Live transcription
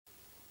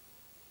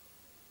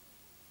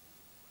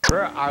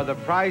Where are the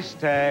price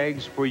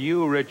tags for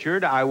you,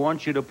 Richard? I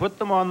want you to put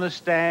them on the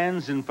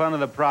stands in front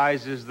of the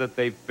prizes that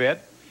they fit.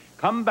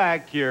 Come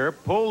back here,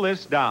 pull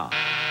this down.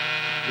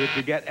 If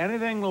you get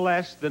anything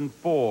less than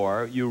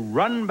 4, you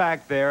run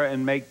back there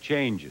and make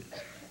changes.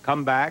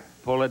 Come back,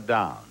 pull it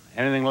down.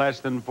 Anything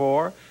less than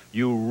 4,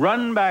 you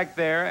run back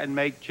there and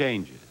make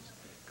changes.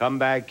 Come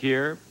back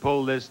here,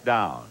 pull this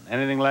down.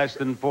 Anything less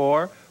than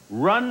 4,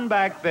 run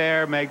back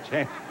there, make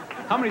changes.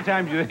 How many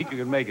times do you think you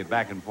can make it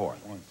back and forth?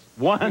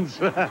 Once.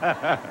 Then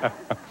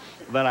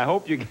I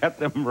hope you get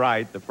them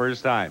right the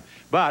first time.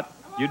 But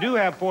you do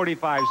have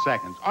 45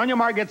 seconds. On your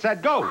mark, get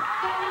set, go.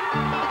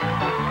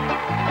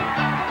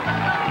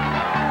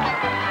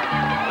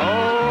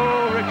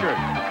 Oh, Richard.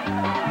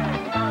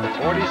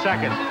 40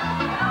 seconds.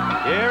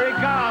 Here he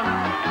comes.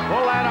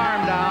 Pull that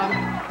arm down.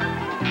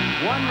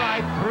 1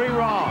 right, 3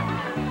 wrong.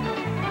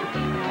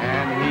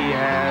 And he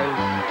has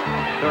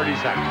 30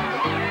 seconds.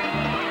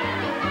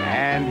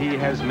 And he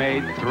has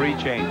made 3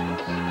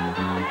 changes.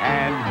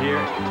 And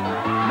here,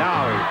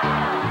 now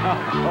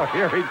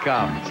here he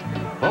comes.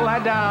 Pull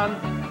that down.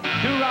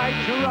 2 right,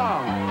 2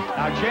 wrong.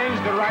 Now change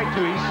the right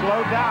to, he's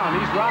slowed down.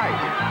 He's right.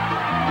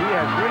 He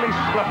has really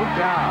slowed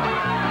down.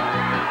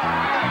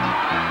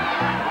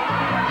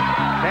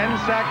 10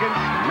 seconds.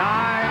 9,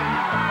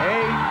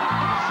 8,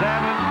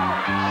 7,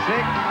 6,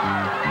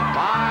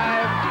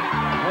 5,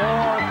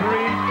 4,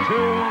 3,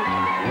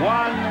 2,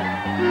 1.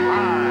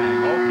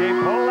 Time. Okay,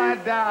 pull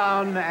that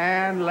down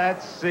and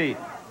let's see.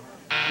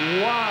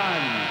 1.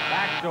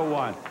 Back to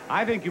 1.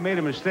 I think you made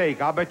a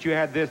mistake. I'll bet you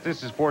had this.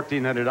 This is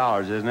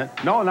 $1,400, isn't it?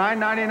 No,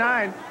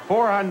 $9.99.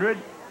 400.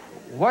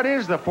 What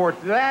is the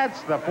 14?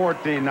 That's the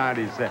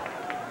 $14.97.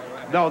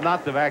 No,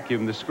 not the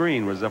vacuum. The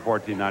screen was the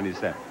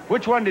 $14.97.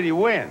 Which one did he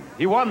win?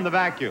 He won the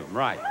vacuum,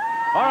 right?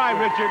 All right,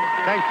 Richard.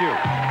 Thank you.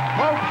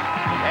 Folks,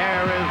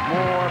 there is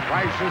more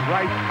Price is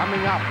Right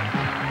coming up.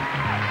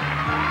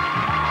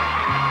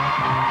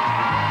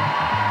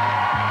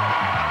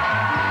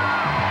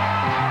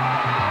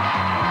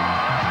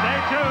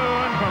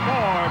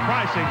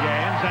 Pricing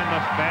games and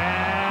the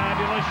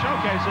fabulous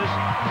showcases,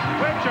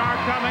 which are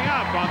coming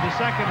up on the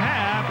second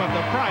half of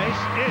The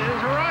Price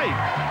is Right.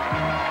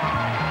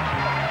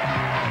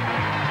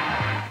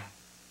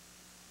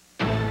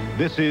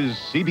 This is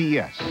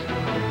CBS.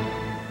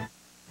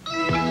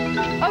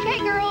 Okay,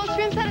 girls,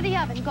 shrimp's out of the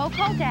oven. Go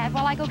call Dad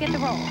while I go get the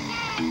rolls.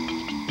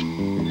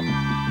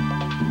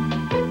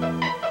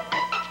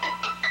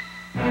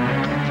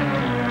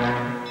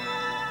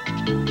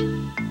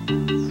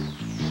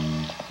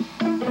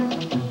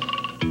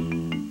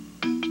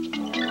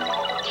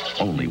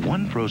 Only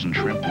one frozen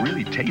shrimp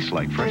really tastes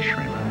like fresh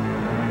shrimp.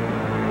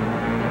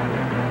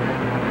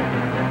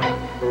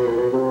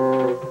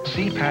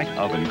 Sea-Pack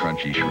Oven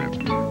Crunchy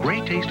Shrimp.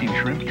 Great tasting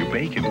shrimp you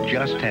bake in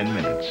just 10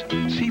 minutes.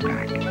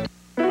 Sea-Pack.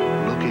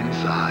 Look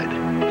inside.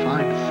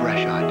 Find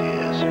fresh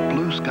ideas,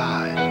 blue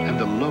skies, and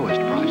the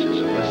lowest prices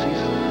of the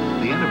season.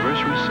 The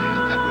anniversary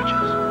sale at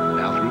Rich's.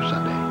 Now through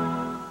Sunday.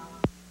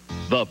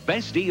 The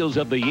best deals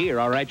of the year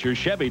are at your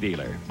Chevy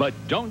dealer. But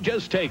don't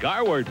just take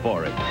our word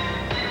for it.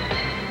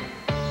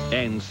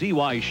 And see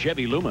why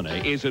Chevy Lumina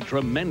is a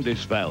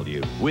tremendous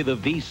value with a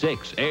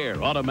V6, air,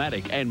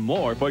 automatic, and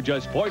more for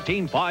just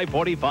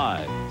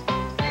 $14,545.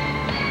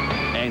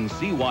 And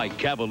see why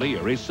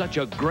Cavalier is such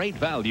a great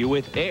value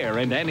with air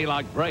and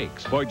anti-lock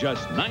brakes for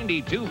just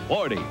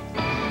 $92.40.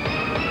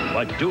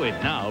 But do it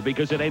now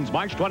because it ends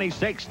March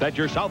 26th at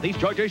your Southeast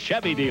Georgia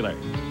Chevy dealer.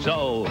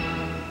 So,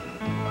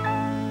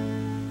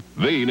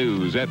 the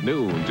news at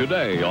noon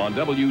today on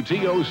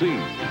WTOC.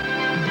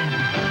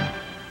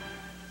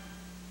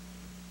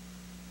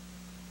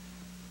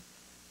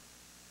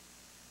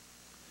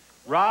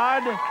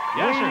 Rod,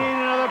 Yes, we sir. need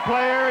another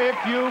player, if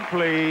you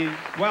please.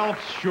 Well,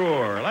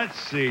 sure. Let's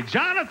see.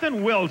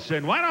 Jonathan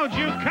Wilson, why don't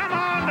you come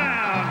on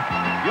down?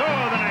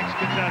 You're the next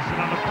contestant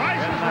on The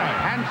Price In is the Right.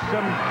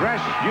 handsome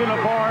dress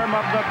uniform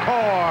of the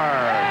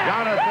Corps,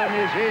 Jonathan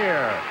is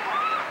here.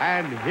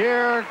 And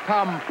here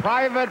come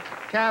Private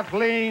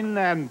Kathleen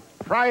and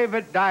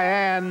Private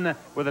Diane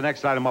with the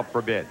next item up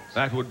for bids.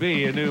 That would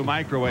be a new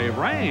microwave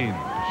range.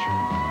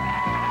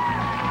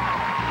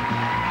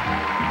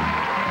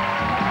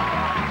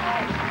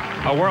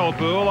 A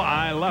Whirlpool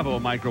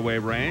eye-level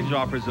microwave range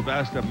offers the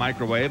best of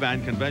microwave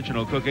and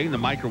conventional cooking. The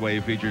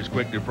microwave features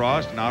quick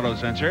defrost and auto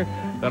sensor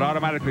that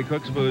automatically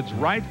cooks foods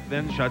right,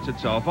 then shuts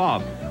itself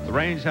off. The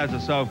range has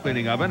a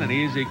self-cleaning oven and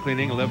easy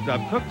cleaning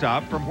lift-up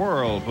cooktop from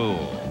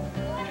Whirlpool.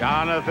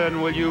 Jonathan,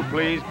 will you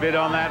please bid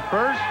on that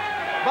first?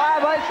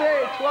 Bob, I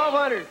say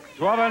 $1,200.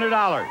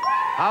 $1,200.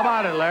 How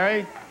about it,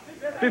 Larry?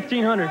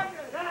 $1,500.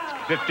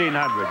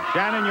 $1,500.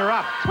 Shannon, you're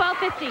up.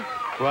 $12.50.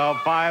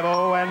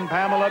 $12.50, and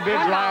Pamela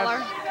bids $1.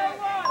 last.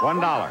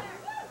 $1.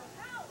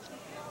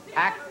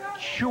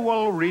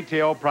 Actual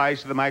retail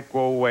price of the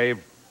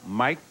microwave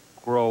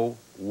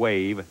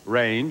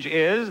range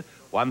is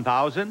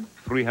 $1,364.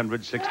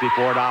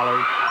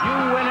 You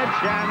win it,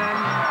 Shannon.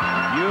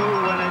 You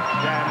win it,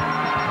 Shannon.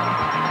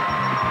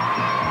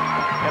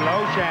 Hello,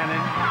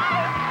 Shannon.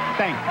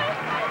 Thank you.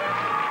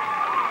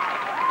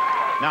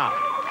 Now,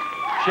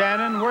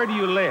 Shannon, where do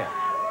you live?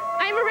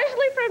 I'm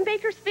originally from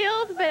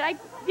Bakersfield, but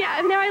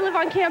now I live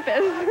on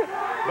campus.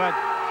 But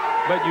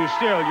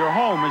your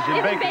home is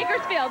in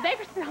Bakersfield.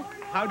 Bakersfield.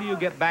 How do you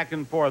get back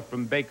and forth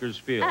from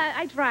Bakersfield?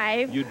 I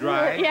drive. You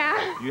drive?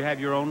 Yeah. You have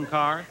your own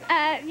car?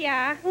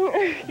 Yeah.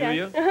 Do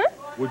you? Uh-huh.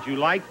 Would you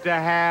like to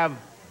have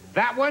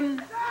that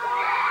one?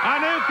 A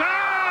new car!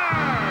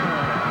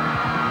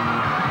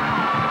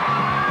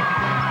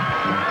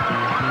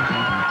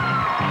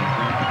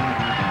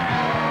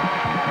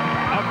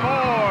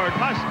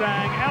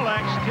 Mustang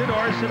LX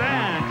two-door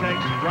sedan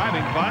takes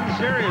driving fun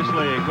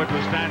seriously. Equipped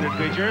with standard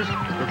features,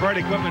 preferred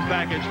equipment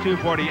package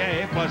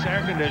 240A, plus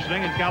air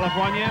conditioning and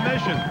California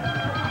emissions.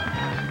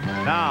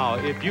 Now,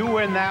 if you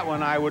win that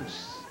one, I would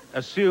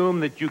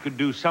assume that you could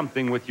do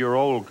something with your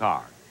old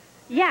car.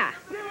 Yeah.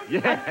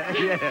 Yes.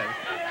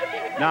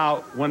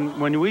 Now,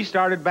 when we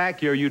started back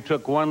here, you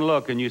took one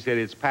look and you said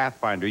it's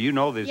Pathfinder. You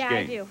know this game. Yeah,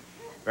 I do.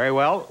 Very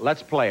well.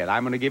 Let's play it.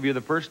 I'm going to give you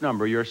the first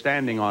number. You're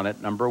standing on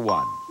it, number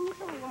 1.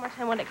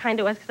 And what it kind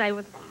of was, because I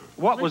was...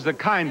 What was the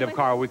kind of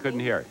car? We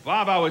couldn't hear it.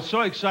 Bob, I was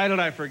so excited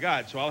I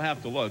forgot, so I'll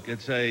have to look.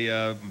 It's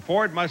a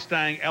Ford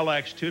Mustang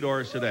LX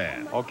two-door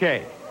sedan.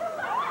 Okay.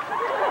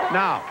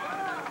 Now,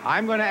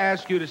 I'm going to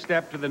ask you to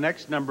step to the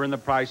next number in the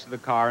price of the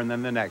car and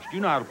then the next.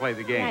 You know how to play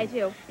the game. Yeah, I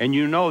do. And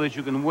you know that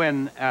you can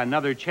win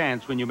another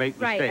chance when you make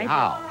mistakes. Right,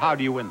 How? How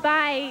do you win?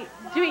 By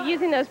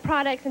using those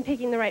products and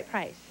picking the right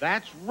price.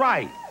 That's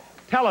right.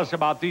 Tell us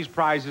about these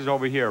prizes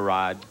over here,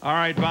 Rod. All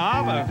right,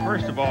 Bob.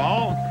 First of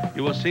all,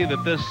 you will see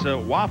that this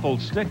waffle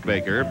stick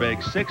baker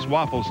bakes 6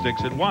 waffle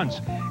sticks at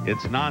once.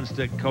 Its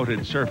non-stick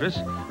coated surface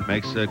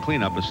makes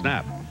cleanup a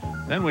snap.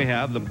 Then we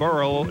have the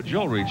Burrell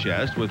jewelry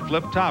chest with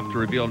flip top to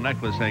reveal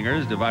necklace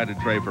hangers, divided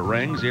tray for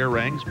rings,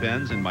 earrings,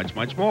 pins, and much,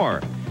 much more.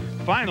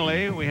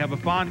 Finally, we have a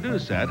fondue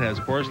set,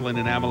 has porcelain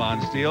enamel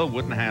on steel,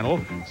 wooden handle,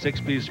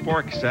 6-piece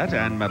fork set,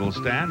 and metal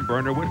stand,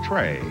 burner with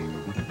tray.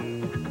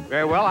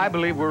 Very well, I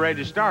believe we're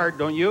ready to start,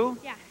 don't you?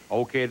 Yeah.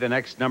 Okay, the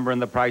next number in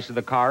the price of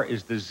the car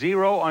is the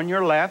 0 on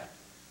your left,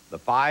 the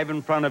 5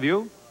 in front of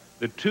you,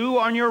 the 2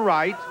 on your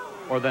right,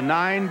 or the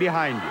 9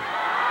 behind you.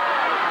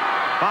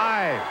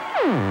 5.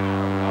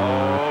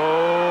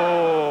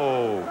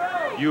 Oh,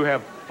 you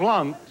have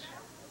flunked.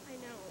 I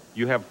know.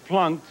 You have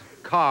flunked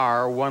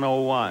car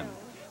 101.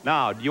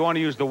 Now, do you want to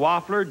use the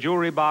waffler,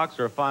 jewelry box,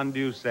 or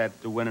fondue set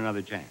to win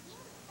another chance?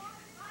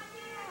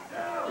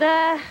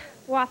 The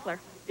waffler.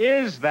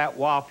 Is that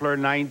waffler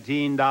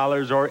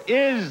 $19 or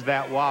is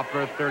that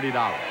waffler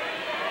 $30?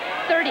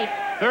 30.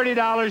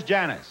 $30,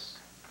 Janice.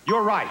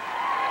 You're right.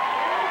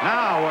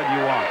 Now what do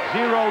you want?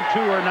 0, 2,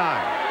 or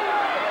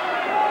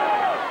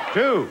 9?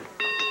 2.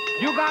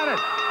 You got it.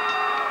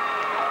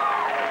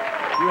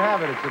 You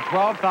have it. It's a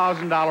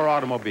 $12,000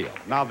 automobile.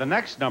 Now the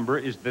next number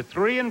is the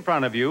 3 in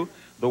front of you,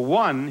 the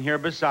 1 here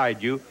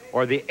beside you,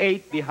 or the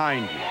 8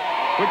 behind you.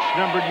 Which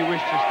number do you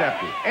wish to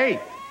step to? 8.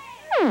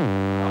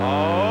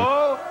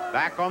 Oh.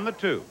 Back on the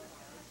 2.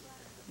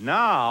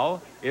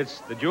 Now,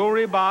 it's the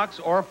jewelry box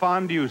or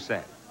fondue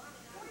set.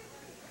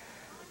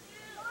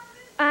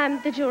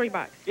 The jewelry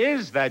box.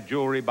 Is that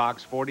jewelry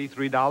box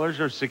 $43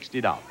 or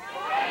 $60?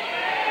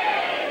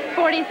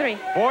 43.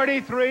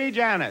 43,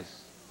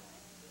 Janice.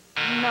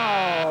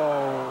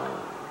 No.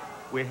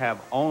 We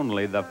have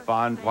only the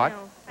what?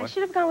 I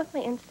should have gone with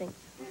my instincts.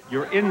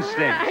 Your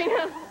instinct. I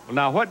know. Well,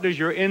 now, what does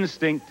your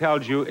instinct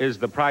tell you is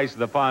the price of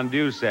the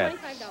fondue set?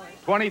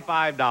 $25.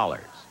 $25.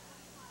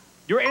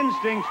 Your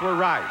instincts were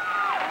right.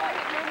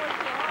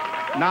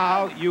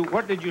 Now,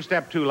 what did you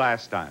step to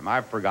last time?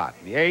 I've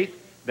forgotten. The 8.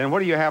 Then what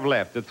do you have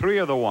left? The 3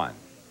 or the 1?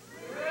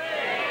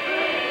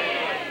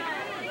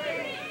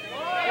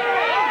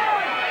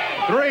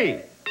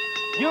 3.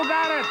 You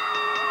got it.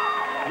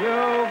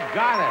 You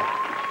got it.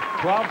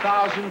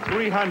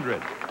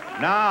 12,300.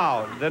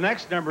 Now, the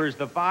next number is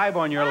the 5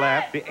 on your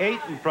left, the 8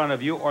 in front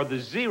of you, or the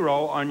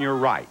 0 on your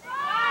right.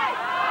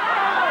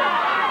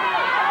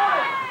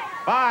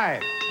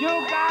 5. You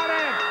got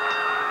it.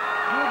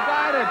 You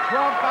got it.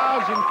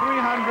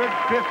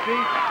 12,350.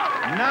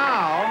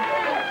 Now,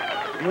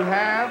 you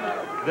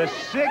have the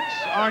 6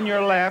 on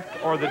your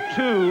left or the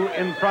 2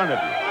 in front of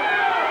you.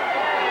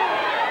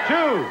 2.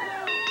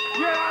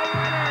 You're a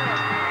winner.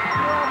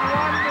 You have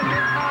won the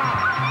new car.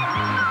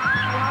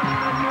 Won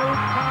the new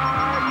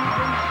car. You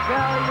can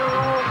sell your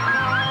old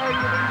car.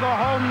 You can go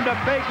home to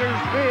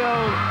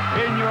Bakersfield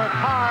in your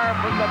car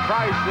from The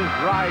Price is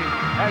Right.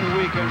 And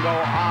we can go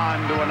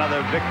on to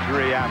another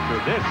victory after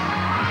this.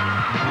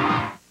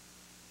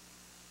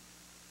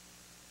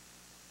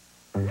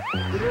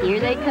 Here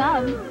they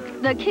come.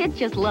 The kids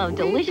just love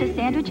delicious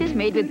sandwiches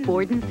made with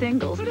Borden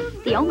Singles,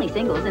 the only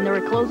singles in the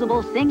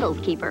reclosable Singles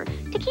Keeper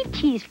to keep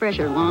cheese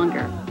fresher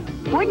longer.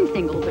 Borden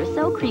Singles are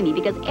so creamy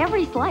because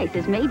every slice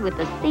is made with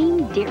the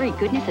same dairy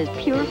goodness as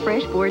pure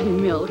fresh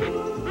Borden milk.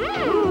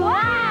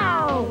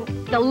 Wow!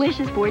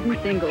 Delicious Borden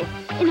Singles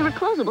in the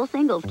reclosable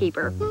Singles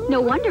Keeper.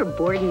 No wonder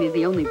Borden is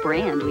the only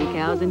brand we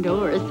cows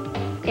endorse.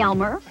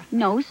 Elmer,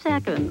 no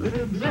seconds.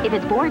 If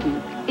it's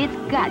Borden, it's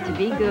got to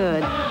be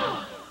good.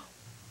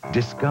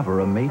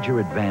 Discover a major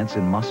advance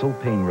in muscle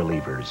pain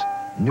relievers.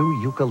 New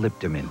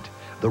Eucalyptimint,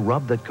 the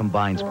rub that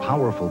combines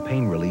powerful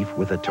pain relief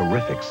with a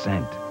terrific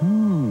scent.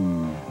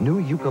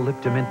 New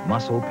Eucalyptimint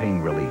Muscle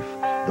Pain Relief,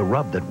 the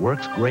rub that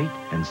works great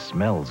and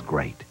smells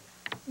great.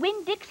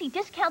 Winn-Dixie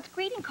discounts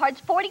greeting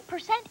cards 40%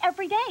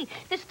 every day.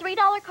 This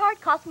 $3 card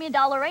cost me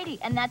 $1.80,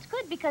 and that's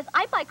good because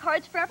I buy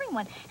cards for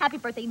everyone. Happy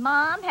birthday,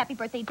 Mom. Happy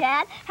birthday,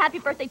 Dad. Happy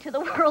birthday to the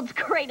world's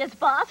greatest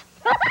boss.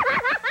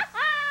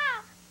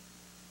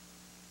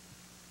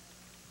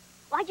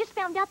 Well, I just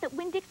found out that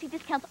Winn-Dixie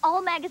discounts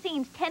all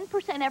magazines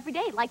 10% every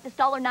day. Like this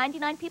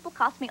 $1.99 People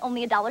cost me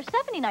only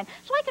 $1.79,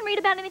 so I can read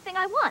about anything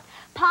I want.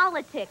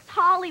 Politics,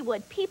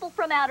 Hollywood, people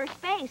from outer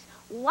space.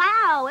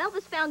 Wow,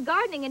 Elvis found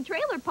gardening in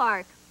Trailer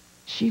Park.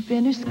 She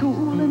finished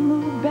school and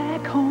moved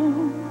back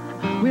home.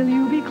 Will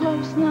you be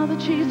close now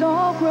that she's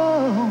all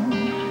grown?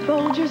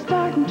 Folgers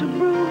starting to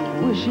brew.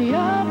 Was she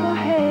up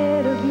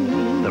ahead of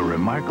you? The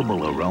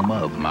remarkable aroma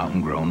of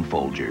mountain-grown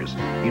Folgers.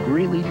 It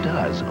really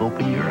does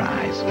open your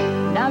eyes.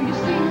 Now you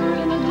see her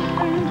in a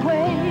different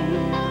way.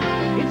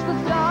 It's the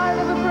start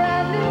of a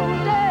brand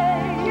new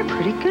day. You're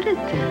pretty good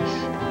at this.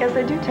 Yes,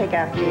 I do take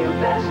after you. The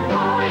best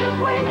part of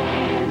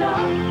waking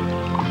up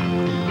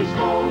is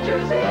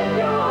Folgers in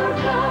your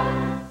cup.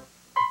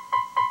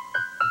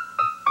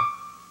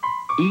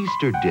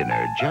 Easter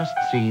dinner just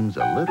seems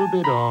a little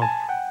bit off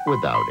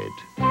without it.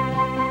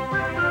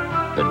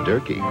 The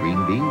Durkee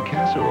green bean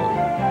casserole.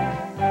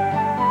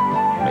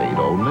 Made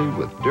only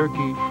with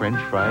Durkee French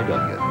fried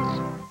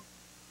onions.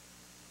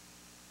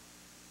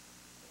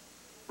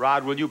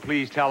 Rod, will you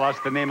please tell us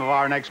the name of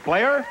our next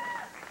player?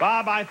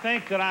 Bob, I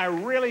think that I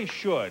really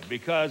should,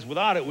 because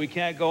without it, we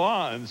can't go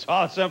on. So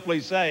I'll simply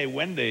say,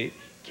 Wendy,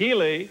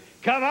 Keeley,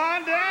 come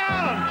on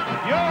down.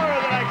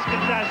 You're the next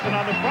contestant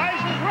on The Price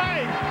is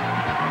Right.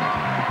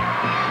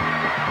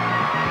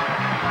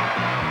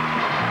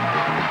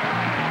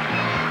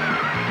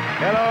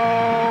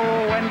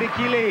 Hello, Wendy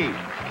Keeley.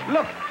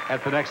 Look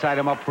at the next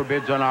item up for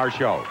bids on our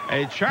show.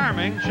 A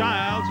charming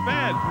child's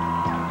bed.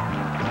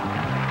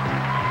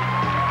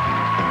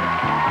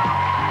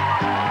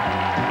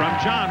 From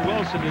John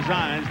Wilson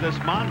Designs, this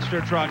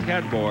monster truck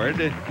headboard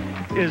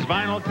is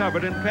vinyl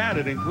covered and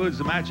padded. Includes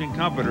the matching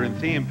comforter and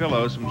theme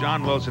pillows from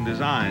John Wilson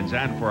Designs.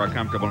 And for a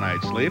comfortable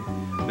night's sleep,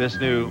 this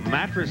new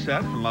mattress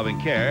set from Loving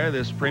Care,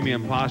 this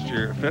premium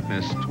posture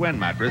fitness twin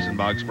mattress and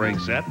box spring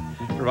set,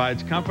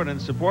 provides comfort and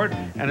support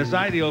and is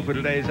ideal for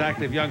today's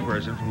active young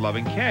person from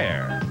Loving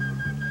Care.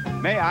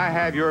 May I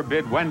have your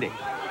bid, Wendy?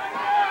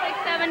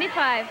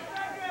 $675.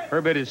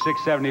 Her bid is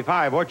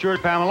 $675. What's yours,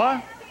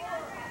 Pamela?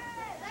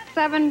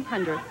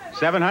 $700.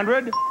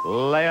 $700?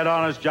 Lay it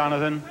on us,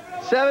 Jonathan.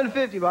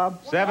 $750,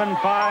 Bob.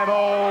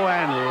 $750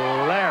 and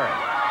Larry.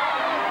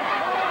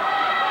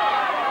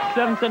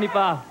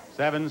 $775.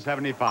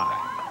 $775.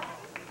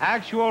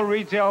 Actual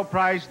retail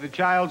price of the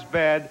child's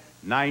bed,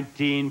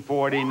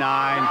 $1949.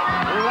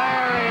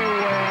 Larry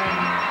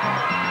wins.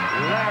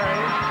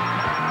 Larry,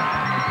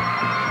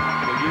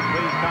 will you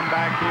please come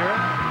back here?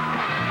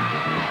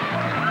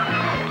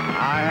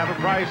 I have a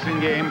pricing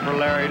game for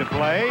Larry to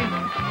play.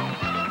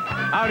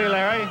 Howdy,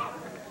 Larry.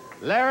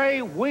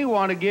 Larry, we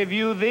want to give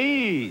you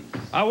these.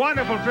 A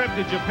wonderful trip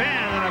to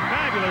Japan and a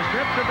fabulous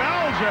trip to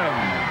Belgium.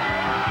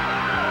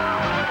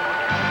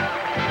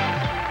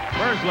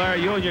 First,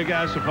 Larry, you and your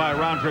guests will fly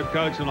round-trip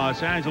coach from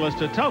Los Angeles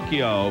to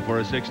Tokyo for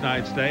a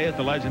 6-night stay at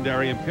the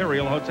legendary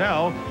Imperial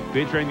Hotel,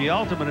 featuring the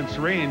ultimate and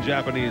serene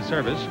Japanese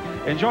service.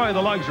 Enjoy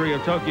the luxury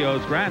of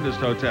Tokyo's grandest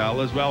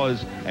hotel, as well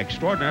as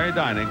extraordinary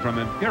dining from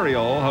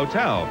Imperial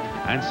Hotel.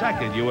 And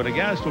second, you and a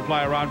guest will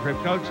fly a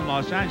round-trip coach from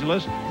Los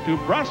Angeles to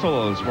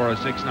Brussels for a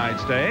 6-night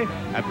stay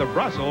at the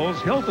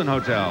Brussels Hilton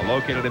Hotel,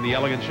 located in the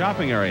elegant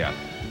shopping area.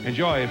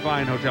 Enjoy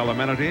fine hotel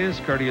amenities,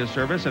 courteous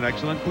service, and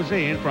excellent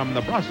cuisine from the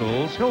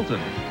Brussels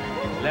Hilton.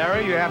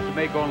 Larry, you have to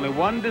make only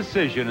one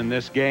decision in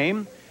this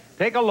game.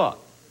 Take a look.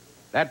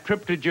 That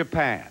trip to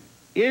Japan,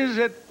 is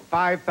it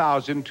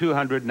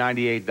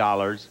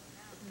 $5,298?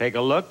 Take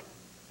a look.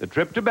 The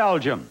trip to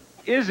Belgium,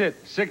 is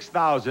it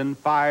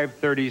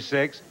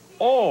 $6,536?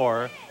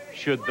 Or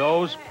should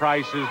those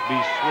prices be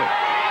switched?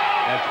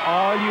 That's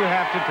all you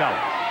have to tell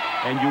us.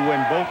 And you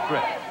win both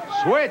trips.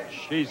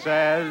 Switch, he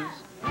says.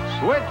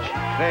 Switch,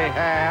 they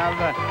have.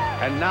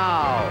 And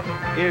now,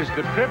 is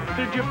the trip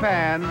to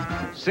Japan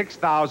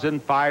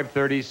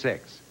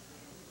 $6,536?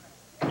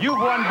 You've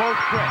won both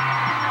trips.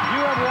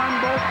 You have won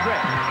both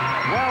trips.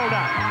 Well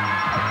done.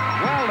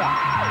 Well done.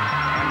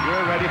 And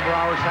we're ready for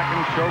our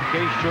second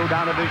showcase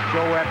showdown of this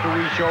show after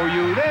we show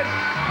you this.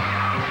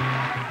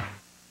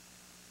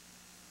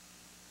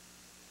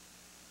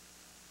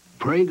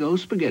 Prego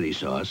spaghetti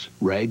sauce,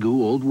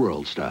 Ragu Old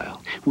World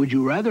style. Would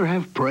you rather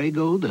have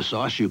Prego, the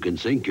sauce you can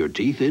sink your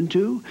teeth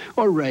into,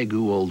 or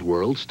Ragu Old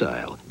World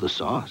style, the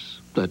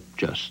sauce that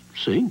just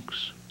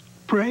sinks?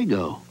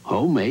 Prego,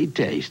 homemade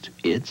taste.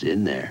 It's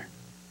in there.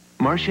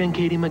 Marcia and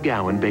Katie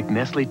McGowan bake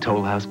Nestle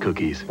Toll House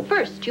cookies.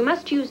 First, you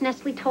must use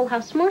Nestle Toll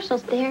House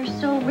morsels. They're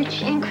so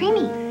rich and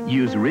creamy.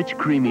 Use rich,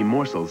 creamy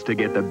morsels to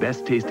get the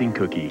best tasting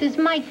cookie. Does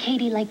my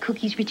Katie like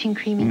cookies rich and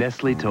creamy?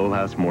 Nestle Toll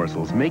House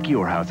morsels. Make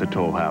your house a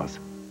Toll House.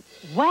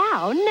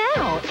 Wow,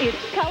 now it's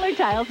Color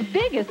Tile's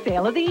biggest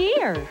sale of the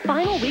year.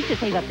 Final week to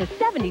save up to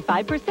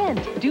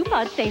 75%.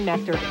 DuPont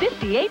Stainmaster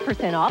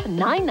 58% off,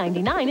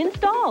 $9.99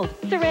 installed.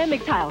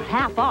 Ceramic tile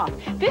half off,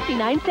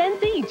 59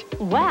 cents each.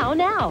 Wow,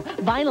 now.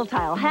 Vinyl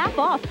tile half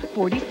off,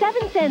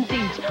 47 cents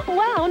each.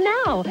 Wow,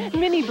 now.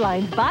 Mini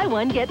blinds buy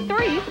one, get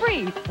 3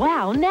 free.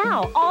 Wow,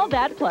 now. All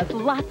that plus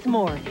lots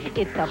more.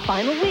 It's the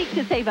final week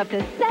to save up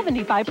to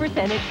 75%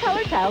 at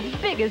Color Tile's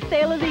biggest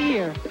sale of the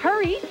year.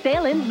 Hurry,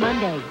 sale ends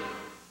Monday.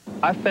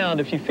 I found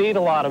if you feed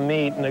a lot of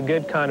meat, and a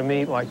good kind of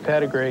meat like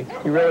pedigree,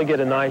 you really get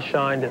a nice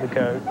shine to the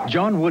coat.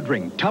 John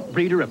Woodring, top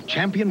breeder of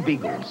champion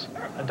beagles.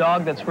 A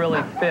dog that's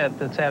really fit,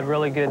 that's had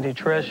really good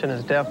nutrition,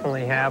 is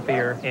definitely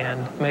happier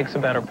and makes a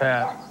better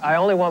pet. I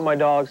only want my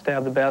dogs to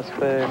have the best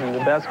food, and the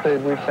best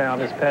food we've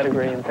found is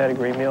pedigree and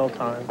pedigree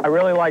mealtime. I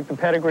really like the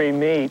pedigree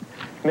meat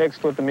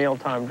mixed with the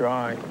mealtime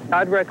dry.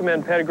 I'd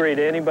recommend pedigree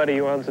to anybody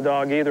who owns a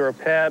dog, either a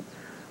pet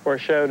or a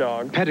show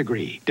dog.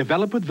 Pedigree,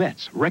 developed with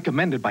vets,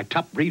 recommended by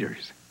top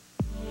breeders.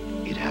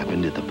 It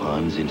happened at the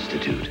Ponds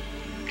Institute.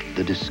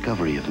 The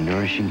discovery of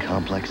Nourishing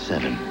Complex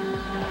 7.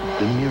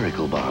 The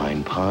miracle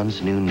behind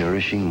Ponds' new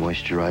Nourishing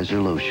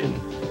Moisturizer Lotion.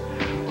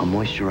 A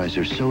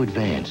moisturizer so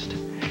advanced,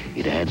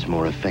 it adds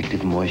more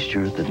effective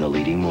moisture than the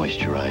leading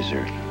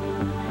moisturizer.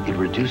 It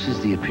reduces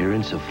the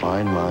appearance of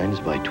fine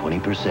lines by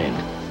 20%,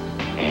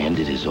 and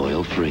it is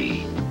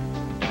oil-free.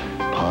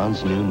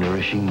 Ponds' new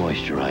Nourishing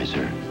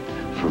Moisturizer.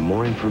 For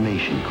more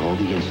information, call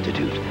the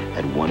Institute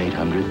at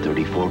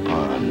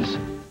 1-800-34-PONDS.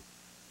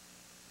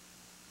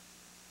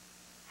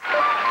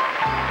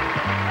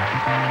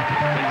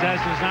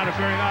 Contestants not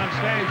appearing on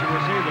stage will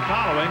receive the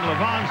following.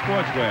 Levon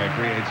Sportswear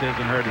creates his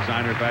and her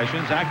designer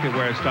fashions,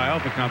 activewear style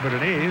for comfort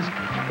and ease.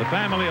 The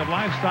family of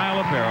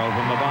lifestyle apparel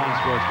from Levon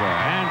Sportswear.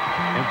 And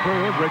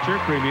improved, richer,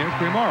 creamier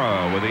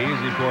Cremora. With the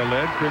easy pour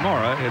lid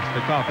Cremora, it's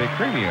the coffee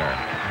creamier.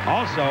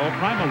 Also,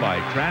 Primal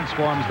Light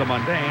transforms the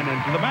mundane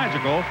into the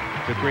magical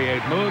to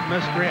create mood,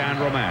 mystery,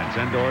 and romance,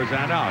 indoors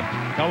and out.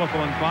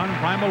 Colorful and fun,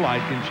 Primal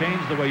Light can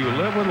change the way you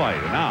live with light.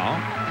 And now,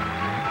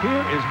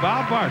 here is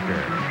Bob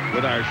Barker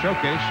with our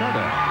Showcase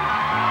Showdown.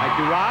 Thank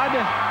you, Rod.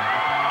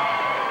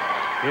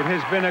 It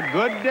has been a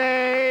good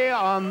day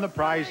on The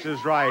Price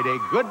is Right. A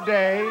good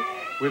day.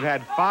 We've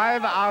had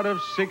 5 out of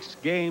 6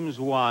 games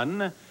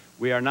won.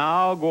 We are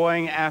now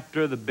going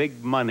after the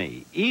big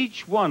money.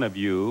 Each one of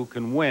you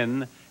can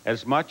win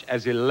as much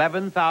as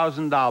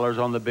 $11,000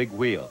 on the big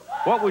wheel.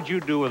 What would you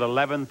do with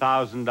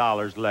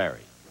 $11,000,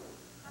 Larry?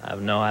 I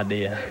have no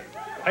idea.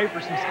 Pay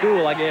for some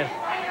school, I guess.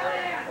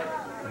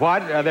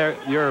 What?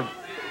 Your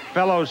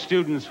fellow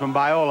students from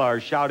Biola are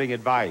shouting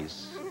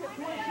advice.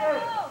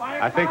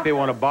 I think they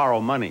want to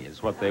borrow money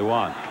is what they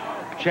want.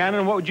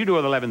 Shannon, what would you do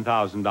with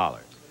 $11,000?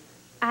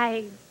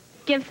 I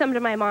give some to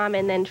my mom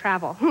and then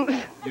travel.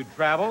 You'd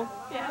travel?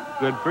 Yeah.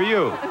 Good for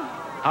you.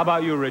 How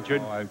about you,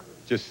 Richard? I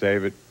just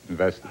save it,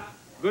 invest it.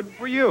 Good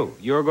for you.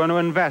 You're going to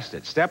invest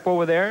it. Step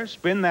over there,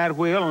 spin that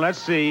wheel, and let's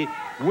see,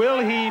 will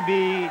he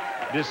be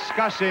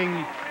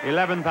discussing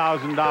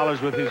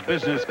 $11,000 with his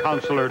business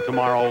counselor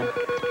tomorrow?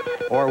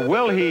 Or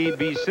will he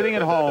be sitting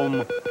at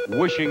home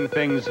wishing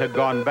things had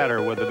gone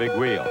better with the big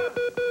wheel?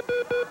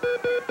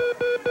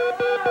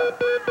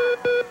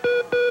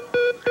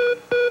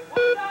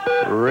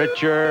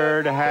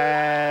 Richard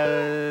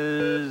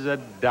has a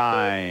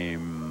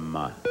dime.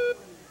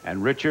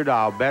 And Richard,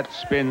 I'll bet,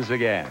 spins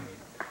again.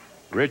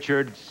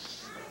 Richard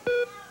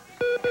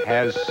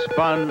has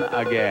spun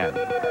again.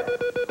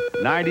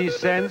 90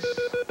 cents,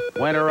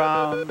 went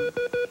around,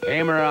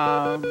 came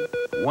around,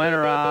 went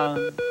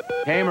around,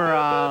 came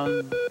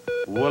around.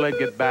 Will it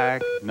get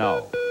back?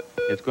 No.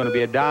 It's going to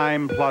be a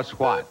dime plus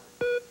what?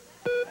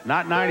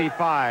 Not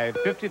 95.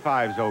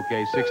 55's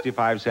okay.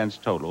 65 cents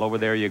total. Over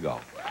there you go.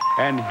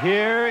 And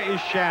here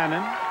is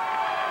Shannon.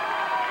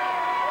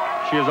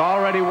 She has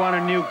already won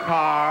a new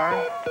car.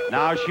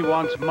 Now she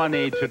wants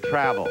money to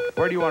travel.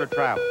 Where do you want to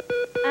travel?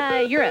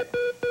 Europe.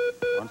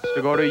 Wants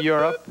to go to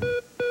Europe.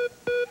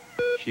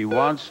 She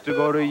wants to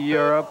go to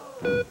Europe.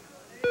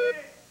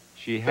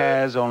 She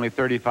has only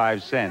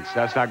 35 cents.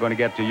 That's not going to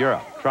get to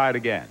Europe. Try it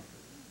again.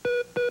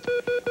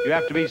 You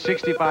have to be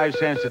 65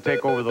 cents to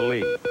take over the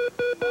lead.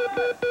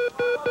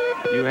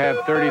 You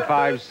have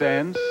 35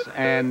 cents,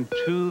 and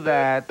to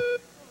that,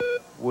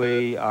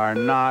 we are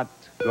not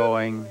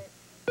going.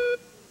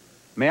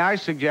 May I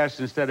suggest,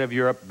 instead of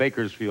Europe,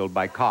 Bakersfield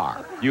by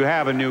car? You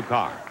have a new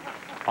car.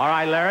 All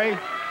right, Larry?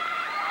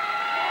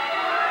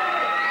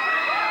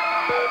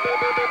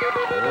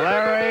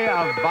 Larry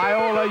of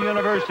Biola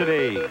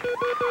University,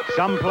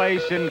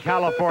 someplace in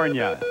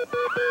California,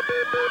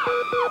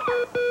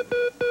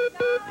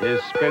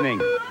 is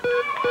spinning.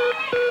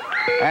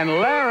 And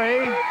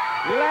Larry,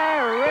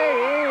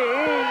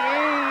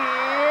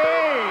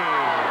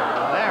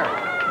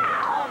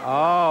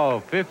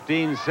 oh,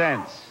 15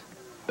 cents.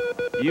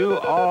 You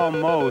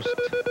almost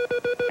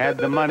had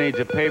the money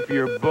to pay for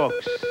your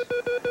books,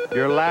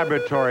 your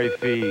laboratory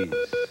fees,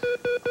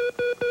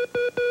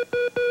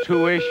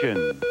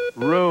 tuition,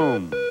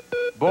 room,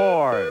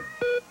 board,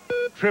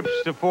 trips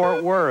to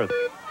Fort Worth.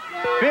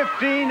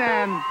 15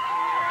 and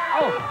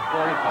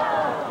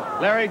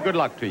Larry, good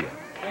luck to you.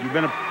 You've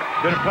been a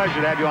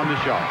pleasure to have you on the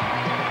show.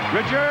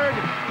 Richard,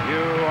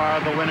 you are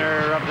the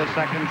winner of the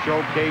second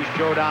Showcase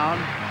Showdown.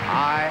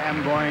 I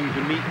am going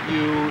to meet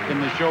you in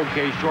the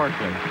showcase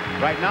shortly.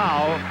 Right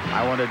now,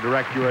 I want to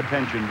direct your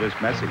attention to this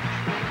message.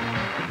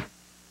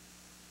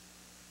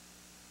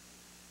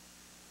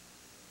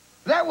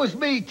 That was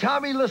me,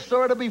 Tommy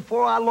Lasorda,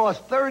 before I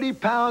lost 30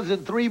 pounds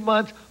in 3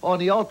 months on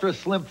the Ultra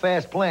Slim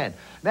Fast plan.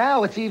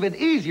 Now it's even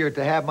easier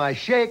to have my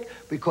shake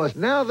because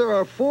now there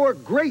are 4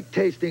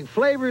 great-tasting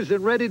flavors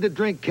in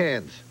ready-to-drink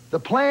cans. The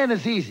plan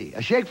is easy.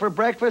 A shake for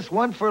breakfast,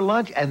 1 for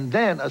lunch, and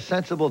then a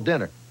sensible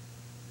dinner.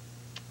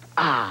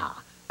 Ah,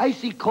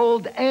 icy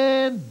cold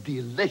and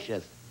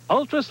delicious.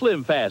 Ultra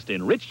Slim Fast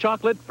in rich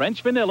chocolate,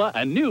 French vanilla,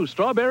 and new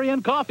strawberry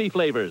and coffee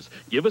flavors.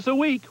 Give us a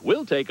week.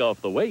 We'll take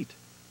off the weight.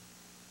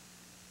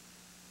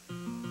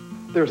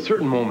 There are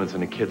certain moments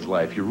in a kid's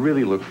life you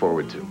really look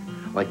forward to,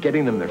 like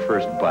getting them their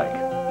first bike.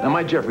 Now,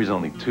 my Jeffrey's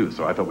only 2,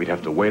 so I thought we'd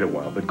have to wait a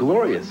while, but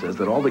Gloria says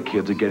that all the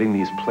kids are getting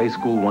these Play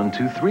School 1,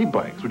 2, 3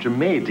 bikes, which are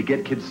made to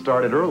get kids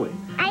started early.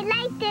 I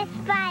like this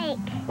bike.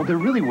 Well, they're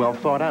really well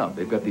thought out.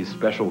 They've got these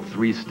special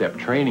 3-step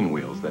training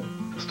wheels that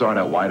start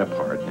out wide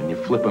apart, and you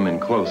flip them in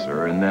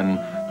closer, and then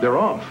they're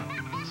off.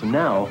 So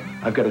now,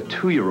 I've got a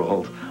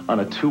 2-year-old on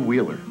a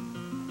 2-wheeler.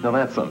 Now,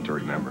 that's something to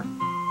remember.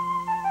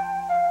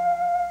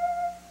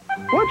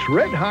 What's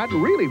red hot,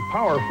 really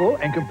powerful,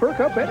 and can perk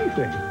up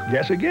anything?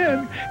 Guess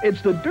again.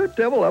 It's the Dirt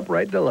Devil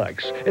Upright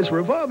Deluxe. Its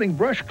revolving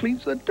brush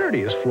cleans the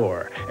dirtiest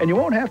floor, and you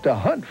won't have to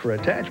hunt for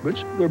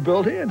attachments. They're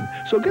built in.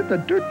 So get the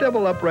Dirt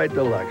Devil Upright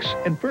Deluxe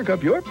and perk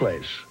up your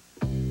place.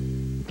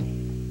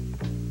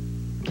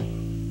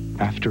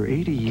 After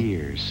 80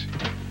 years,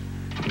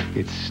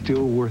 it's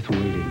still worth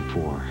waiting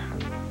for.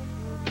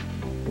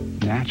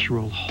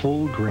 Natural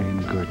whole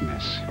grain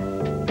goodness.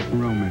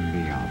 Roman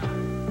meal.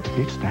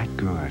 It's that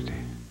good.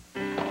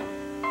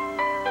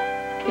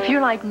 If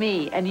you're like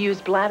me and use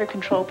bladder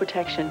control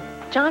protection,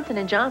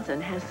 Johnson & Johnson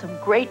has some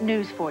great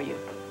news for you.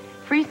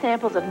 Free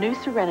samples of new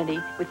Serenity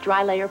with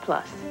Dry Layer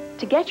Plus.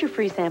 To get your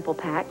free sample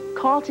pack,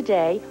 call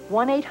today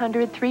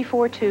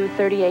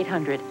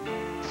 1-800-342-3800.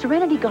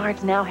 Serenity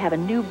Guards now have a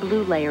new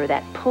blue layer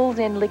that pulls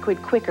in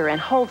liquid quicker and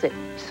holds it,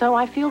 so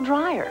I feel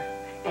drier.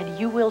 And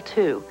you will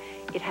too.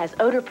 It has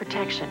odor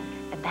protection,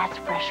 and that's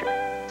fresher.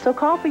 So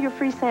call for your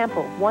free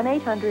sample,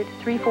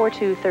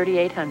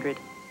 1-800-342-3800.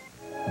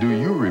 Do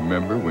you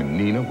remember when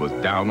Nina was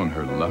down on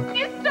her luck?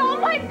 You stole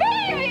my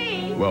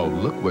baby! Well,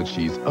 look what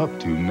she's up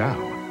to now.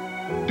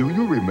 Do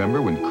you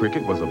remember when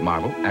Cricket was a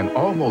model and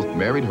almost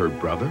married her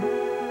brother?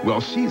 Well,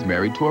 she's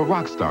married to a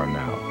rock star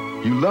now.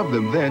 You loved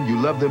them then, you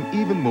love them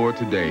even more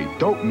today.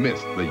 Don't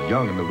miss the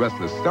Young and the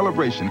Restless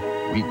celebration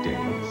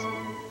weekdays.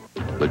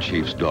 The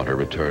chief's daughter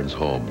returns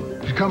home.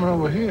 She's coming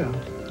over here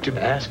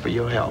to ask for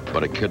your help.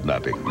 But a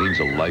kidnapping means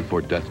a life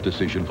or death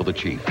decision for the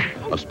chief.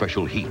 A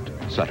special heat,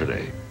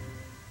 Saturday.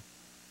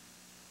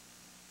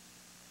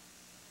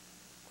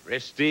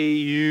 Christy,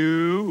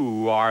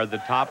 you are the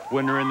top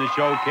winner in the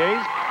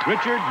showcase.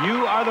 Richard,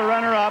 you are the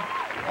runner-up.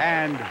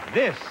 And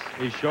this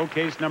is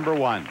showcase number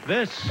 1.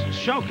 This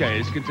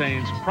showcase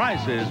contains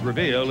prizes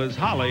revealed as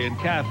Holly and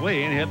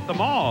Kathleen hit the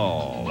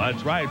mall.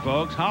 That's right,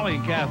 folks. Holly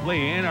and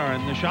Kathleen are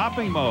in the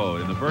shopping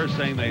mode, and the first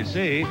thing they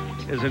see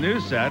is a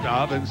new set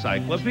of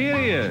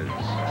encyclopedias.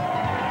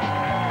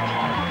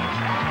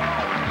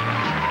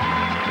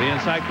 The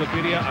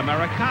Encyclopedia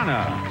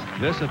Americana.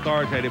 This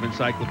authoritative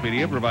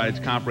encyclopedia provides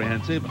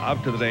comprehensive,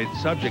 up-to-the-date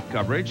subject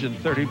coverage in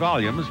 30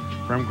 volumes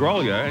from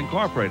Grolier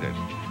Incorporated.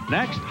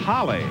 Next,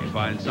 Holly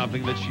finds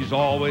something that she's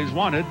always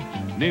wanted,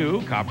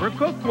 new copper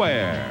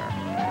cookware.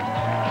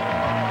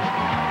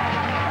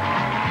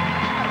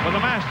 For the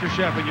master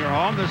chef in your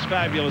home, this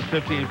fabulous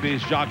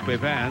 15-piece Jacques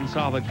Pepin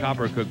solid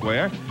copper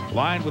cookware,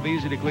 lined with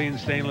easy-to-clean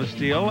stainless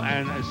steel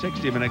and a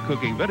 60-minute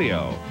cooking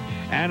video.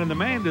 And in the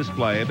main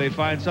display, they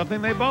find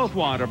something they both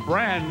want, a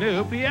brand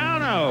new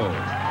piano.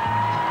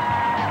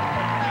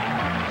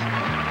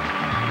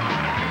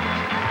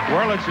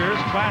 Wurlitzer's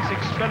classic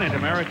Spinet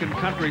American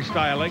country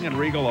styling and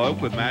regal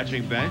oak with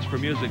matching bench for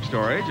music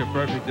storage, a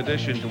perfect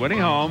addition to any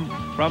home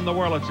from the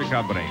Wurlitzer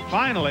Company.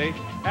 Finally,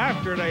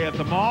 after a day at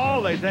the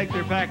mall, they take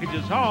their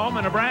packages home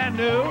in a brand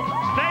new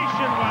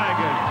station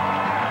wagon.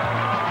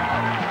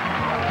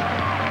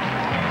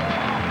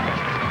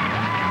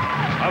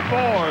 A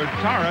Ford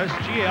Taurus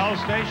GL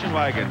station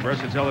wagon.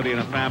 Versatility in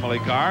a family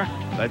car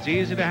that's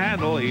easy to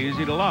handle,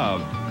 easy to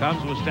love.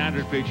 Comes with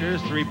standard features,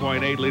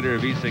 3.8-liter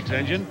V6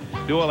 engine,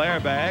 dual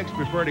airbags,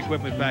 preferred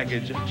equipment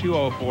package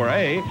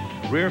 204A,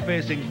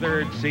 rear-facing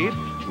third seat,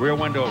 rear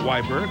window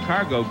wiper,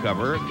 cargo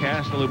cover,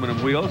 cast aluminum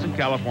wheels, and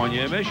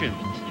California emission.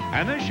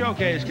 And this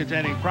showcase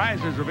containing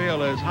prizes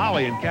revealed as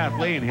Holly and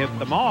Kathleen hit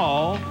the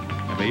mall.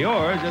 And be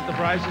yours if the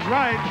price is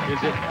right.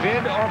 Is it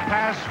bid or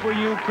pass for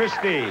you,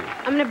 Christy?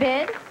 I'm going to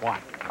bid. What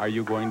are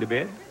you going to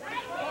bid?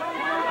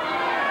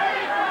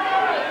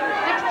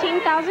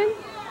 $16,000.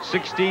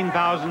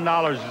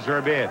 $16,000 is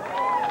her bid.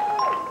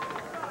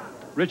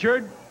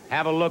 Richard,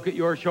 have a look at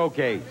your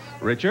showcase.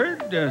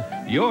 Richard,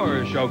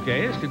 your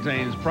showcase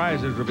contains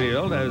prizes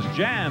revealed as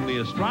Jan, the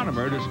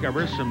astronomer,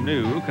 discovers some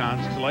new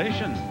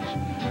constellations.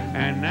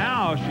 And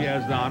now she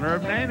has the honor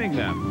of naming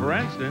them. For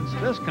instance,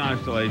 this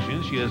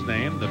constellation she has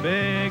named the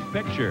Big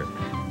Picture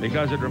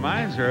because it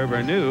reminds her of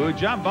her new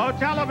jumbo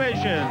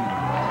television.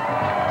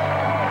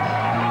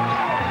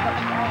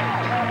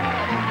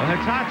 The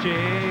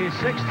Hitachi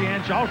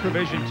 60-inch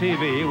Ultravision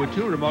TV with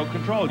 2 remote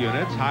control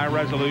units, high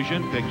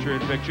resolution,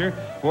 picture-in-picture,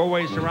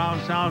 4-way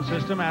surround sound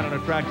system, and an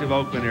attractive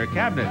oak veneer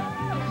cabinet.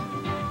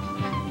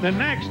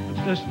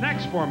 This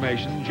next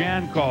formation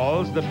Jan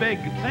calls the Big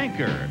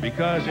Thinker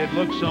because it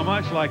looks so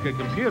much like a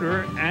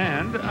computer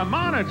and a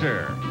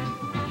monitor.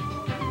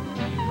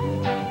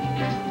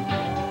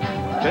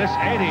 This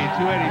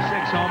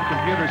 80286 home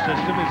computer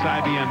system is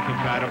IBM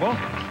compatible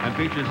and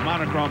features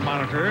monochrome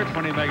monitor,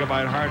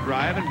 20-megabyte hard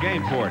drive, and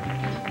game port.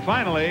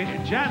 Finally,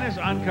 Janice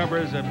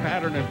uncovers a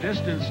pattern of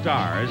distant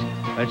stars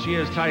that she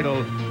has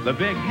titled the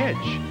Big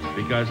Hitch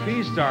because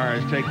these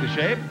stars take the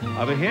shape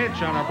of a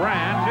hitch on a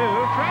brand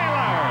new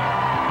trailer.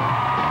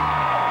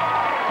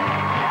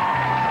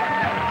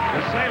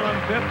 The Salem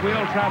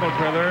fifth-wheel travel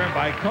trailer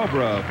by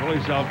Cobra,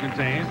 fully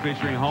self-contained,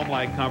 featuring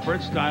home-like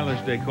comfort, stylish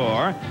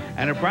decor,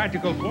 and a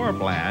practical floor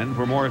plan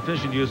for more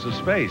efficient use of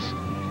space.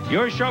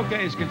 Your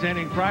showcase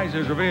containing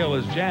prizes revealed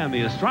as Jan,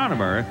 the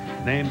astronomer,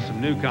 names some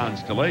new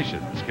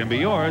constellations. Can be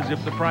yours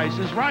if the price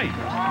is right.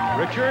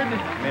 Richard,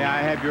 may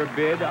I have your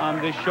bid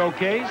on this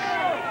showcase?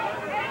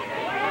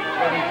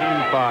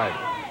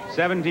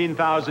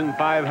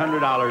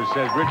 $17,500,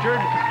 says Richard.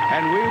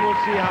 And we will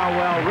see how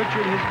well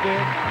Richard has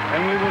bid,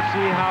 and we will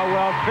see how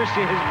well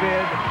Christy has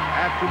bid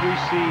after we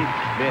see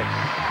this.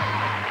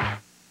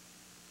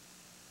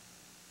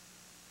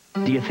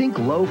 Do you think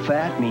low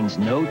fat means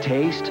no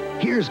taste?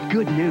 Here's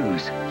good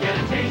news. Get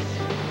a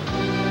taste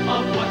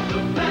of what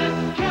the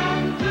best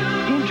can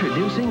do.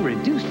 Introducing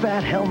reduced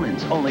fat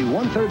Hellmann's. Only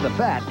 1/3 the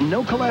fat,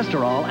 no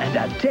cholesterol, and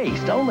a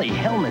taste only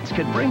Hellmann's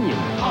could bring you.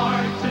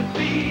 Hard to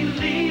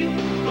believe,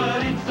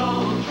 but it's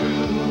all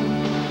true.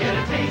 Get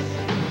a taste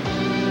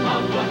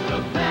of what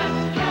the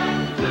best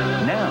can do.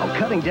 Now,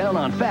 cutting down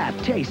on fat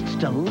tastes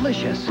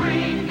delicious.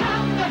 Bring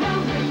out the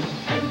Hellmann's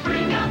and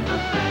bring out the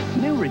best.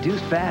 New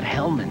reduced fat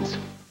Hellmann's.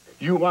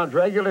 You want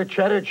regular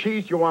cheddar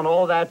cheese? You want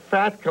all that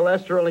fat,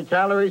 cholesterol, and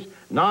calories?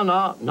 No,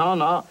 no, no,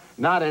 no.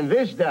 Not in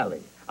this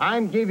deli.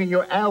 I'm giving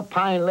you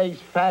Alpine Lace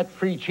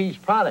fat-free cheese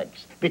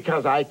products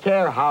because I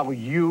care how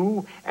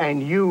you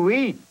and you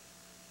eat.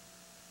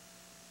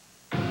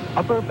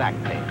 Upper back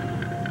pain,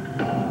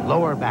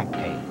 lower back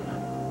pain,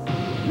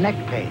 neck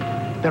pain.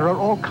 There are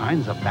all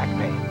kinds of back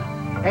pain.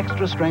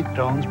 Extra Strength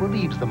Tones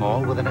relieves them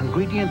all with an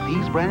ingredient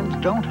these brands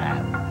don't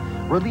have.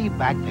 Relieve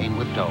back pain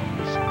with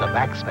Tones, the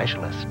back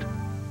specialist.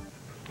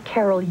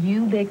 Carol,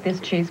 you bake this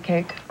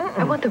cheesecake?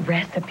 I want the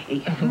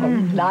recipe.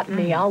 Not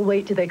me. I'll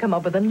wait till they come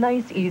up with a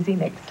nice, easy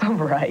mix. All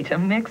right, a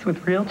mix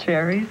with real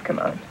cherries? Come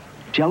on.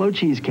 Jell-O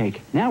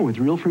cheesecake, now with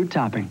real fruit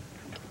topping.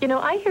 You know,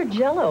 I hear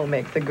Jell-O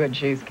makes a good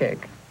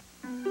cheesecake.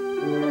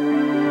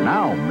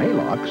 Now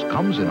Maalox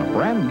comes in a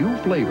brand new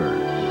flavor.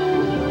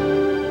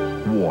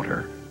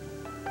 Water.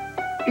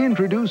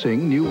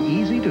 Introducing new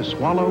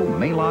easy-to-swallow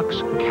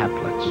Maalox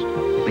caplets.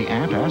 The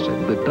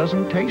antacid that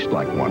doesn't taste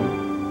like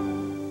one.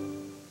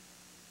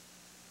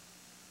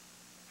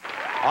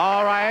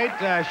 All right,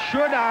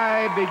 should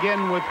I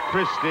begin with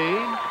Christy,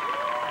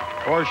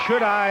 or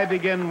should I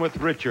begin with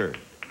Richard?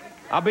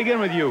 I'll begin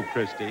with you,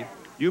 Christy.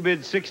 You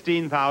bid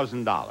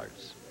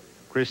 $16,000.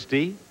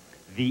 Christy,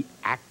 the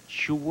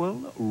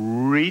actual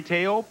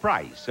retail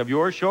price of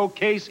your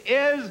showcase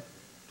is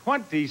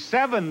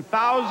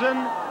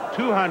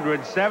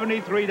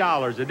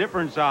 $27,273, a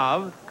difference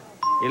of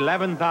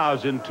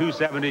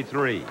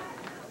 $11,273.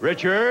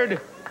 Richard,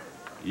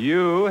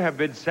 you have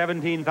bid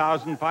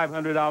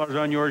 $17,500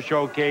 on your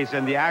showcase,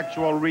 and the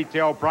actual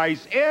retail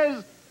price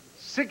is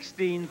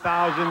 $16,649.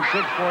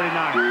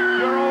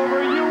 You're over.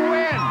 You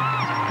win.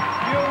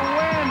 You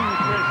win,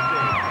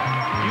 Christy.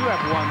 You have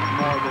won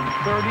more than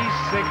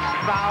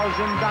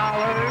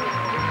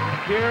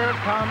 $36,000. Here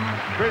come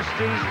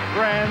Christy's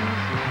friends.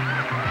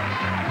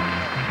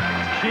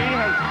 She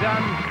has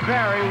done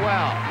very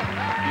well.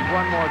 She's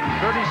won more than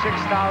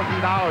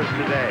 $36,000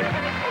 today.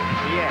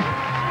 Yes.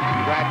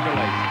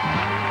 Congratulations.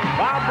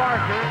 Bob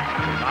Barker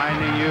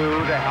reminding you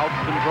to help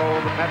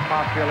control the pet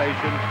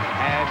population.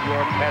 Have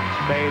your pets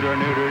spayed or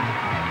neutered.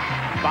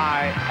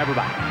 Bye,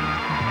 everybody.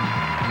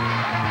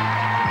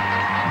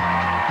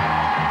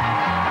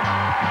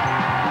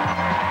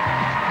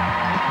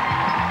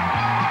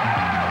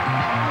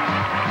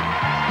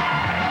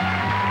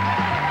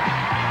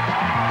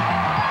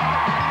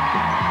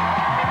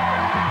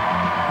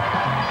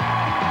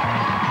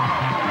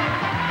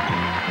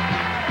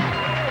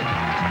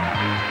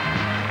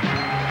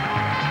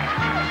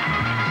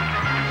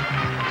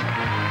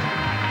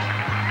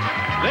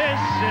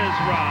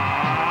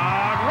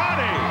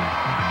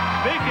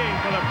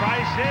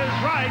 Is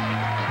Right,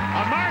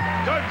 a Mark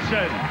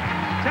Goodson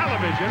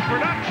television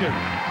production.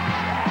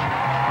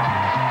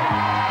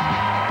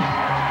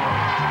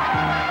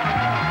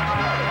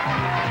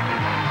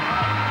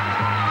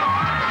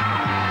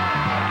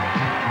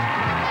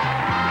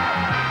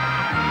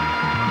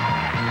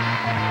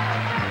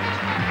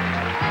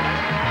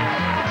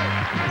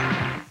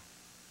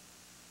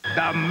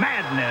 The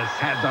madness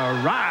has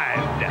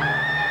arrived.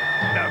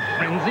 The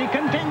frenzy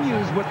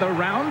continues with the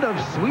round of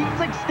Sweet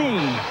 16.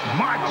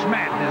 March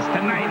Madness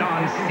tonight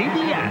on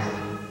CBS.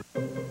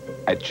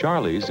 At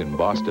Charlie's in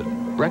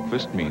Boston,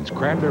 breakfast means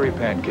cranberry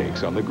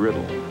pancakes on the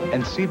griddle.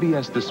 And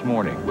CBS This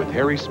Morning with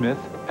Harry Smith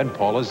and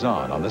Paula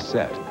Zahn on the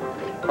set.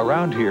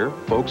 Around here,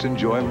 folks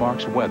enjoy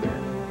Mark's weather,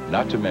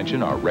 not to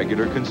mention our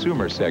regular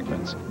consumer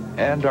segments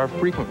and our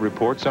frequent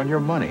reports on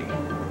your money.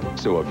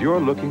 So if you're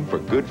looking for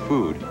good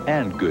food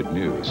and good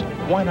news,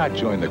 why not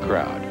join the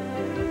crowd?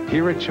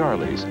 Here at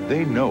Charlie's,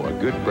 they know a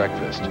good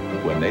breakfast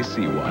when they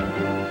see one.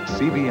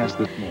 CBS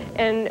This Morning.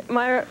 And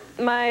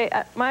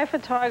my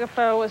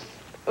photographer was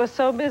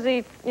so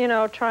busy, you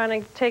know,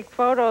 trying to take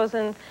photos,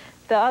 and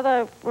the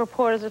other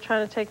reporters are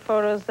trying to take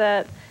photos,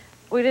 that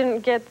we didn't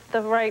get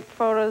the right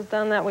photos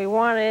done that we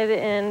wanted,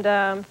 and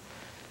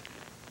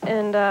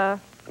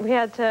we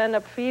had to end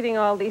up feeding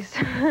all these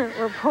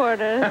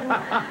reporters.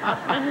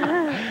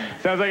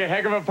 Sounds like a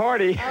heck of a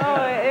party.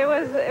 Oh, it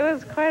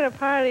was quite a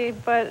party,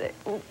 but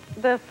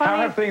the funny... How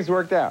have things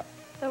worked out?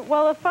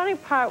 Well, the funny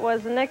part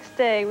was the next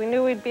day, we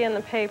knew we'd be in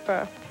the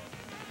paper,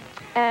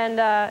 and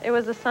it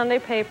was a Sunday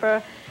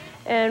paper,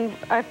 and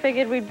I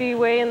figured we'd be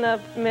way in the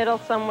middle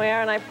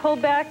somewhere, and I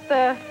pulled back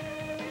the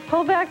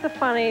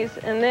funnies,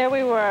 and there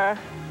we were.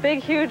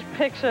 Big, huge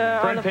picture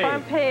on the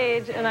front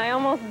page, and I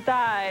almost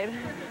died.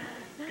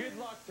 Good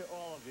luck to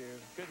all of you.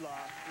 Good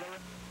luck.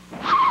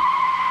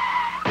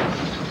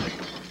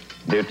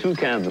 There are two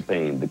kinds of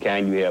pain, the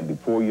kind you have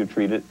before you're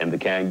treated and the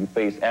kind you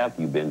face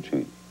after you've been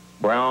treated.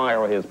 Brown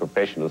Arrowhead's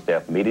professional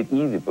staff made it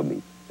easy for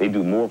me. They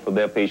do more for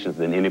their patients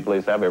than any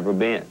place I've ever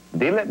been.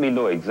 They let me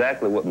know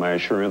exactly what my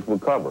insurance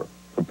would cover,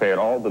 prepared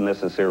all the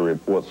necessary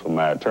reports for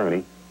my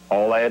attorney.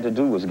 All I had to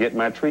do was get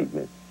my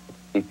treatment.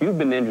 If you've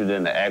been injured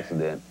in an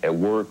accident at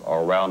work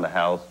or around the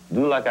house,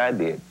 do like I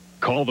did.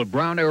 Call the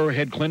Brown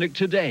Arrowhead Clinic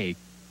today.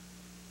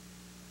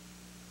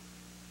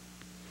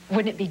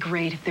 Wouldn't it be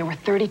great if there were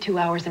 32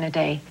 hours in a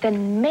day?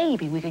 Then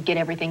maybe we could get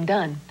everything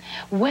done.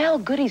 Well,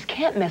 Goodies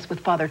can't mess with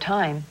Father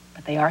Time,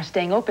 but they are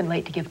staying open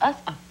late to give us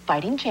a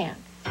fighting chance.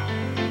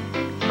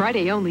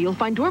 Friday only, you'll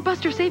find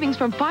doorbuster savings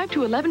from 5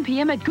 to 11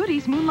 p.m. at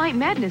Goodies Moonlight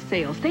Madness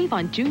sale. Save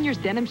on Junior's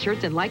denim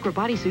shirts and Lycra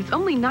bodysuits,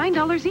 only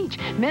 $9 each.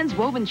 Men's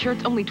woven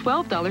shirts, only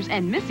 $12,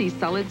 and Missy's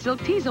solid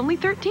silk tees, only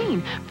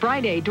 $13.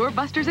 Friday,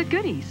 doorbusters at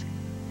Goodies.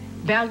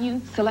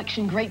 Value,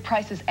 selection, great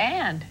prices,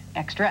 and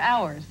extra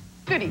hours.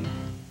 Goodies.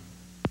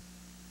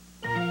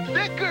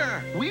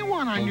 Thicker! We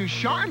want our new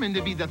Charmin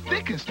to be the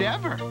thickest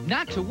ever.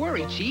 Not to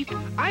worry, Chief.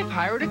 I've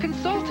hired a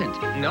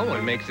consultant. No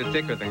one makes it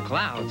thicker than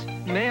Clouds.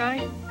 May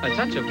I? A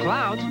touch of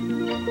Clouds.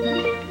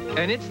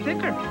 And it's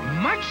thicker.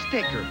 Much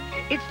thicker.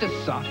 It's the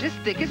softest,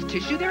 thickest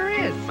tissue there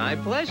is. My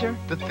pleasure.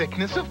 The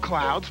thickness of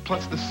Clouds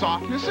plus the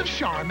softness of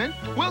Charmin.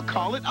 We'll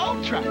call it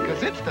Ultra,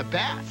 because it's the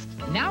best.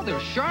 Now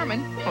there's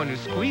Charmin. On a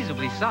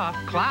squeezably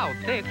soft, Cloud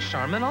Thick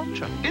Charmin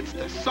Ultra. It's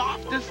the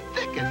softest,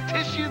 thickest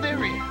tissue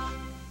there is.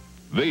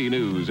 The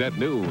news at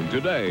noon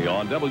today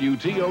on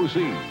WTOC.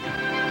 Television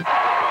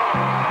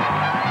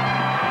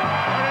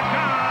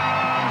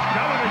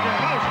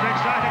most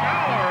exciting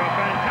hour of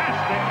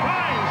fantastic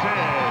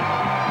prizes.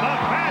 The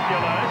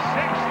fabulous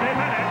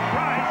 60-minute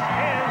Price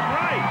is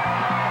Right.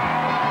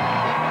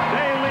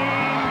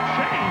 Daleen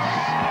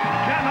Chase,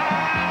 come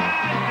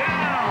on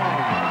down.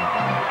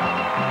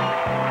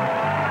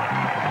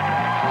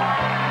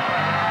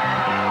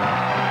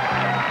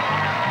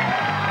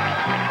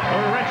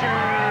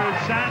 Richard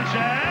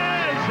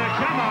Sanchez,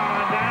 come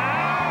on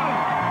down.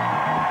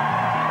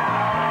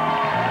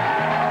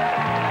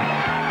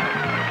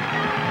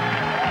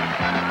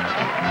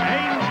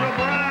 Angel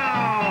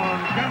Brown,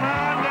 come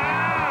on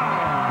down.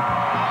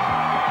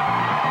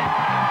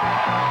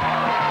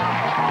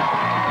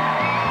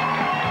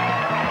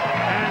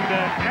 And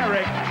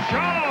Eric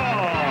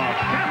Shaw,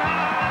 come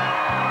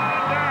on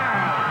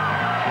down.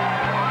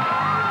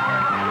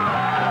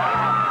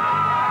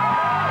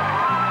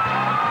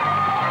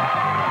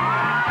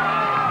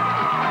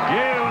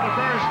 You, the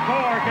first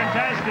four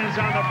contestants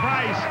on The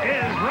Price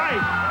is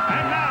Right.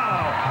 And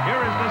now,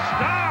 here is the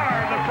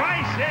star of The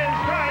Price is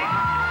Right,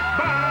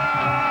 Bob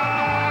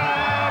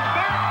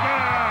Barker.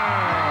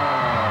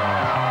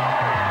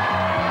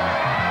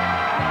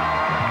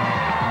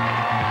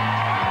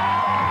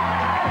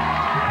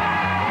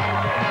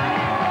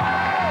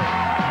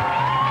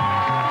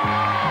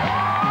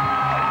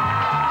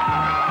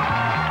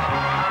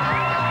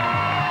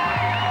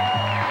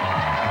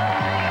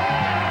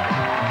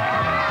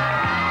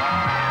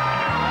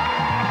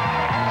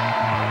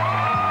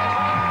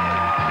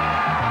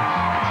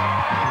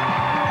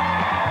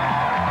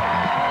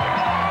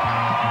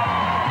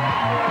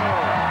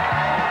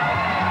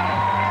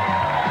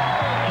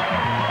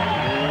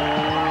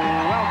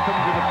 Welcome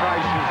to The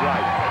Price is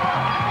Right.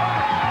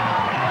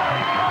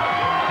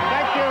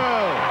 Thank you.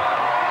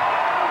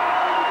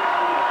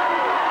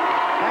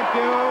 Thank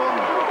you.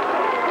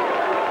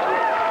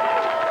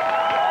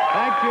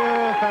 Thank you,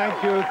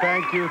 thank you,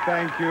 thank you,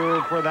 thank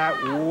you for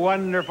that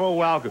wonderful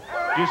welcome.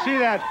 Did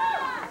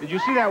you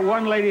see that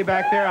one lady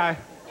back there?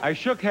 I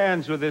shook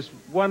hands with this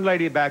one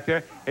lady back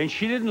there, and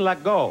she didn't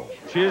let go.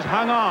 She just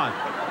hung on.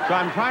 So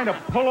I'm trying to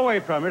pull away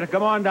from her to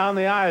come on down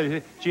the aisle.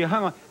 She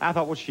hung on. I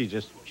thought, well, she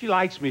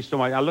likes me so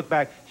much. I looked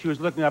back. She was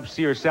looking up to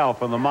see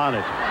herself on the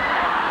monitor.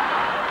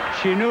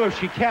 She knew if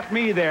she kept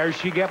me there,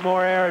 she'd get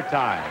more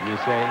airtime, you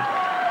see.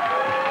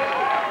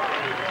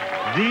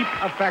 Deep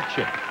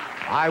affection.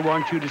 I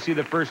want you to see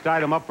the first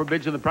item up for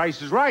bids, and the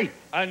price is right.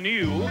 A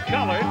new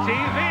color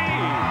TV.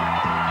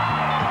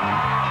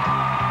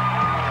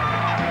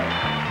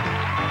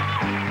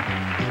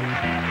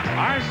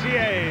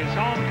 RCA's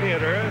home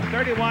theater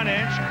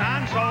 31-inch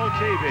console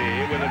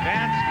TV with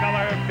advanced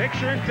color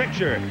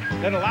picture-in-picture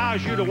that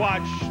allows you to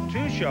watch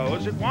 2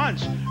 shows at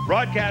once.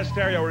 Broadcast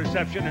stereo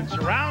reception and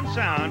surround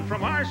sound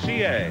from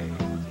RCA.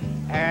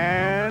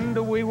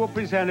 And we will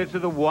present it to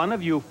the one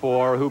of you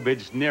 4 who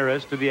bids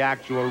nearest to the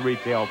actual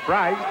retail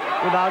price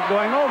without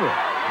going over it.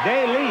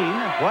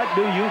 Daylene, what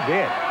do you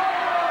bid?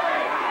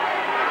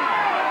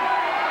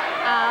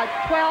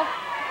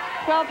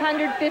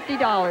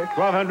 $1,250.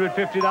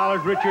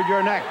 $1,250. Richard,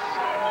 you're next.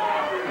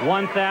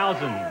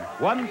 $1,000.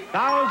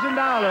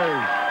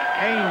 $1,000.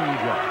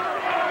 Angel.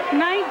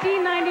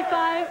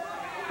 $19.95.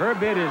 Her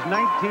bid is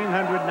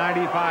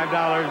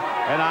 $1,995,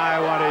 and I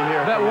want to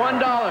hear Bet from you.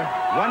 $1.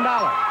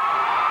 $1.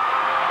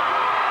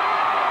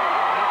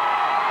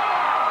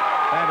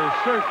 That is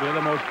certainly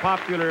the most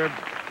popular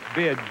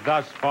bid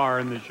thus far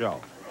in the show.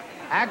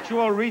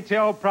 Actual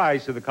retail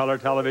price of the color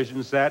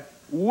television set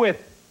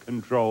with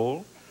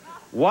control,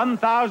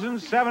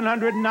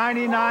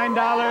 $1,799.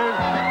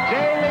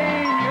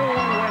 Daylene, you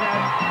win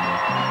it.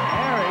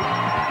 Harry,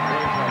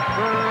 there's a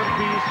fur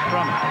piece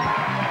from it.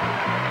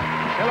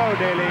 Hello,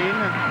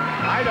 Daylene.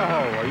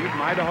 Idaho. Are you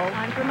from Idaho?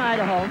 I'm from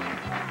Idaho.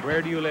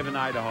 Where do you live in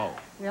Idaho?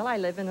 Well, I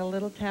live in a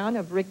little town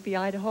of Rigby,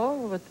 Idaho,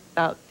 with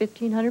about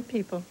 1,500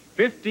 people.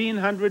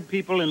 1,500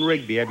 people in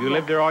Rigby. Have you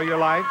lived there all your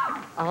life?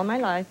 All my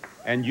life.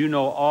 And you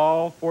know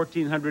all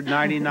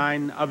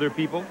 1,499 other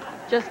people?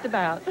 Just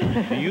about.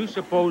 Do you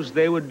suppose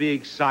they would be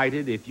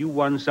excited if you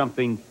won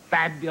something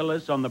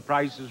fabulous on The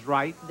Price is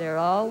Right? They're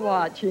all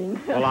watching.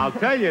 Well, I'll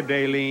tell you,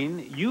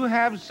 Daylene, you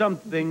have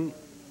something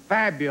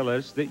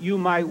fabulous that you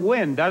might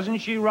win, doesn't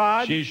she,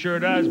 Rod? She sure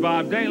does,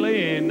 Bob.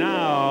 Daylene,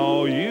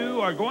 now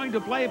you are going to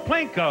play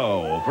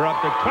Plinko for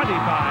up to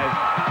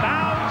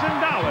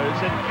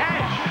 $25,000 in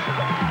cash.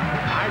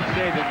 I'd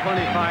say that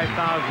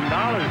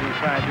 $25,000 is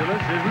fabulous,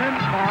 isn't it?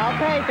 I'll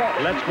take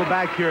it. Let's go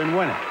back here and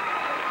win it.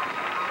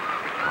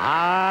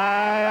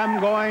 I am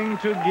going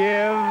to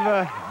give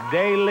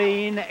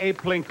Daylene a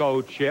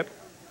Plinko chip,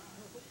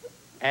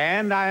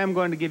 and I am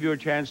going to give you a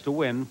chance to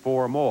win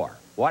 4 more.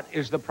 What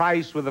is the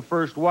price with the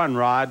first one,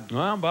 Rod?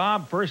 Well,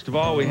 Bob, first of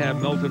all, we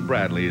have Milton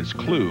Bradley's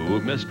Clue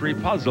Mystery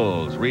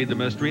Puzzles. Read the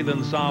mystery,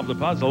 then solve the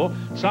puzzle.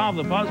 Solve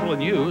the puzzle,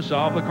 and you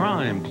solve the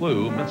crime.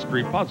 Clue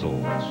Mystery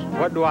Puzzles.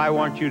 What do I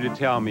want you to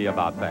tell me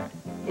about that?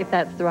 If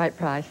that's the right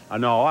price.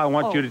 No, I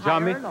want you to tell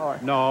me. Higher or lower?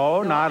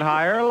 No, not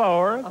higher or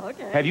lower.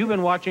 Okay. Have you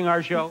been watching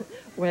our show?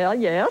 Well,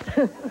 yes.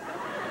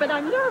 But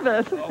I'm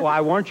nervous. Well,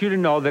 I want you to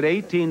know that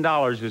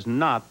 $18 is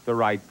not the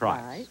right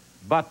price. Right.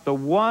 But the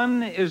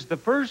 1 is the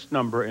first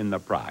number in the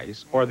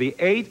price, or the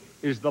 8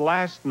 is the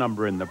last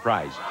number in the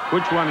price.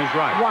 Which one is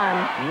right?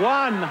 1.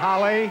 1,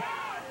 Holly.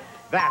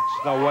 That's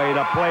the way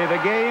to play the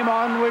game.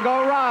 On we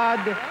go,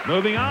 Rod.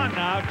 Moving on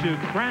now to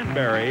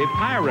Cranberry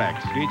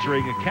Pyrex,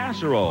 featuring a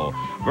casserole.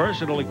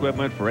 Versatile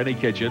equipment for any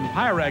kitchen.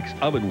 Pyrex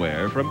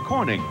ovenware from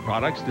Corning.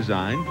 Products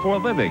designed for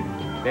living.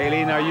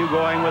 Daylene, are you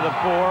going with a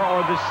 4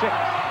 or the 6?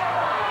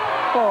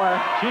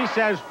 4. She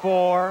says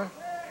 4.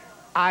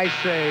 I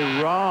say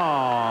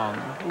wrong.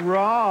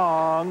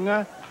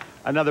 Wrong.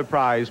 Another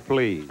prize,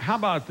 please. How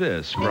about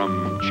this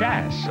from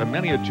Chas, a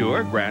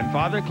miniature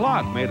grandfather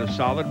clock made of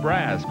solid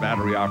brass,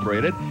 battery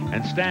operated,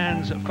 and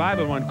stands 5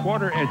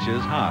 1/4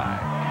 inches high.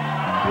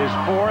 Is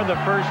 4 the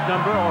first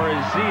number, or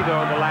is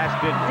 0 the last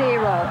digit?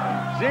 0.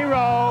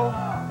 0.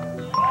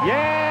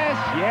 Yes,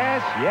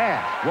 yes,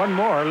 yes. One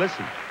more,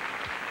 listen.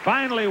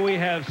 Finally, we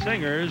have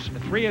Singer's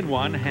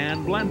 3-in-1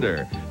 hand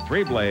blender.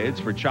 3 blades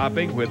for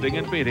chopping, whipping,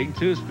 and beating.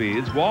 2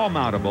 speeds,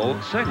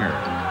 wall-mountable Singer.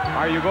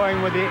 Are you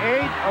going with the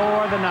 8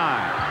 or the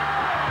 9?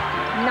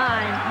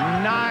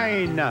 9.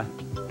 9.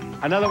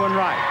 Another one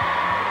right.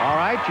 All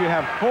right, you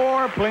have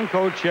 4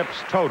 Plinko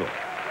chips total.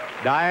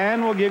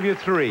 Diane will give you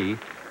 3.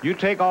 You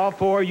take all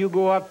 4, you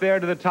go up there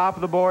to the top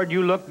of the board,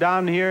 you look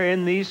down here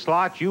in these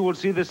slots, you will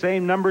see the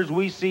same numbers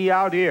we see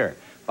out here.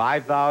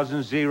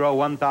 5,000, 0,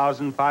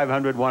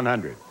 1,500,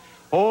 100.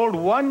 Hold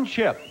 1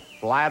 chip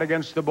flat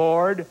against the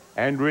board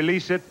and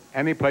release it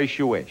any place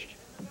you wish.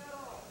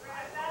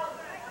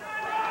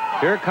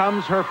 Here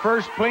comes her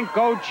first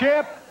Plinko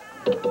chip.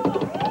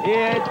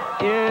 It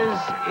is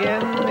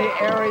in the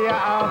area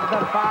of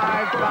the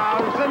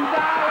 $5,000.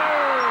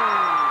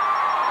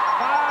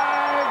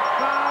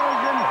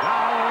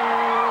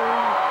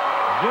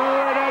 $5,000. Do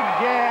it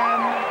again.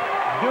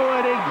 Do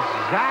it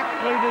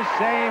exactly the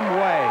same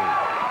way.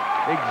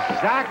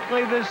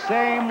 Exactly the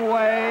same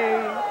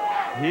way.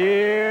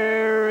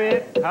 Here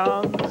it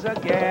comes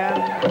again,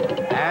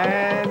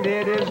 and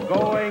it is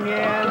going in.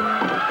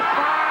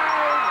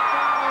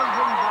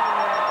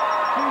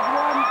 $5,000. She's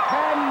won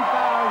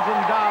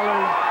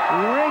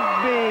 $10,000.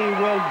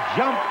 Rigby will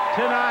jump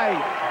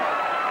tonight.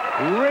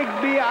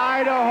 Rigby,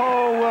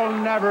 Idaho will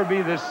never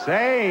be the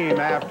same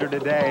after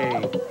today.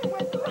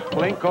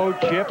 Plinko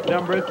chip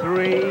number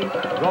 3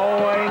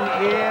 going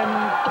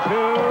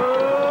into...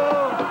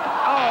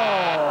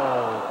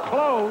 Oh,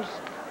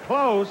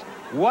 close.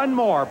 One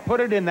more. Put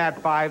it in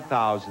that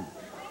 5,000.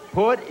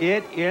 Put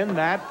it in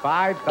that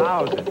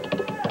 5,000.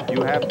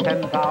 You have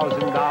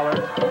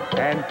 $10,000,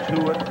 and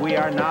to it we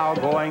are now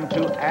going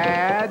to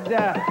add 1,000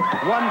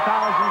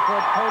 for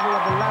a total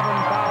of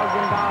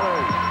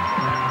 $11,000.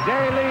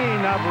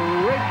 Daleen of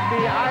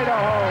Rigby,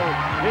 Idaho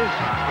is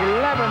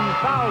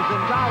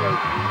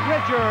 $11,000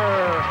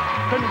 richer.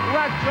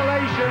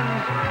 Congratulations.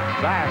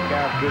 Back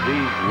after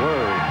these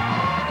words.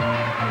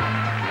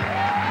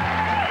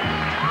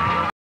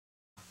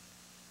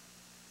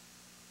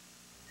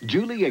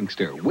 Julie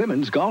Inkster,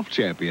 women's golf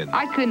champion.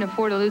 I couldn't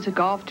afford to lose a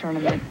golf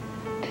tournament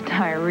to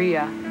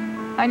diarrhea.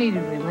 I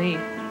needed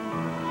relief.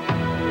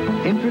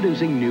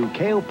 Introducing new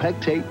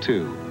Kaopectate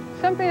 2.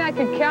 Something I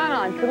could count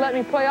on to let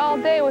me play all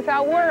day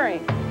without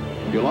worrying.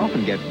 You'll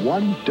often get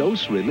 1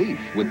 dose relief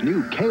with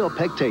new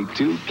Kaopectate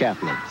 2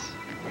 caplets.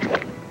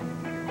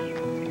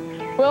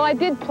 Well, I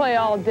did play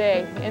all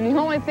day, and the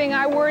only thing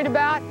I worried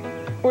about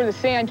were the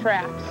sand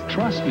traps.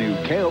 Trust new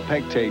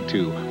Kaopectate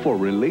 2 for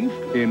relief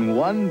in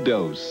 1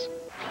 dose.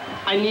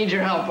 I need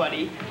your help,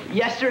 buddy.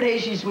 Yesterday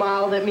she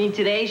smiled at me.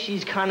 Today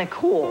she's kind of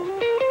cool.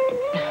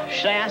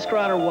 Should I ask her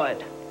out or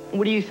what?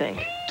 What do you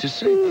think? To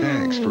say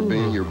thanks for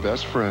being your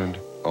best friend,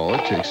 all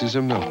it takes is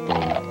a milk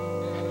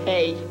bone.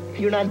 Hey,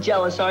 you're not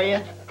jealous, are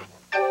you?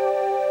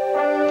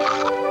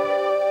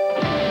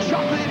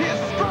 Chocolate is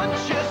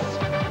scrumptious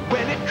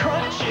when it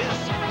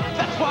crunches.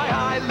 That's why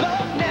I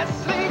love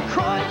Nestle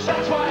Crunch.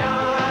 That's why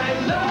I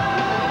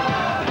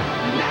love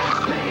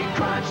Nestle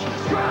Crunch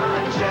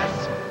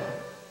Scrunches.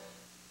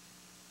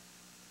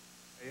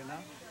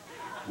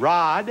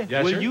 Rod,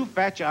 Yes, will sir? you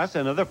fetch us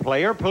another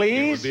player,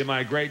 please? It would be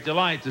my great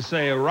delight to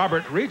say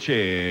Robert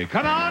Ricci.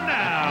 Come on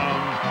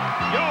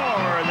down.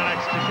 You're the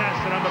next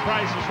contestant on The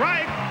Price is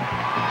Right.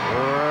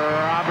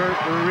 Robert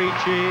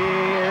Ricci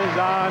is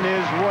on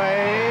his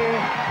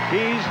way.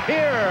 He's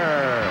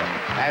here.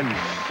 And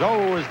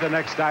so is the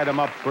next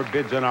item up for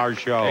bids on our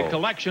show. A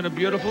collection of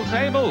beautiful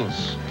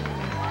tables.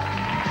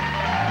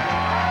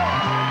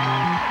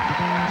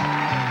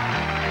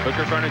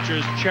 Hooker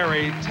Furniture's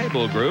Cherry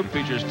Table Group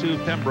features 2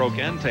 Pembroke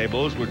end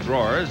tables with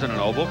drawers and an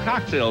oval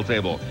cocktail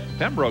table.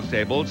 Pembroke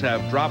tables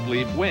have drop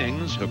leaf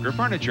wings, Hooker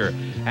Furniture.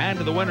 And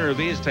the winner of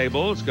these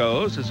tables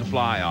goes a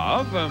supply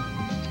of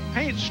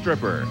Paint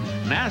Stripper.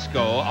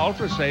 Nasco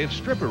Ultra Safe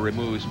Stripper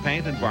removes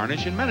paint and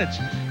varnish in minutes.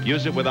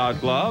 Use it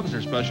without gloves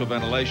or special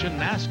ventilation.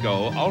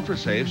 Nasco Ultra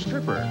Safe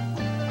Stripper.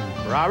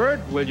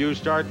 Robert, will you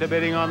start the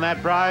bidding on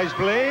that prize,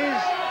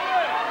 please?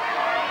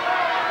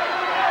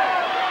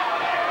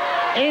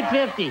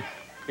 $850.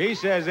 He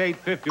says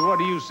 $850. What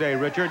do you say,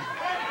 Richard?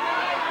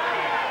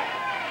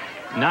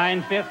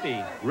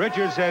 $950.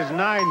 Richard says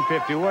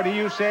 $950. What do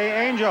you say,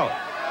 Angel?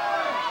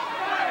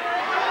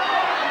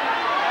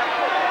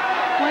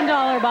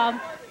 $1,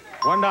 Bob.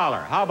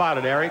 $1. How about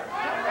it, Eric?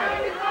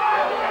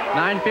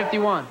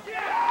 $951.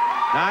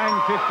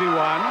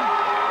 $951.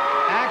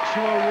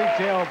 Actual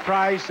retail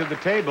price of the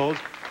tables,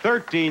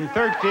 $13.13. Eric,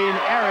 you're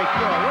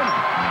a winner.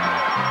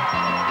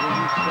 Will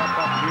you step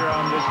up here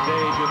on this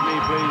stage with me,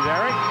 please,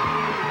 Eric?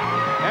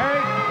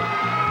 Eric?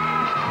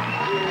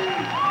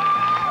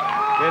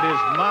 It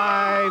is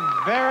my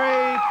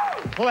very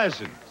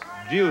pleasant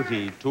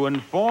duty to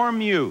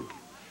inform you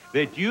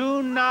that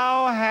you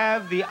now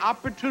have the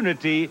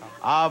opportunity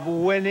of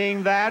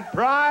winning that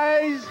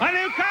prize. A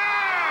new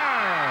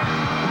car!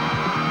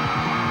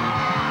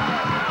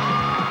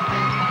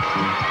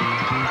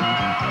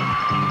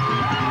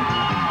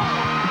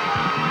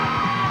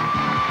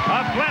 A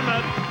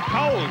Plymouth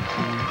Colt.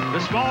 The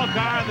small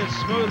car that's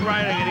smooth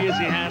riding and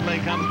easy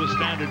handling comes with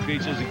standard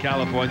features and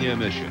California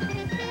emission.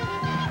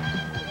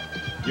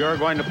 You're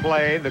going to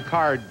play the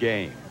card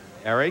game.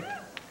 Eric,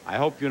 I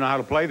hope you know how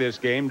to play this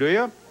game, do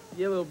you?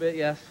 Yeah, a little bit,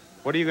 yes.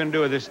 What are you going to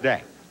do with this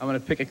deck? I'm going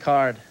to pick a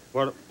card.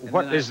 What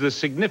is the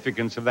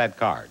significance of that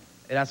card?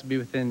 It has to be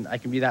within, I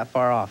can be that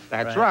far off.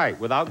 That's right,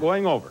 without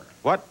going over.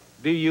 What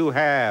do you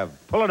have?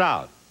 Pull it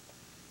out.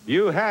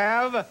 You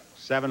have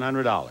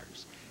 $700.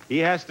 He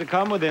has to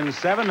come within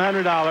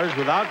 $700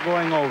 without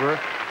going over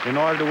in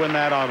order to win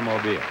that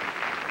automobile.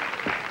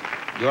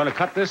 You want to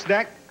cut this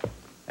deck?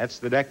 That's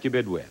the deck you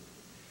bid with.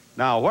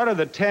 Now, what are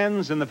the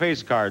tens and the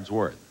face cards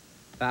worth?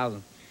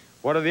 1,000.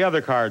 What are the other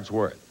cards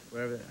worth?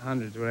 Whatever,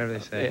 hundreds, whatever they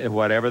say.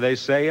 Whatever they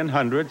say in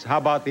hundreds. How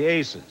about the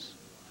aces?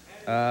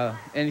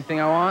 Anything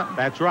I want?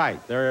 That's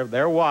right.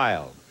 They're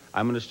wild.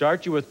 I'm going to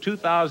start you with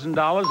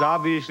 $2,000.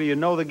 Obviously, you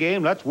know the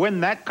game. Let's win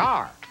that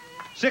car.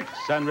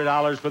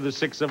 $600 for the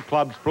 6 of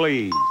clubs,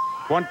 please.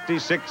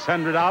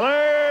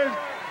 $2,600.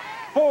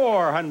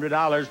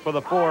 $400 for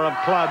the 4 of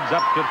clubs,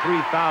 up to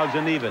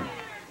 3,000 even.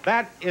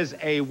 That is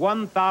a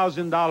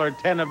 $1,000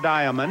 10 of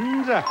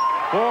diamonds.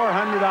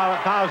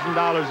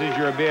 $1,000 is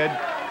your bid.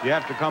 You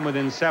have to come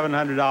within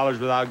 $700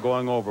 without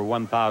going over.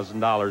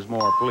 $1,000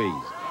 more,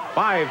 please.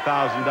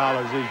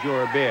 $5,000 is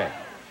your bid.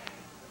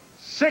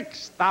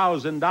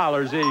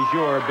 $6,000 is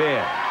your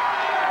bid.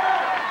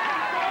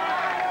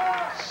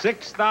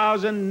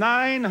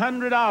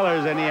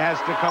 $6,900, and he has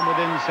to come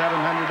within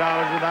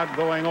 $700 without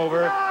going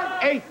over.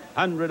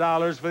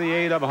 $800 for the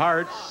 8 of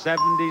hearts.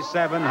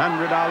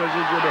 $7,700 is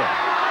your bid.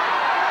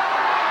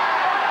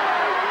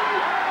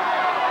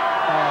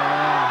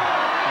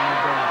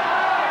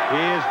 He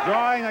is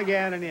drawing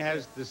again, and he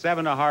has the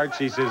 7 of hearts.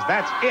 He says,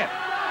 that's it.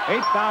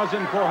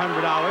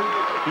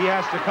 $8,400. He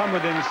has to come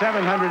within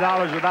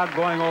 $700 without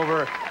going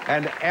over.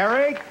 And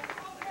Eric,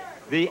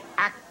 the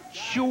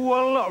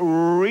actual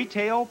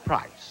retail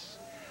price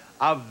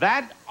of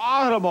that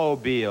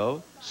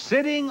automobile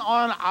sitting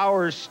on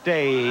our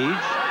stage,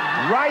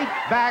 right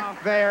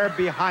back there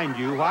behind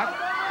you. What?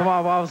 Come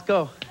on, Bob, let's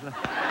go.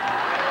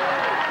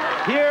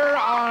 Here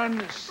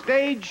on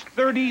stage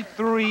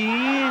 33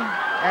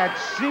 at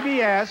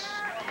CBS,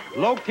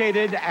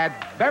 located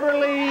at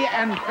Beverly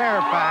and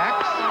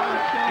Fairfax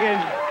in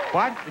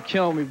what? You're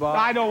killing me, Bob.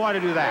 I don't want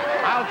to do that.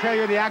 I'll tell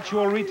you the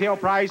actual retail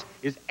price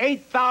is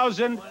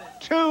 $8,283.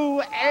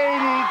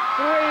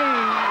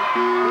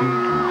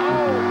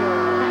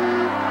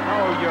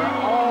 Oh, you're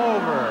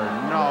over.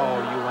 No,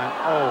 you went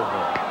over.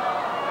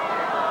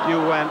 You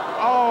went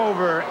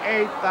over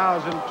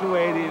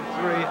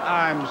 $8,283.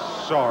 I'm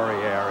sorry,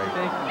 Eric.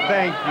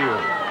 Thank you.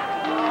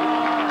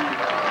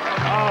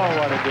 Oh,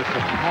 what a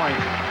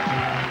disappointment.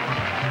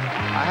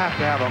 I have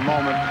to have a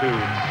moment to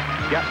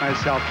get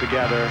myself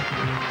together.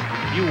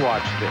 You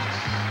watch this.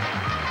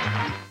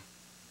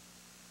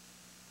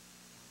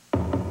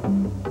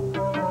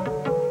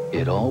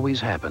 It always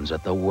happens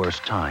at the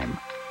worst time.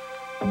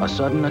 A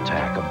sudden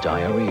attack of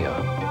diarrhea.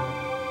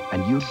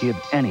 And you'd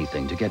give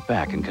anything to get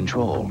back in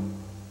control.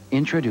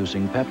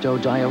 Introducing Pepto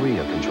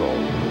Diarrhea Control.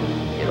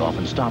 It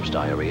often stops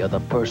diarrhea the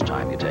first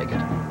time you take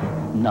it.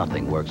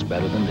 Nothing works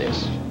better than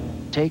this.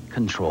 Take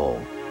control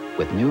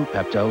with new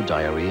Pepto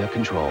Diarrhea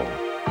Control.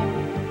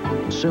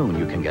 Soon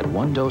you can get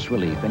 1-dose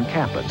relief in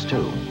caplets,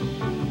 too.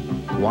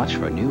 Watch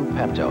for new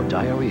Pepto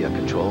Diarrhea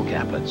Control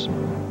caplets.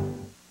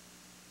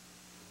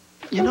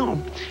 You know,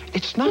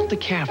 it's not the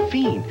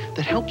caffeine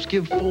that helps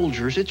give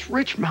Folgers its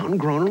rich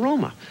mountain-grown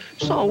aroma.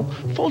 So,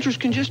 Folgers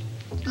can just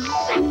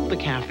zap the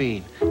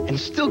caffeine and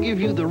still give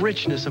you the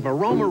richness of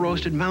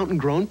aroma-roasted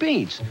mountain-grown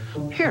beans.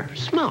 Here,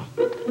 smell.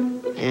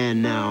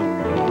 And now,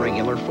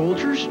 regular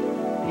Folgers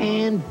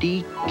and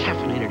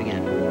decaffeinated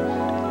again.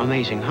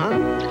 Amazing, huh?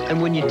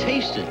 And when you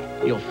taste it,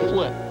 you'll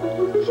flip.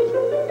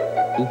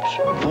 Oops.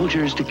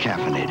 Folgers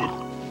decaffeinated.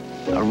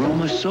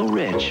 Aroma so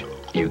rich,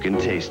 you can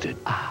taste it.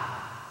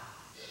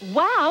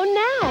 Wow,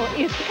 now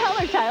it's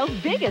Color Tile's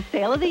biggest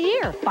sale of the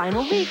year.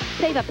 Final week,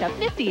 save up to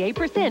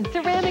 58%.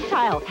 Ceramic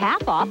tile,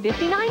 half off,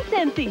 59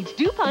 cents each.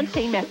 DuPont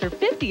Stainmaster,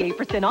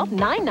 58% off,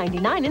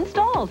 $9.99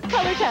 installed.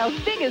 Color Tile's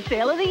biggest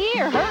sale of the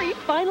year. Hurry,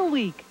 final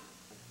week.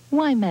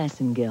 Why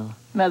Massengill?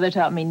 Mother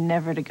taught me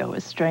never to go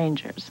with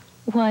strangers.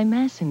 Why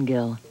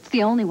Massengill? It's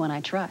the only one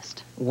I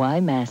trust. Why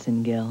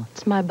Massengill?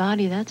 It's my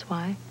body, that's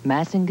why.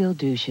 Massengill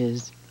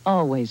douches,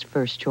 always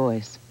first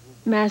choice.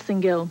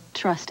 Massengill,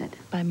 trusted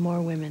by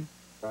more women.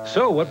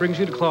 So, what brings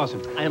you to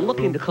Clausen? I am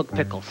looking to cook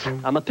pickles.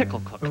 I'm a pickle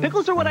cook.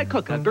 Pickles are what I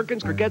cook.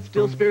 Gherkins, crickets,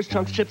 dill, spears,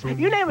 chunks, chips.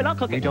 You name it, I'll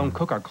cook it. We don't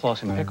cook our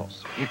Clausen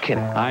pickles. You're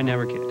kidding. I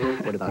never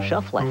kid. What about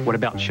shelf life? What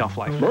about shelf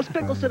life? Most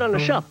pickles sit on a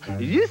shelf.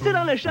 You sit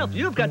on a shelf.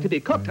 You've got to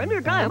be cooked. I'm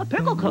your guy. I'm a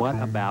pickle cook. What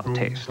about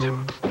taste?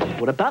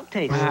 What about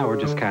taste? We're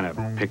just kind of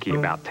picky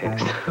about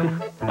taste.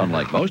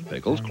 Unlike most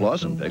pickles,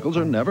 Clausen pickles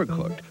are never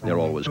cooked. They're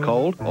always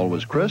cold,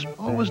 always crisp,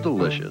 always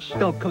delicious.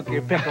 Don't cook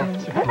your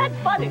pickles. That's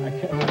funny.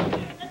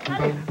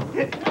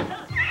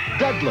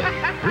 Dudley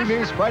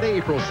premieres Friday,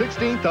 April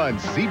 16th on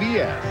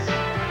CBS.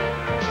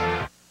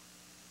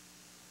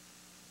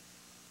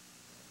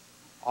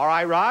 All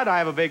right, Rod, I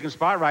have a vacant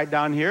spot right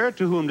down here.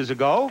 To whom does it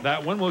go?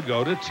 That one will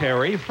go to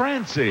Terry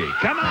Francie.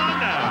 Come on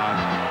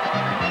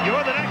down.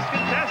 You're the next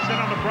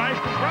contestant on The Price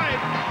is Right.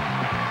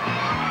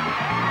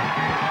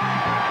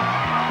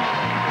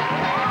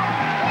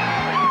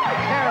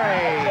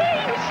 Terry,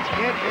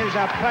 it is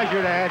a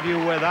pleasure to have you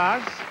with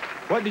us.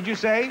 What did you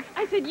say?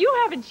 I said, you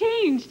haven't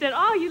changed at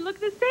all. You look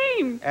the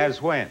same.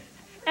 As when?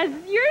 As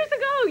years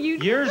ago.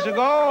 Years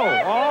ago?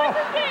 Oh,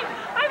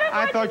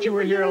 I thought you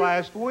were here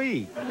last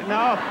week.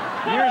 No,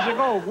 years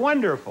ago.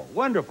 Wonderful,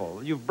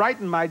 wonderful. You've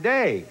brightened my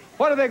day.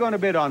 What are they going to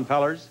bid on,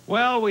 fellers?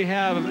 Well, we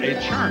have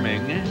a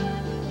charming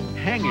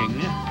hanging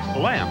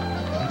lamp.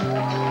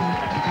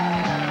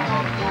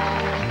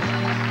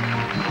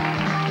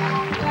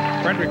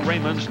 Frederick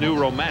Raymond's new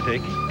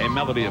Romantic, a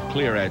melody of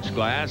clear-edged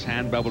glass,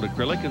 hand-beveled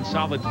acrylic, and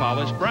solid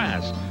polished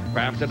brass.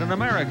 Crafted in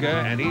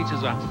America, and each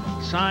is a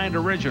signed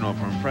original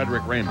from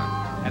Frederick Raymond.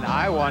 And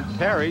I want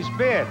Terry's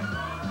bid.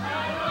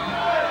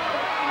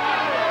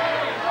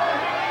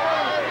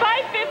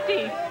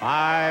 $550.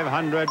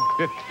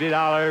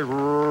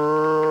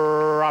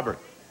 $550, Robert.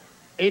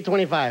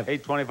 $825.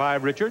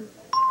 $825, Richard.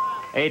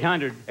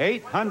 $800.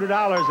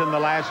 $800, and the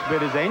last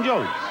bid is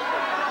Angels.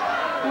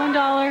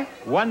 $1.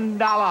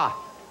 $1.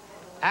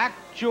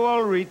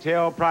 Actual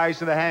retail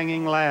price of the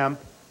hanging lamp,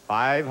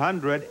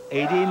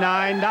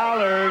 $589.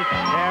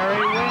 Terry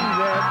wins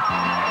it.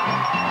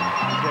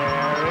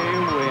 Terry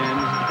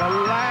wins the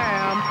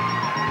lamp.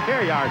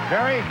 Here you are,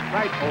 Terry,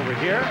 right over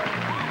here.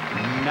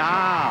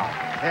 Now,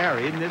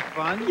 Terry, isn't this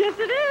fun? Yes,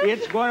 it is.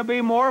 It's going to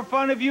be more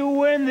fun if you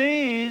win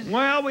these.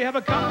 Well, we have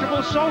a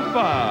comfortable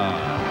sofa,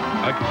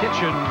 a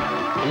kitchen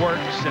work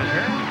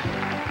center,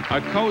 a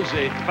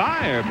cozy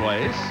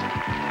fireplace,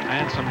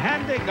 and some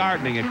handy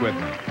gardening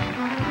equipment.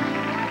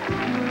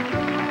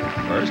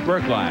 First,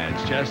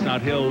 Brookline's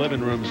Chestnut Hill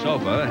living room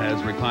sofa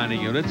has reclining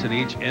units in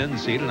each end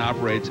seat and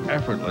operates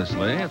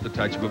effortlessly at the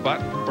touch of a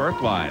button.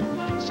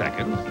 Brookline.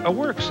 Second, a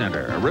work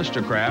center,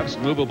 Aristocraft's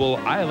movable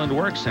island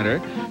work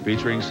center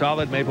featuring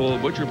solid maple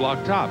butcher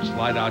block tops,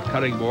 slide-out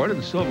cutting board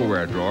and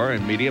silverware drawer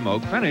in medium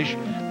oak finish.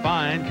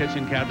 Fine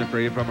kitchen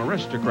cabinetry from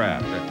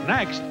Aristocraft.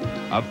 Next,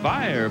 a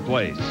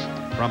fireplace.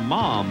 From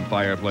Mom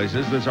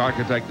Fireplaces, this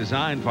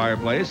architect-designed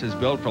fireplace is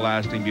built for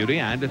lasting beauty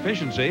and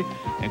efficiency.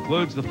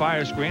 Includes the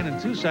fire screen and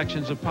 2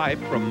 sections of pipe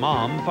from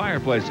Mom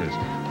Fireplaces.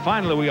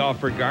 Finally, we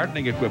offer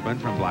gardening equipment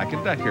from Black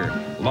 & Decker.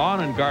 Lawn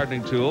and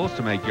gardening tools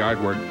to make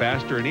yard work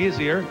faster and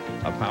easier.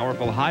 A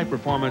powerful,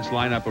 high-performance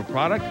lineup of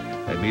product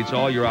that meets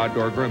all your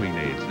outdoor grooming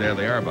needs. There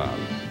they are, Bob.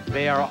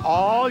 They are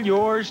all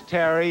yours,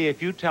 Terry, if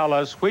you tell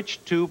us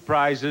which 2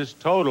 prizes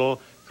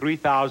total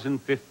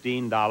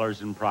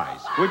 $3,015 in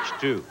prize. Which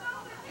 2?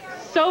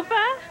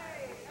 Sofa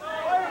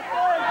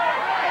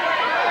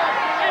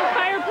and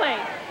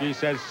fireplace. She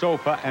says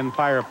sofa and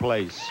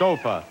fireplace.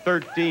 Sofa,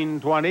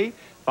 $1,320.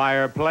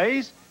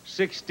 Fireplace,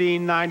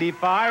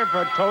 $1,695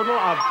 for a total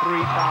of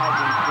 $3,015.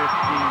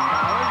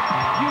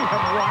 You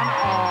have won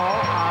all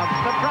of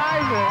the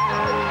prizes.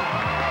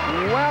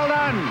 Well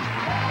done.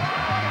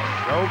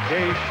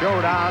 Showcase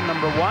Showdown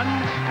 #1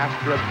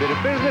 after a bit of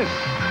business.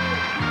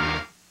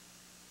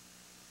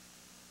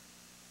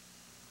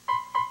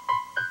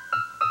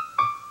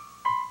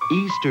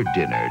 Easter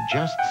dinner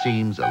just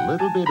seems a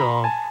little bit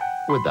off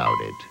without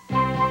it.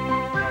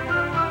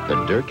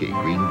 The Durkee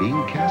green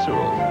bean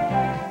casserole.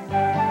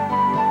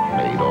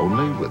 Made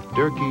only with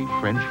Durkee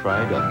French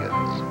fried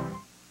onions.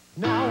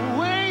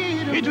 Now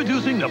wait.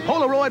 Introducing the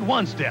Polaroid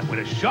One Step with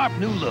a sharp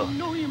new look.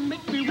 No, you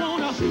make me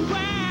wanna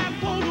grab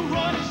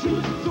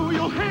Polaroid, throw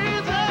your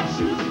hands up,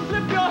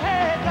 flip your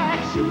head back,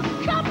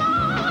 come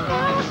on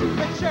now,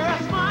 let's share a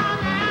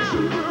smile now,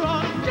 we're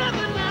all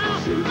together now,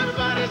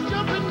 everybody's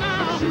jumping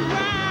now,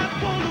 grab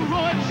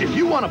Polaroid. If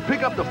you want to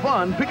pick up the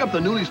fun, pick up the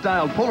newly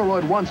styled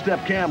Polaroid One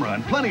Step camera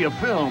and plenty of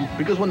film,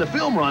 because when the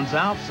film runs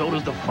out, so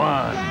does the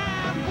fun.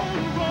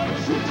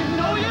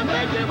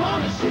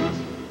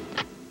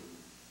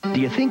 Do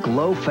you think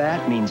low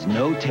fat means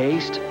no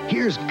taste?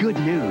 Here's good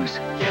news.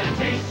 Get a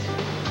taste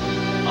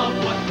of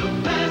what the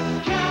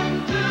best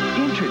can do.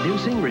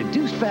 Introducing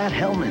reduced fat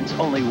Hellmann's.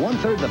 Only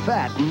 1/3 the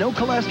fat, no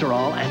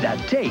cholesterol, and a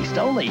taste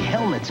only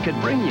Hellmann's could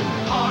bring you.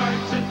 Hard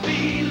to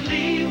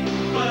believe,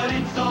 but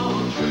it's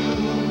all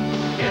true.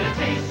 Get a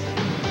taste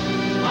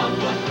of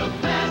what the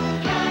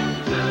best can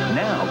do.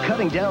 Now,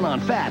 cutting down on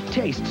fat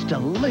tastes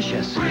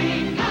delicious.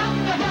 Bring out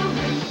the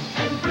Hellmann's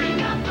and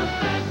bring out the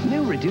best.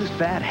 New reduced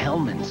fat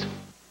Hellmann's.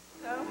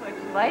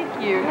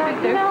 Like you. No,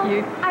 They're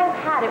cute. I've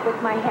had it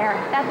with my hair.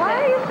 That's Why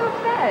it. are you so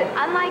upset?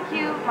 Unlike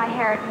you, my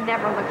hair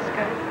never looks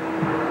good.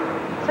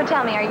 So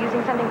tell me, are you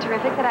using something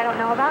terrific that I don't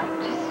know about?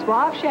 Just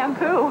Suave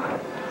shampoo.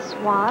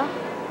 Suave?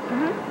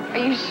 Mm-hmm. Are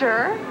you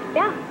sure?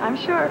 Yeah. I'm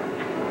sure.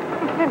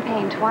 You've been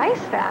paying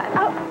twice that.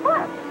 Oh,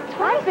 what?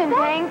 I've been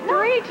paying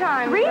 3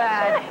 times 3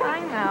 that. times? I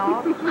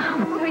know.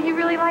 So you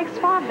really like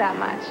Suave that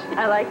much?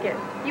 I like it.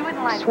 You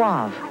wouldn't like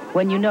Suave,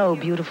 when you know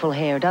beautiful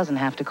hair doesn't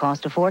have to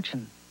cost a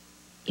fortune.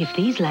 If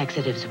these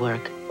laxatives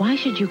work, why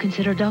should you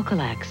consider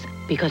Docalax?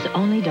 Because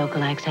only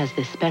Docalax has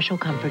this special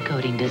comfort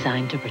coating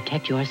designed to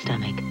protect your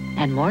stomach.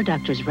 And more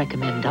doctors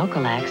recommend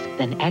Docalax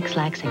than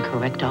X-Lax and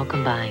Correctol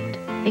combined.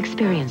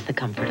 Experience the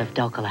comfort of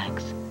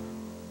Docalax.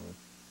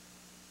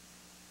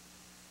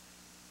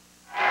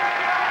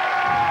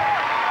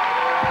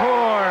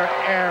 Poor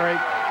Eric.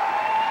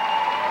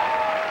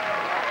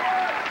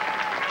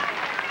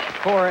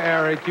 Poor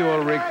Eric, you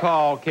will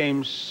recall,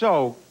 came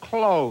so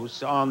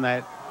close on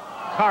that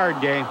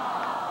card game,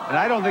 and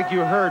I don't think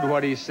you heard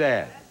what he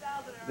said.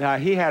 Now,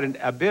 he had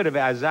a bid of,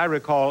 as I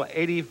recall,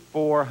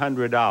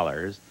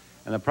 $8,400,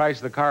 and the price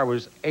of the car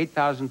was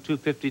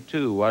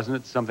 $8,252, wasn't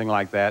it? Something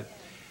like that.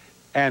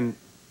 And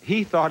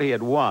he thought he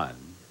had won.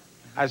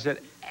 I said,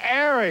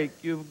 Eric,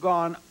 you've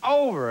gone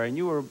over, and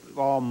you were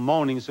all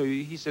moaning, so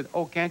he said,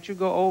 oh, can't you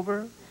go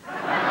over?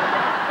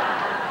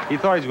 He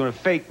thought he was going to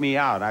fake me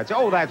out. I'd say,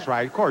 oh, that's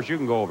right, of course, you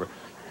can go over.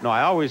 No,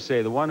 I always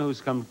say the one who's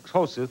come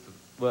closest,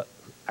 well,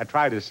 I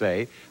try to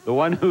say, the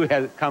one who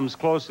comes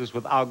closest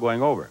without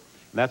going over. And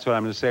that's what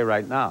I'm going to say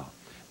right now.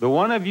 The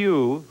one of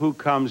you who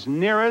comes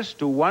nearest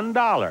to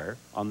 $1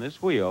 on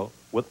this wheel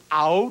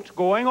without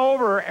going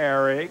over,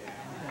 Eric,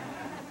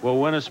 will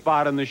win a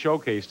spot in the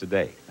showcase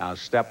today. Now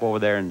step over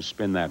there and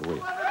spin that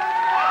wheel.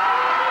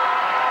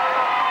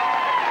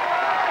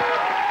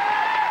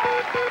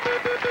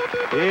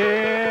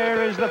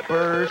 Here is the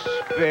first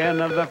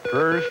spin of the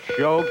first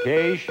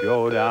showcase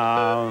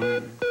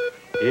showdown.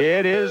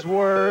 It is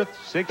worth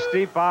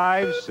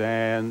 65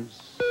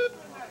 cents.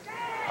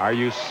 Are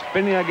you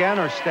spinning again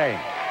or staying?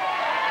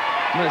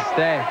 I'm going to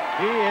stay.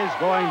 He is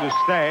going to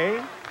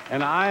stay,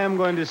 and I am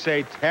going to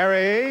say,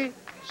 Terry,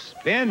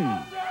 spin.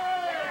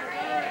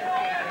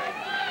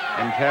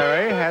 And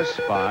Terry has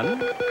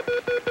spun.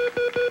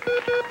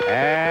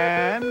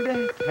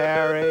 And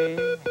Terry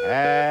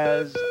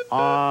has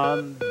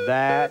on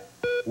that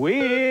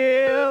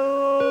wheel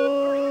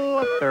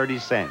 30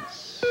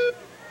 cents.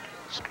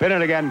 Spin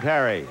it again,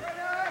 Terry.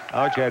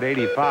 Out you had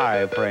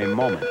 85 for a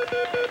moment.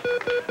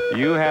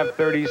 You have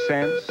 30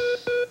 cents.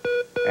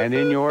 And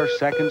in your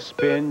second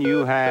spin,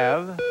 you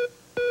have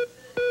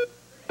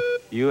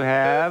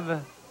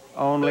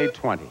only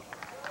 20.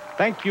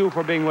 Thank you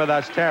for being with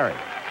us, Terry.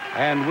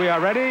 And we are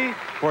ready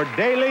for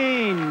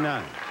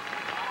Daleen,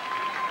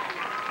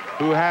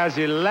 who has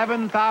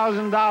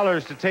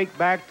 $11,000 to take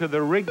back to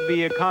the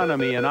Rigby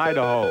economy in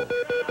Idaho.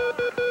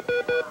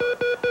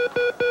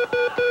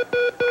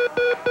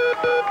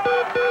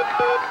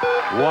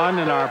 Won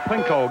in our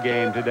Plinko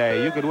game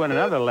today. You could win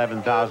another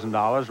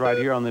 $11,000 right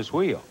here on this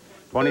wheel.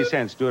 20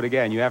 cents. Do it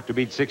again. You have to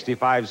beat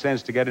 65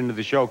 cents to get into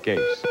the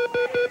showcase.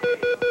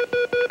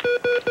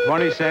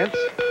 20 cents.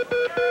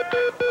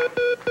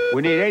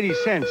 We need 80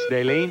 cents,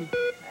 Daleen.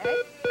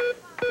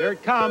 Here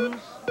it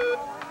comes.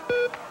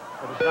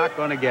 But it's not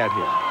going to get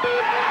here.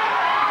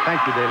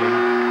 Thank you, Daleen.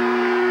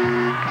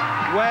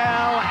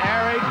 Well,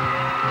 Eric,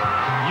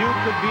 you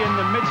could be in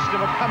the midst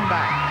of a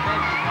comeback.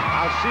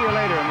 I'll see you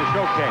later in the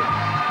showcase.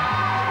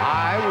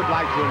 I would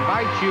like to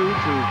invite you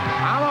to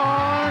come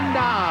on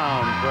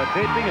down for a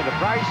taping of The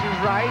Price is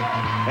Right,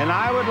 and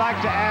I would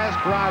like to ask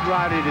Rod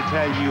Roddy to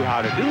tell you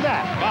how to do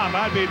that. Bob,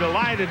 I'd be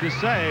delighted to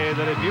say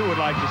that if you would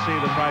like to see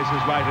The Price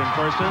is Right in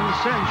person,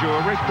 send your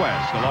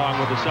request along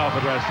with a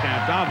self-addressed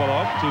stamped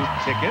envelope to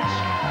Tickets,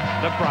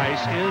 The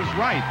Price is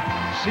Right,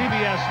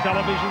 CBS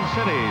Television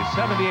City,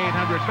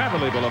 7800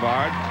 Beverly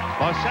Boulevard,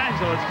 Los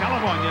Angeles,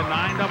 California,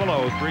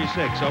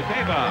 90036.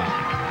 Okay, Bob.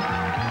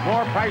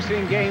 More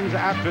pricing games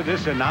after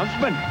this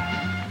announcement.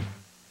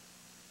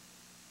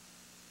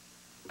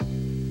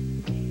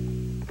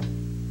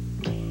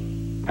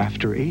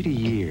 After 80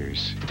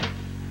 years,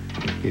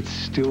 it's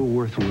still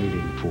worth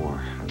waiting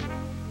for.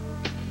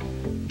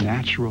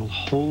 Natural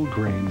whole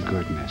grain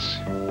goodness.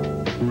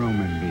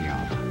 Roman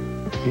meal.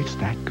 It's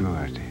that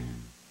good.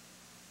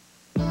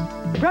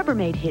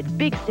 Rubbermaid hits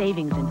big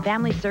savings in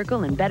Family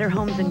Circle and Better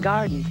Homes and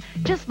Gardens.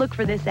 Just look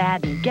for this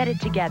ad and get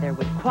it together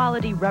with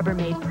quality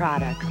Rubbermaid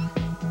products.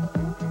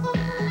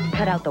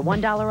 Cut out the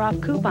 $1 off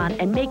coupon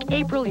and make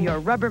April your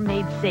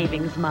Rubbermaid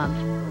savings month.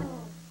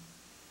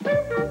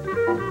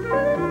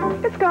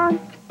 It's gone.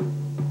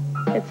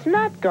 It's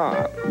not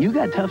gone. You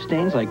got tough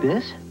stains like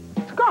this?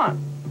 It's gone.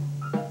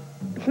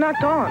 It's not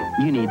gone.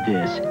 You need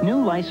this.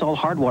 New Lysol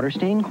Hard Water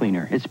Stain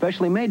Cleaner. It's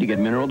specially made to get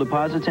mineral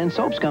deposits and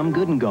soap scum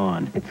good and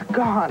gone. It's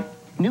gone.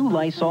 New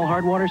Lysol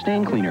Hard Water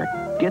Stain Cleaner.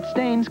 Get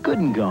stains good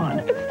and gone.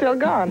 It's still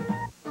gone.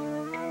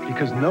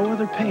 Because no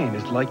other pain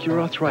is like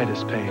your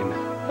arthritis pain.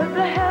 But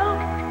the help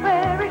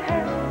where it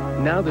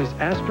hurts. Now there's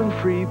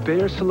aspirin-free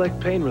Bayer Select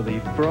Pain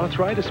Relief for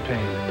arthritis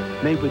pain.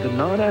 Made with the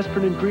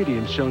non-aspirin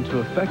ingredients shown to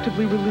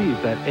effectively relieve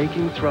that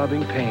aching,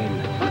 throbbing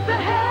pain. But the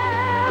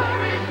help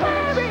where it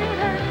hurts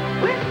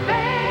with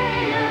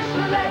Bayer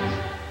Select.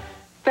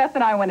 Beth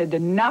and I wanted to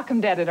knock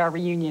 'em dead at our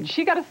reunion.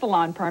 She got a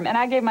salon perm, and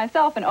I gave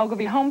myself an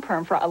Ogilvy home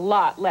perm for a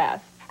lot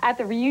less. At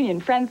the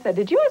reunion, friends said,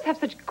 "Did you always have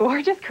such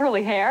gorgeous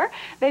curly hair?"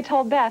 They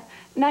told Beth,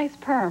 "Nice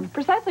perm."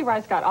 Precisely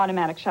Rice got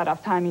automatic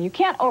shut-off timing. You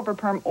can't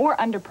over-perm or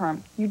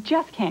under-perm. You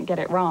just can't get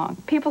it wrong.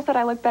 People said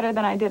I looked better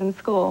than I did in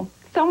school.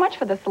 So much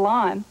for the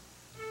salon.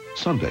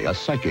 Sunday, a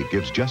psychic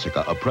gives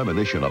Jessica a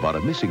premonition about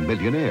a missing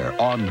millionaire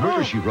on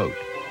Murder, She Wrote.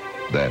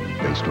 Then,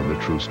 based on the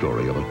true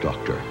story of a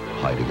doctor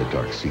hiding a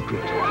dark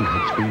secret, he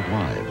had 3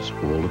 wives,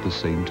 all at the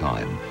same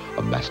time,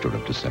 a master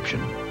of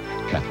deception.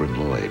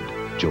 Catherine Lloyd,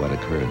 Joanna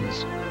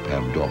Kearns,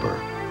 Pam Dauber,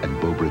 and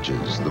Beau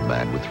Bridges, the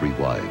man with 3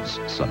 wives,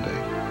 Sunday.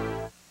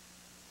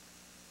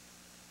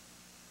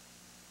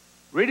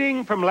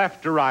 Reading from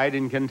left to right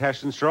in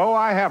contestants row,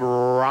 I have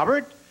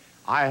Robert,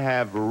 I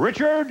have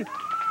Richard,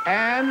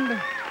 and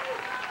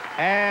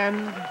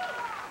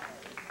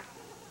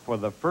for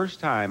the first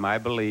time, I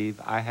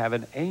believe, I have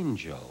an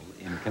angel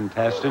in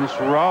contestants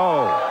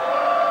row.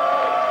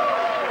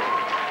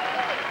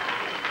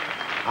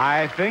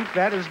 I think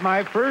that is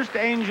my first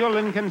angel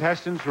in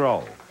contestants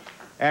row.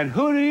 And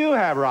who do you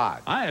have,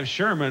 Rod? I have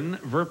Sherman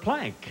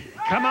Verplank.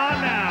 Come on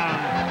down.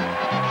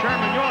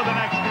 Sherman, you're the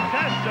next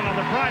contestant on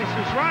The Price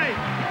is Right.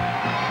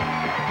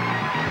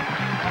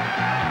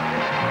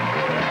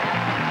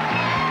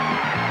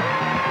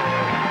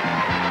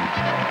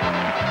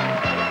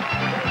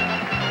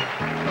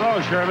 Hello,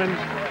 Sherman.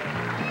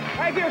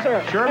 Hey, Thank you,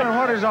 sir. Sherman,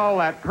 what is all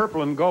that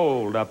purple and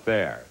gold up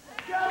there?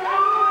 Isn't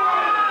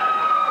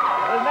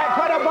that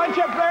quite a bunch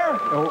up there?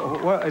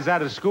 What, is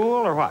that a school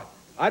or what?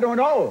 I don't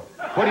know.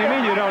 What do you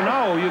mean you don't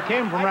know? You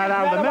came from right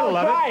out of the middle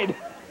of it.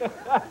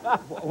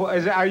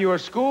 Are you a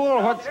school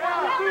or what's...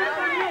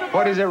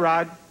 What is it,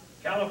 Rod?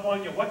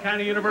 California, what kind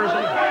of university?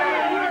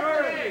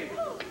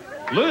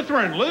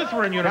 Lutheran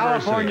University.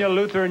 California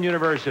Lutheran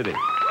University.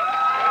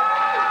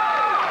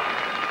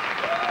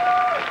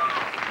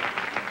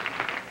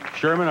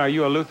 Sherman, are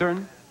you a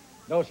Lutheran?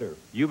 No, sir.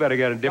 You better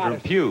get a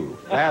different pew.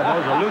 Those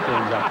are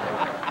Lutherans up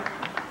there.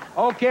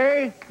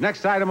 Okay,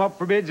 next item up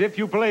for bids, if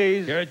you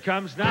please. Here it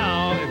comes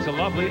now. It's a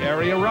lovely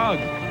area rug.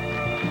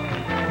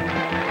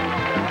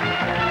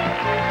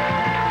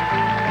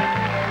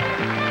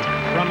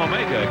 From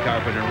Omega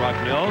Carpet and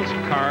Rug Mills,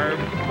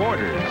 carved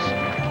borders.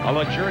 A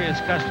luxurious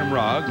custom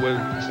rug with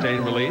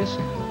stain release.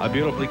 A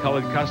beautifully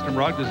colored custom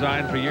rug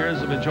designed for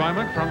years of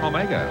enjoyment from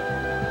Omega.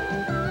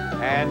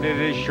 And it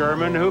is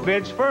Sherman who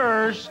bids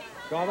first.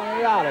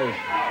 $1,200.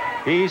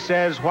 He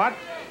says what?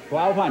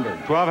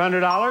 $1,200.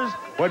 $1,200?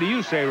 What do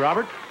you say,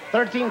 Robert?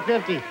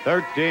 $1,350.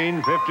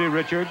 $1,350,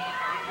 Richard.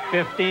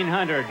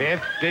 $1,500.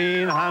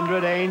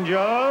 $1,500, Angel.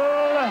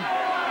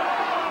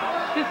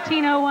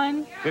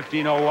 $1,501.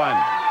 $1,501.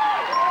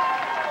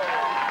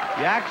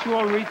 The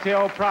actual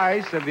retail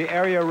price of the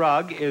area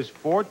rug is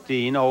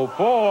 $1,404. You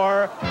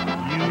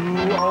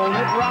own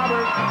it,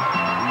 Robert.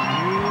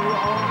 You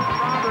own it,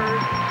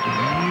 Robert.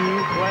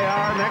 You play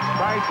our next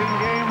pricing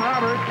game,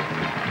 Robert.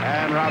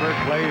 And Robert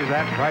plays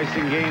that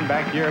pricing game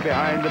back here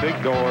behind the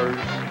big doors.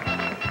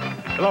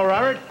 Hello,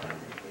 Robert.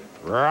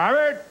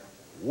 Robert,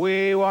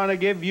 we want to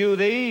give you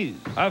these.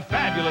 A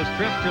fabulous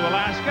trip to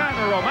Alaska and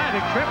a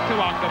romantic trip to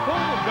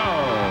Acapulco.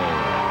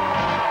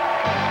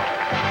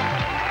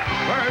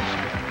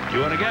 First,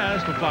 you and a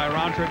guest will fly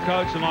round-trip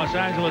coach from Los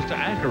Angeles to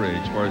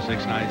Anchorage for a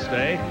 6-night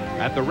stay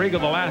at the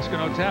Regal Alaskan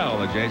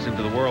Hotel, adjacent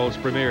to the world's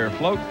premier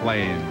float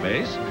plane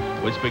base,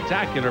 with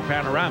spectacular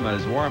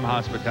panoramas, warm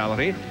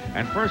hospitality,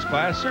 and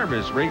first-class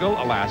service. Regal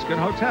Alaskan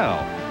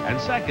Hotel.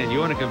 And second,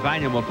 you and a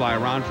companion will fly a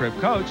round-trip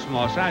coach from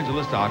Los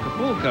Angeles to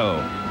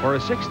Acapulco for a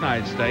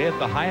 6-night stay at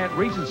the Hyatt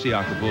Regency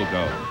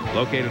Acapulco,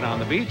 located on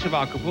the beach of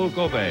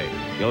Acapulco Bay.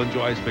 You'll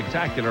enjoy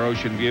spectacular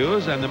ocean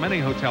views and the many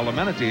hotel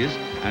amenities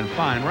and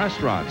fine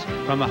restaurants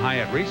from the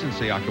Hyatt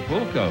Regency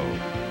Acapulco.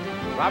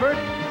 Robert,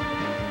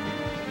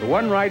 the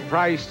one right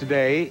price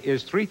today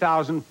is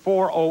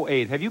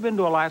 $3,408. Have you been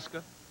to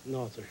Alaska?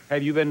 No, sir.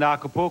 Have you been to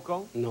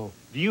Acapulco? No.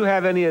 Do you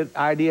have any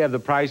idea of the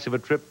price of a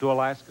trip to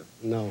Alaska?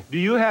 No. Do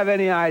you have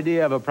any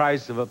idea of a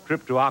price of a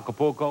trip to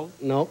Acapulco?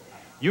 No.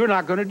 You're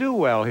not going to do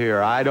well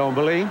here, I don't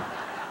believe.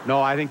 No,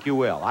 I think you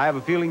will. I have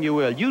a feeling you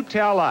will. You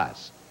tell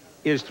us,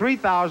 is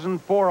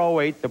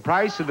 $3,408 the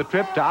price of the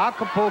trip to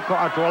Acapulco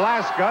or to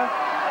Alaska,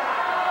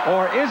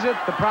 or is it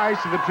the price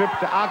of the trip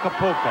to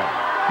Acapulco?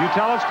 You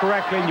tell us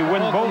correctly and you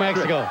win both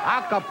Mexico. trips.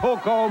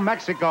 Acapulco,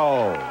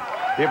 Mexico.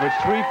 If it's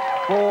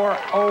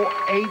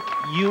 $3,408,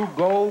 you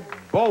go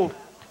both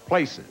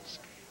places.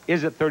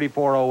 Is it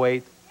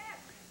 $3,408?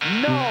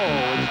 No,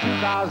 it's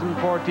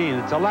 2014.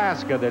 It's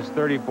Alaska that's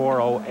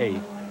 $3,408.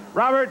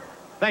 Robert,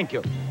 thank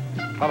you.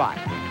 Bye-bye.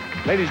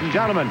 Ladies and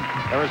gentlemen,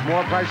 there is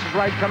more Price is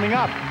Right coming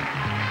up.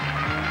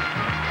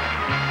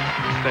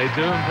 Stay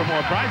tuned for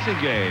more pricing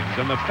games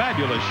and the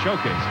fabulous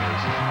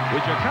showcases,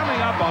 which are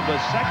coming up on the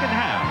second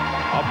half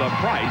of The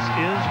Price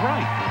is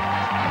Right.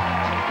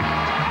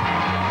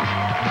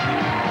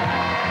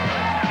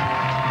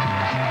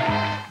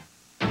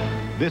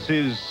 This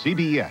is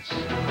CBS.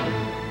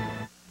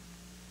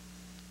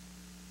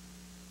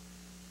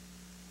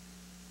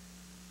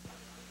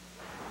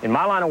 In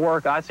my line of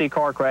work, I see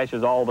car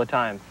crashes all the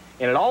time.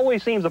 And it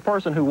always seems the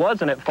person who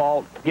wasn't at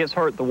fault gets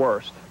hurt the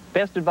worst.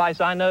 Best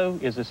advice I know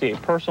is to see a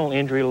personal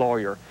injury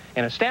lawyer.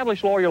 An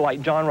established lawyer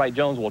like John Wright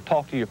Jones will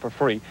talk to you for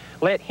free.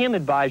 Let him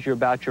advise you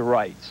about your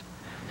rights.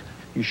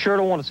 You sure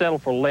don't want to settle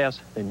for less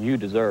than you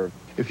deserve.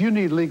 If you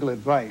need legal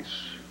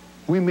advice,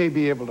 we may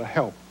be able to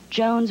help.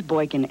 Jones,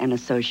 Boykin and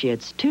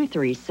Associates,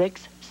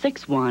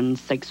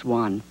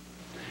 236-6161.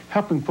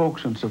 Helping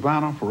folks in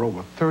Savannah for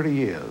over 30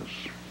 years.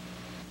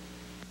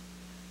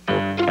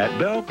 At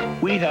Belk,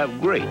 we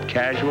have great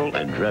casual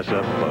and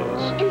dress-up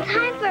clothes. In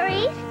time for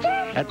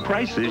Easter? At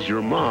prices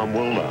your mom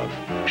will love.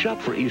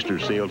 Shop for Easter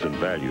sales and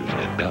values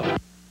at Belk.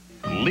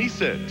 Lease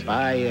it.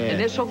 Buy it.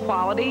 Initial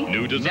quality.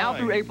 New design. Now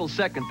through April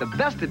 2nd, the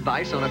best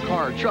advice on a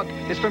car or truck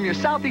is from your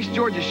Southeast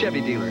Georgia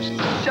Chevy dealers.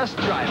 Just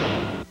drive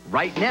it.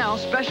 Right now,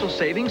 special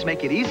savings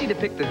make it easy to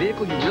pick the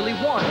vehicle you really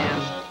want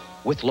and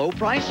with low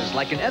prices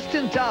like an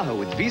S10 Tahoe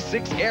with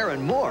V6 Air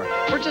and more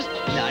for just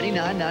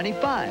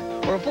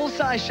 $99.95 or a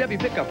full-size Chevy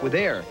pickup with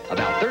air,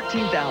 about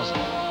 $13,000.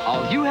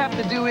 All you have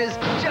to do is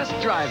just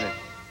drive it.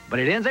 But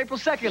it ends April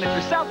 2nd at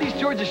your Southeast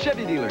Georgia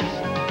Chevy dealers.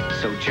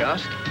 So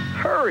just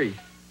hurry.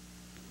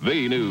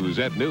 The news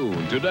at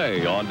noon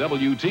today on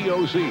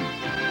WTOC.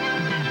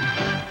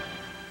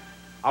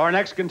 Our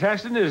next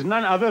contestant is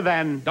none other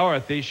than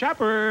Dorothy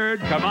Shepard.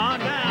 Come on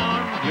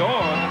down. You're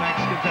the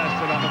next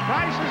contestant on The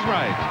Price is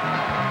Right.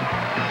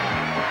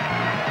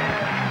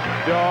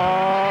 Dorothy.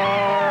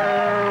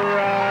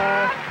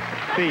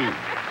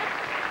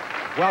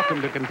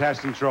 Welcome to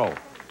Contestants Row.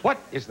 What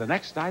is the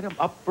next item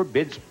up for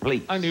bids,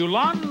 please? A new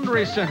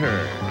laundry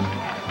center.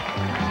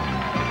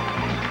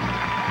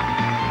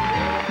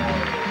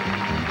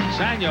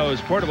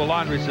 Sanyo's portable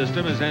laundry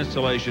system is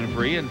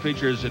installation-free and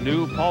features a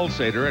new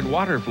pulsator and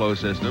water flow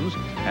systems.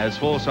 Has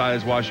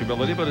full-size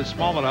washability, but is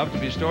small enough to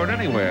be stored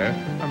anywhere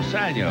from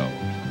Sanyo.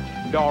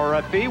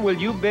 Dorothy, will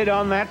you bid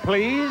on that,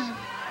 please?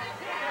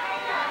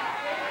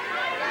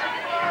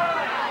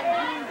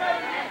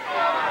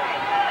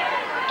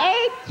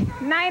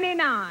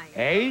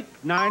 $8.99.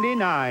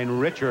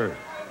 $8.99, Richard.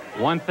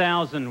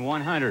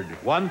 1,100.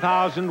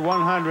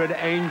 1,100,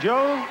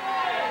 Angel.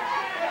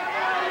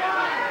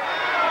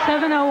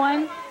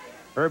 701.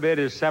 Her bid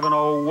is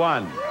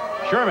 701.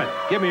 Sherman,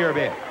 give me your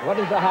bid. What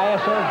is the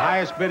highest, sir?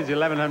 Highest bid is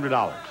 $1,100.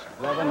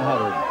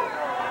 1,100.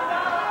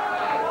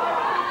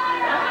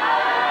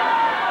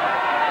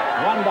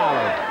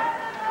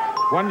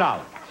 $1.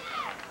 $1.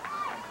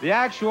 The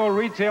actual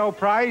retail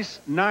price,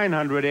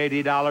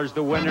 $980.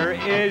 The winner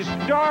is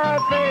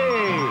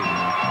Dorothy.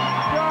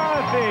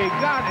 Dorothy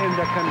got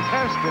into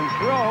contestants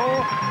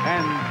row,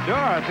 and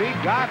Dorothy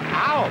got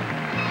out.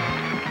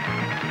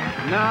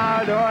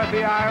 Now,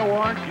 Dorothy, I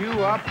want you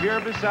up here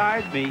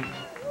beside me.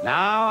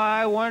 Now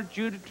I want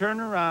you to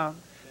turn around.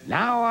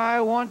 Now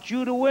I want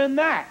you to win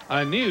that.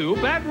 A new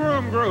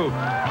bedroom group.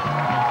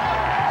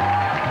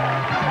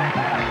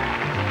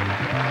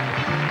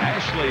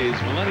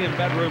 Ashley's Millennium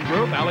Bedroom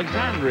Group,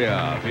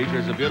 Alexandria,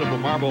 features a beautiful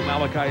marble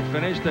malachite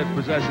finish that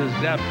possesses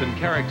depth and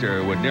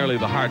character with nearly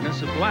the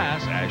hardness of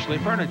glass Ashley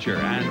furniture.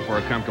 And for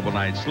a comfortable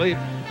night's sleep,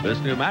 this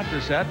new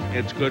mattress set,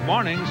 it's Good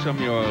Mornings from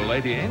your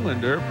Lady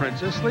Englander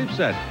Princess Sleep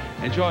Set.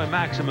 Enjoy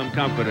maximum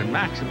comfort and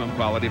maximum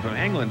quality from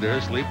Englander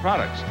Sleep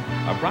Products.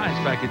 A prize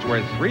package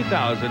worth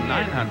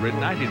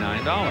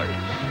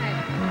 $3,999.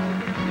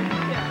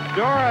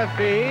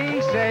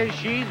 Dorothy says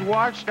she's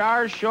watched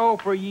our show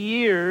for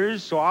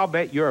years, so I'll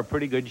bet you're a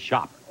pretty good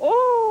shopper.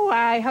 Oh,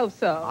 I hope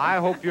so. I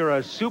hope you're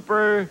a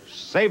super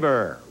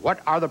saver. What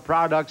are the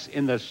products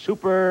in the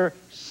super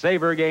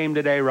saver game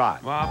today,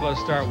 Rod? Bob, let's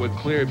start with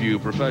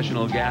Clearview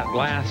Professional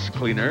Glass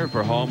Cleaner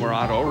for home or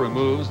auto.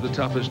 Removes the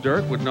toughest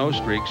dirt with no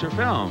streaks or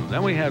film.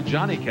 Then we have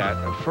Johnny Cat,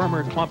 a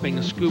firmer clumping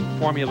scoop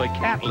formula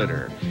cat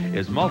litter.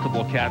 Is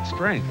multiple cat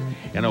strength.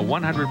 In a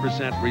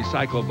 100%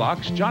 recycled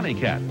box, Johnny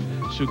Cat.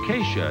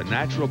 Sucacia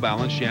Natural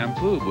Balance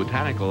Shampoo,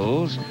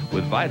 botanicals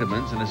with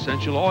vitamins and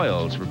essential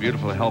oils for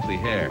beautiful, healthy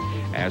hair.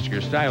 Ask your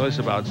stylist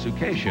about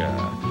Sucacia.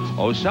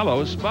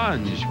 Ocello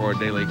Sponge for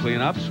daily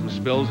cleanups from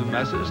spills and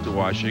messes to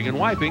washing and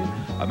wiping.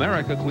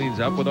 America cleans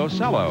up with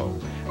Ocello.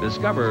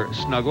 Discover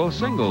Snuggle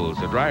Singles,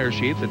 a dryer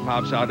sheet that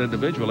pops out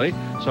individually,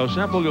 so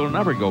simple you'll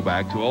never go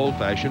back to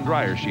old-fashioned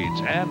dryer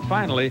sheets. And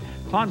finally,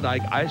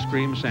 Klondike ice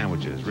cream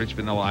sandwiches, rich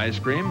vanilla ice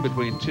cream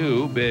between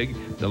two big,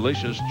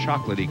 delicious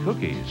chocolatey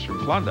cookies from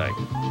Klondike.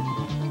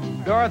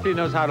 Dorothy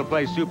knows how to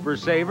play Super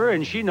Saver,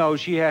 and she knows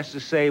she has to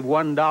save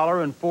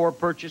 $1 in 4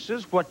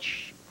 purchases.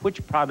 Which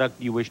product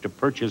do you wish to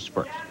purchase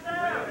first?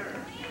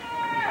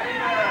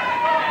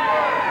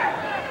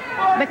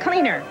 The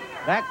cleaner.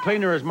 That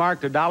cleaner is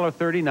marked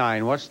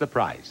 $1.39. What's the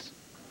price?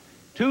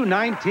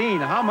 $2.19.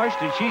 How much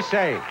did she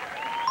save?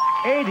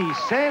 80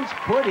 cents.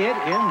 Put it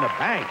in the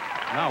bank.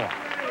 Now what?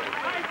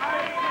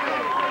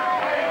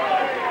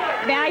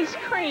 The ice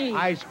cream.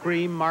 Ice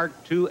cream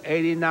marked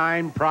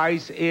 $2.89.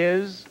 Price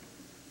is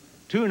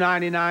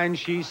 $2.99.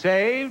 She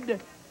saved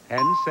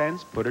 10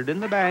 cents. Put it in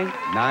the bank.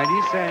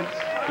 90 cents.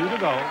 2 to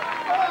go.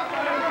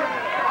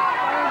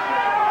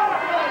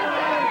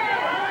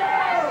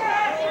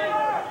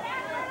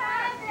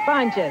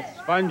 Sponges.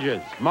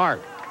 Sponges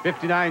marked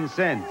 59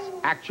 cents.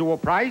 Actual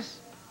price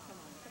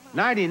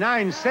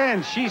 99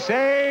 cents. She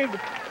saved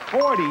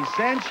 40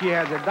 cents. She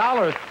has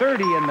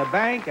 $1.30 in the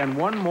bank and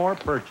one more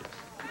purchase.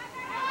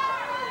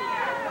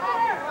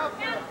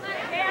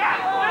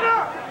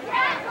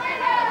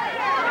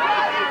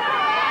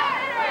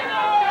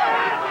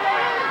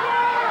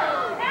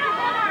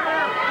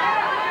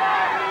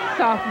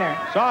 Softener.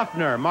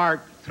 Softener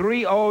marked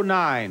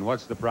 $3.09.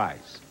 What's the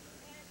price?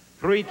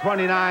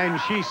 $3.29.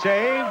 She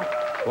saved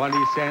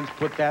 20 cents.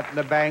 Put that in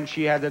the bank.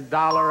 She had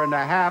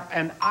 $1.50,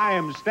 and I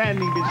am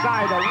standing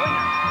beside a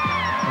winner.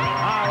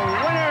 A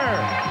winner.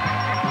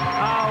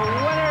 A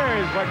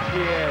winner is what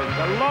she is.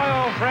 A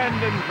loyal friend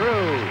and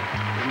true.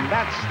 And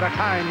that's the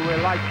kind we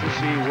like to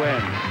see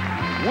win.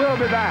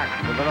 We'll be back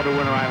with another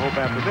winner, I hope,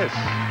 after this.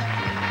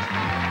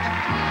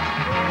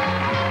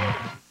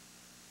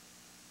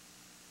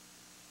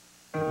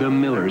 The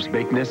Millers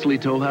bake Nestle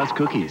Toll House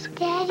cookies.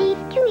 Daddy,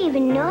 do you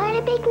even know how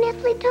to bake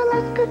Nestle Toll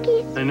House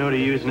cookies? I know to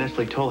use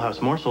Nestle Toll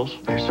House morsels.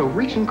 They're so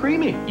rich and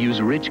creamy.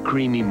 Use rich,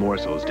 creamy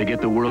morsels to get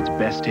the world's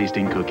best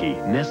tasting cookie.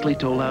 Nestle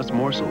Toll House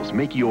morsels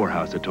make your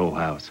house a Toll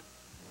House.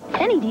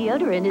 Any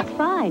deodorant is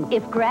fine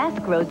if grass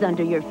grows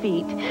under your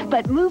feet.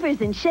 But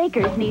movers and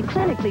shakers need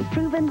clinically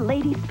proven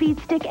Lady Speed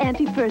Stick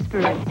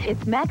antiperspirant.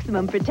 It's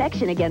maximum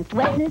protection against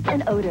wetness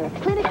and odor.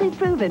 Clinically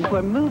proven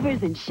for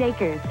movers and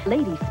shakers.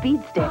 Lady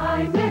Speed Stick.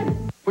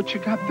 What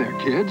you got there,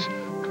 kids?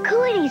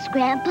 Cooties,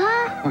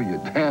 Grandpa. Oh, your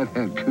dad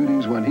had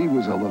cooties when he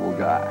was a little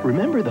guy.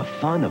 Remember the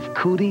fun of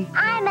cootie?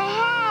 I'm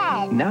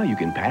ahead. Now you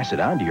can pass it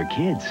on to your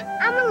kids.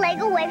 I'm a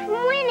leg away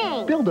from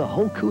winning. Build a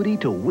whole cootie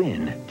to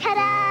win.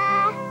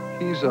 Ta-da!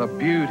 He's a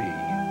beauty.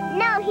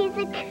 No, he's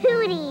a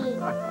cootie.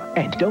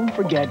 And don't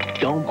forget,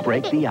 don't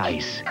break the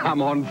ice.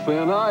 I'm on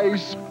thin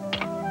ice.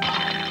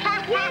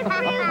 You're through,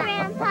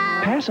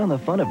 Grandpa. Pass on the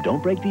fun of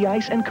Don't Break the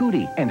Ice and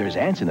Cootie. And there's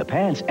ants in the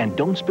pants, and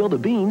don't spill the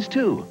beans,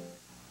 too.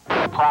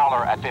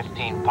 Prowler at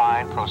 15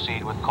 Pine,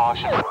 proceed with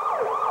caution.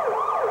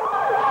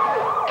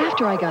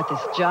 After I got this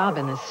job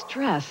and this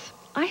stress,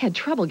 I had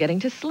trouble getting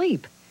to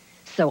sleep.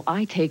 So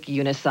I take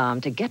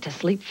Unisom to get to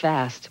sleep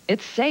fast.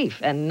 It's safe,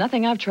 and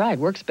nothing I've tried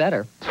works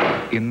better.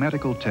 In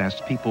medical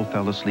tests, people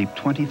fell asleep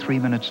 23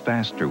 minutes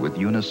faster with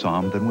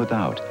Unisom than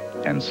without,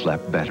 and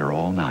slept better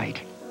all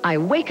night. I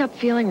wake up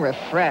feeling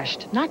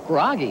refreshed, not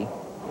groggy.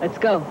 Let's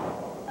go.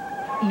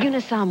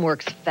 Unisom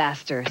works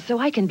faster, so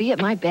I can be at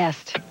my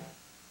best.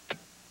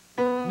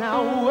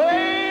 Now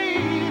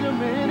wait a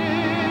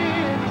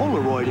minute.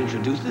 Polaroid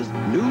introduces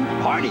new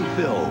party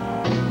film.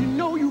 You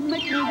know you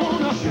make me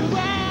wanna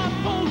grab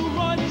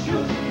Polaroid,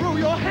 throw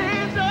your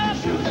hands up,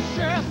 let's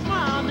share a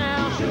smile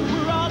now.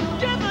 We're all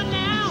together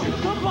now.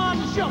 Come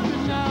on,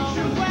 jumping now.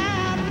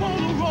 Grab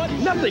Polaroid.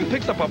 Nothing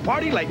picks up a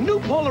party like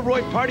new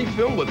Polaroid party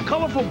film with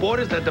colorful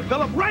borders that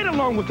develop right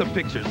along with the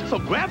pictures. So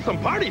grab some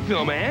party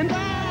film and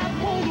grab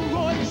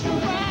Polaroid,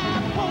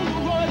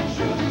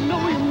 you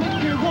know you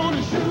make me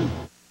wanna shoot.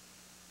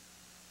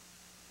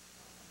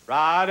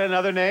 Rod,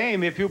 another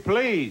name, if you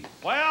please.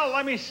 Well,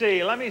 let me see.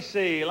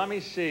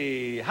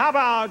 How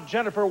about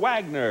Jennifer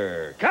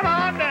Wagner? Come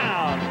on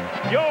down.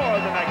 You're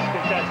the next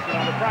contestant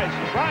on The Price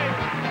is Right.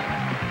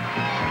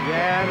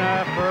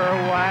 Jennifer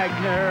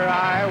Wagner,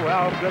 I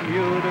welcome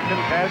you to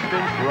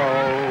Contestants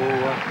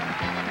Row.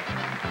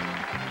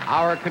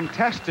 Our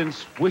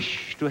contestants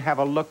wish to have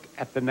a look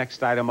at the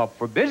next item up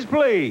for bids,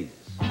 please.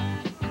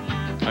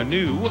 A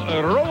new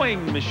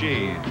rowing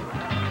machine.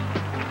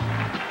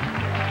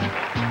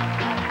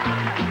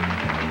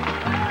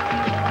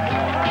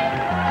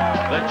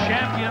 The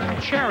Champion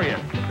Chariot,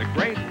 the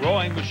great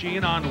rowing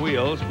machine on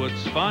wheels,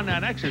 puts fun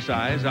and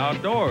exercise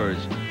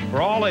outdoors.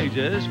 For all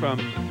ages, from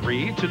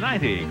 3 to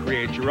 90,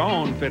 create your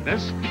own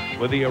fitness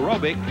with the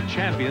aerobic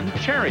Champion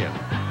Chariot.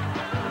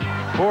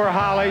 Poor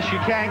Holly, she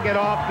can't get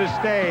off the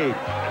stage.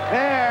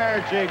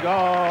 There she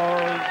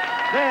goes.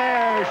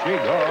 There she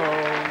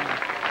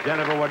goes.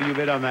 Jennifer, what do you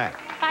bid on that?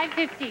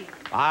 $550.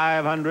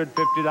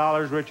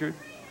 $550, Richard.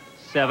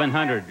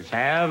 $700.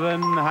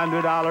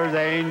 $700,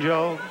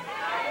 Angel.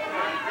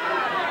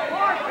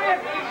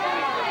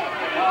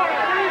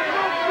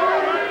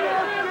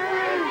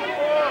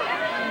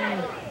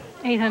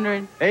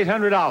 $800.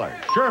 $800.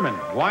 Sherman,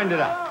 wind it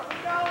up.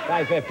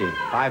 $550.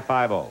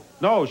 $550.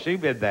 No, she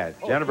bid that.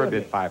 Jennifer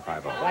bid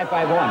 $550.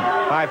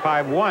 $551.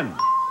 $551.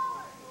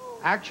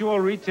 Actual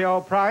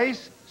retail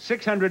price,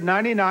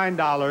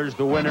 $699.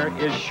 The winner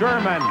is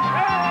Sherman.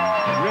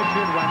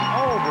 Richard went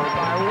over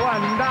by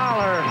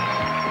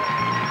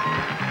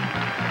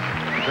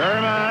 $1.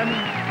 Sherman,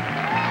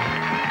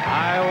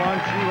 I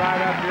want you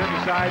right up here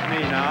beside me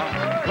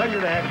now.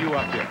 Pleasure to have you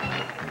up here.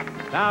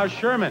 Now,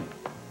 Sherman,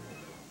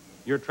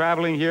 you're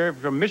traveling here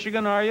from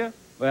Michigan, are you?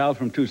 Well,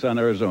 from Tucson,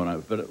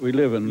 Arizona, but we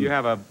live in... You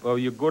have a... Oh,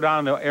 you go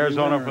down to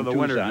Arizona for the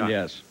winter time.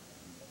 Yes.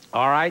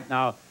 All right.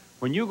 Now,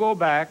 when you go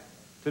back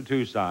to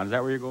Tucson, is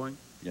that where you're going?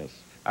 Yes.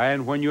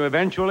 And when you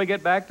eventually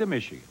get back to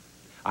Michigan,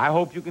 I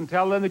hope you can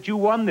tell them that you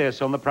won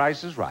this on The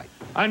Price is Right.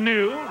 A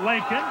new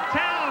Lincoln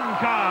Town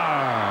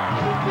Car.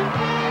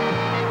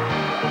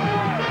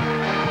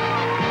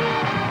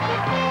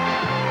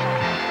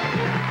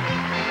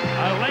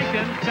 A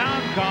Lincoln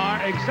Town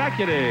Car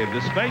Executive, the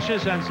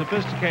spacious and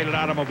sophisticated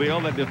automobile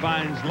that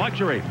defines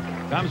luxury.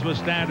 Comes with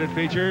standard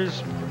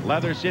features,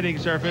 leather seating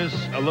surface,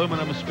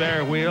 aluminum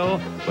spare wheel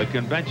with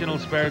conventional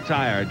spare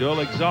tire, dual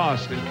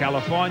exhaust, and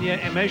California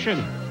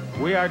emission.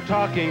 We are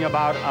talking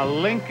about a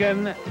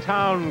Lincoln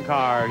Town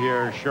Car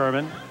here,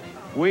 Sherman.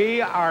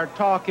 We are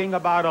talking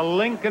about a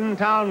Lincoln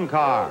Town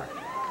Car.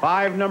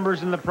 5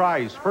 numbers in the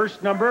price.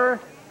 First number,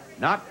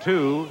 not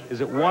 2.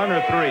 Is it 1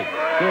 or 3? 3.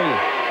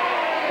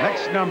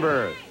 Next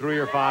number, 3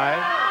 or 5?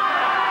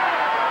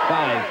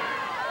 5.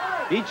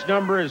 Each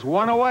number is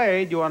 1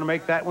 away. Do you want to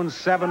make that one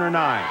 7 or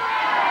 9?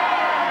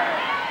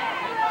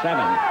 7.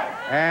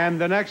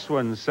 And the next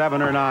one,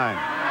 7 or 9?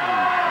 9.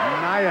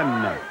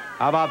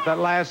 How about that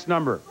last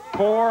number?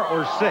 4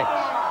 or 6? Make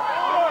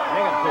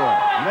it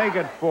 4. Make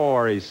it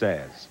 4, he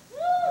says.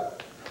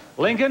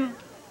 Lincoln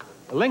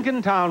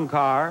Town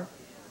Car,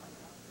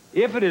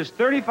 if it is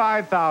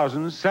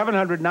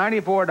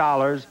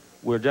 $35,794,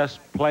 we'll just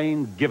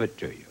plain give it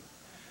to you.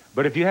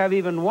 But if you have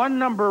even one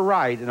number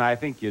right, and I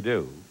think you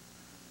do,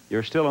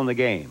 you're still in the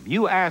game.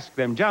 You ask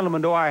them,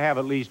 gentlemen, do I have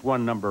at least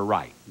one number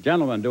right?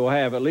 Gentlemen, do I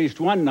have at least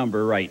one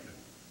number right?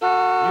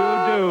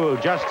 You do,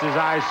 just as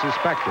I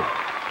suspected.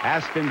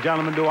 Ask them,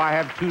 gentlemen, do I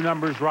have 2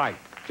 numbers right?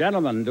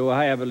 Gentlemen, do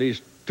I have at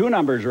least 2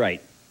 numbers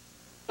right?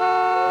 You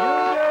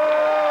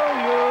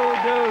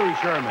do,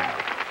 Sherman.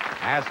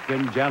 Ask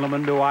him,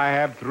 gentlemen, do I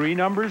have 3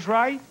 numbers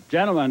right?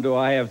 Gentlemen, do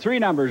I have 3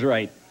 numbers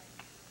right?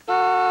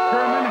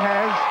 Sherman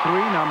has 3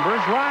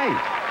 numbers right.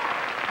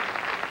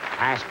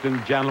 Ask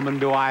him, gentlemen,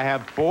 do I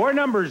have 4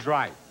 numbers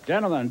right?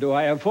 Gentlemen, do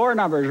I have 4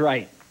 numbers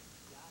right?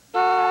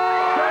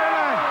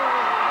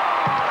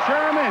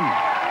 Sherman,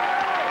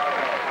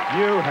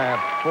 you have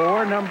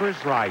 4 numbers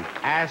right.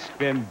 Ask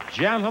them,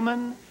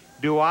 gentlemen,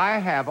 do I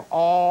have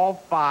all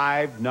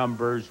 5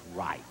 numbers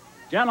right?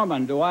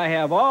 Gentlemen, do I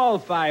have all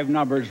 5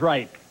 numbers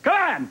right? Come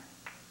on! You do.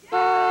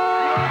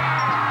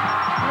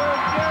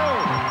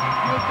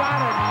 You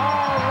got it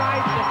all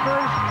right the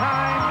first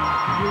time.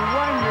 You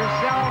won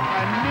yourself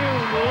a new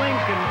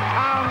Lincoln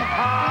Town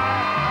Car.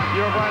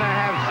 You're going to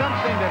have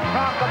something to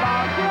talk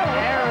about in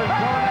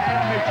Arizona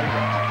and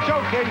Michigan.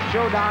 Showcase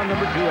Showdown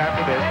number 2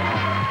 after this.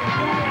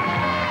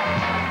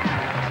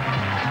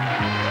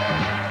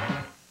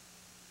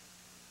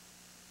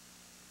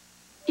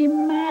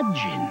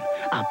 Imagine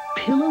a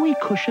pillowy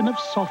cushion of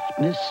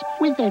softness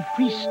with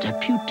every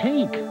step you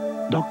take.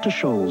 Dr.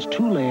 Scholl's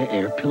 2-layer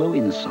air pillow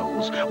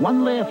insoles.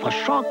 1 layer for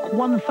shock,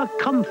 1 for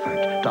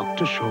comfort.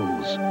 Dr.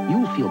 Scholl's.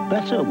 You'll feel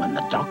better when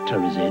the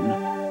doctor is in.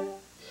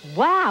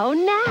 Wow,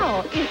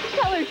 now it's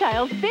Color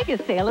Tile's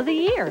biggest sale of the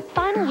year.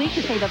 Final week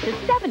to save up to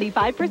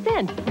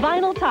 75%.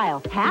 Vinyl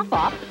tile, half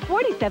off,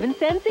 47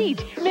 cents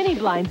each. Mini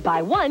blinds,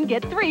 buy 1,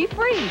 get 3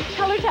 free.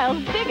 Color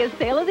Tile's biggest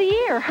sale of the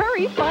year.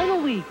 Hurry,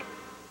 final week.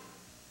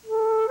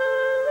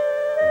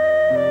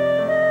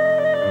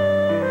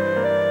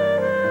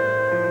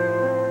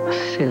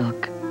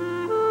 Silk.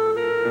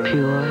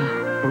 Pure,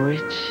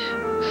 rich,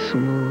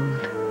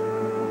 smooth.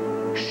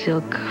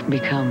 Silk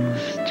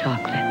becomes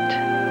chocolate.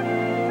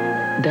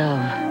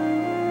 Dove.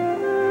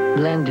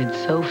 Blended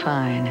so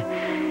fine,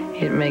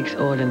 it makes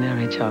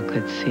ordinary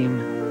chocolate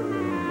seem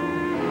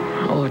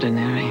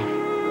ordinary.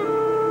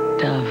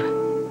 Dove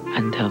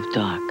and Dove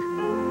Dark.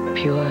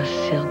 Pure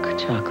silk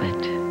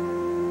chocolate.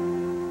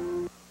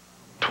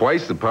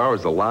 Twice the power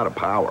is a lot of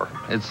power.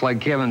 It's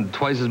like having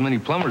twice as many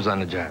plumbers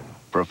on the job.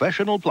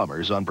 Professional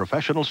plumbers on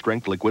professional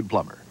strength liquid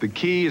plumber. The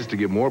key is to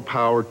get more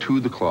power to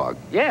the clog.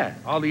 Yeah,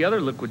 all the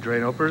other liquid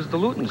drain openers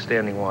dilute in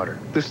standing water.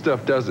 This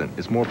stuff doesn't.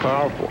 It's more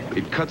powerful.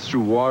 It cuts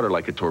through water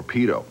like a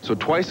torpedo. So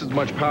twice as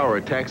much power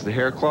attacks the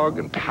hair clog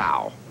and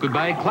pow.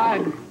 Goodbye,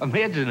 clog.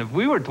 Imagine if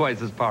we were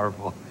twice as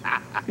powerful.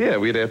 Yeah,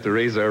 we'd have to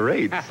raise our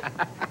rates.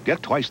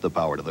 Get twice the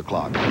power to the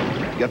clog.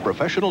 Get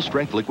professional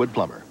strength liquid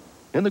plumber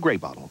in the gray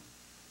bottle.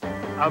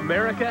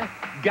 America,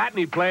 got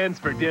any plans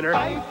for dinner?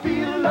 I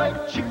feel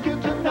like chicken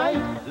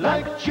tonight,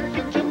 like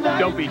chicken tonight.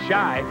 Don't be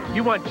shy.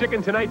 You want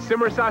Chicken Tonight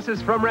simmer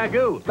sauces from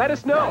Ragu? Let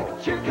us know.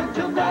 Like chicken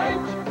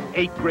tonight.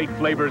 8 great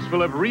flavors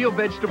full of real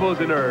vegetables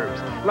and herbs,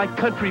 like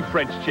country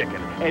French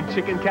chicken and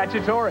chicken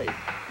cacciatore.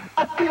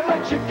 I feel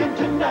like chicken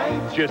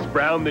tonight. Just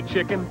brown the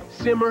chicken,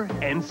 simmer,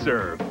 and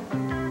serve.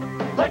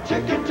 Like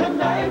chicken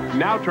tonight.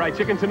 Now try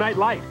Chicken Tonight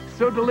Light.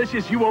 So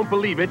delicious you won't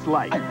believe it's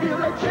light. I feel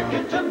like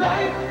chicken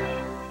tonight.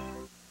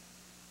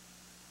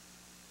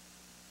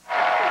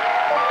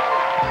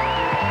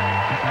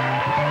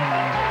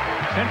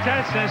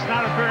 Contestants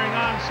not appearing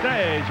on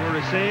stage will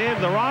receive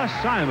the Ross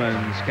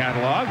Simons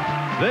catalog.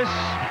 This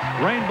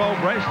rainbow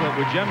bracelet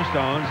with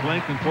gemstones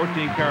linked in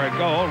 14-karat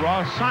gold.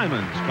 Ross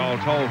Simons. Call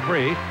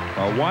toll-free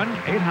for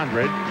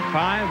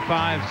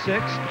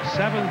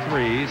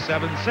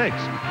 1-800-556-7376.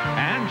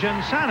 And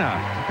Ginsana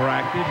for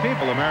active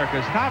people.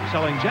 America's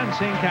top-selling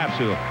ginseng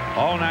capsule.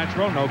 All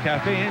natural, no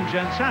caffeine.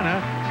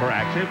 Ginsana for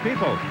active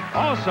people.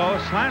 Also,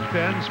 Slant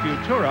Fin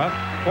Sputura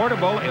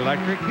portable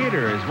electric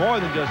heater is more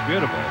than just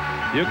beautiful.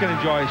 You can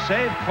enjoy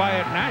safe,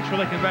 quiet,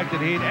 naturally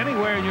convected heat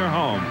anywhere in your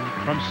home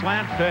from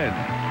Slant Fin.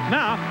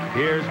 Now,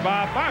 here's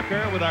Bob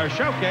Barker with our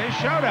Showcase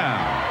Showdown.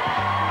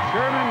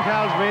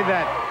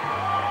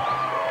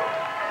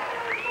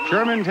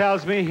 Sherman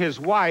tells me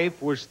his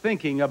wife was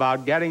thinking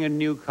about getting a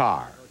new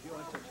car.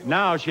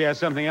 Now she has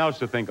something else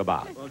to think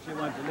about. Well, she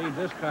wants to leave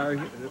this car,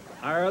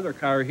 our other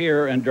car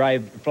here, and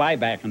fly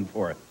back and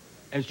forth.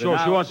 And so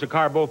she wants the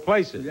car both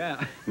places.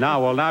 Yeah.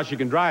 Now she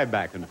can drive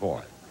back and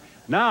forth.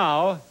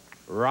 Now,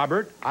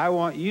 Robert, I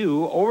want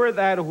you over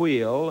that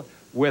wheel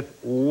with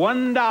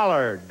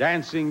 $1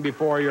 dancing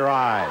before your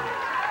eyes.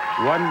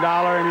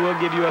 $1 and we'll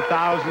give you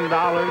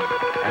 $1,000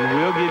 and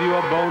we'll give you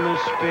a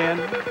bonus spin.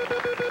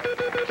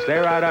 Stay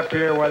right up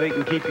here where they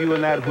can keep you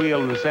and that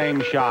wheel in the same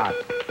shot.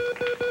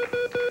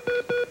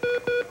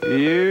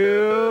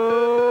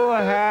 You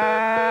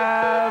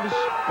have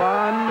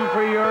spun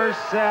for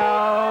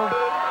yourself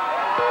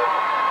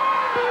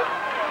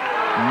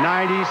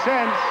 90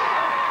 cents.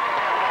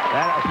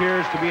 That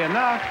appears to be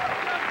enough.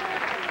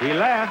 He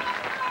left.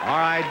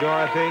 All right,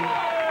 Dorothy.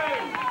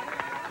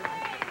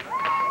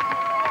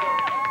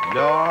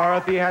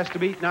 Dorothy has to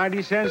beat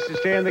 90 cents to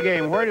stay in the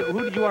game.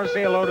 Who did you want to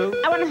say hello to?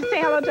 I want to say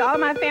hello to all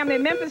my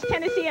family in Memphis,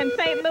 Tennessee, and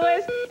St.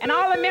 Louis, and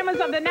all the members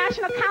of the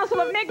National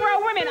Council of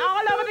Negro Women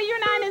all over the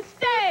United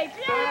States.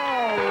 Yay!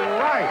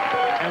 All right.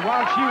 And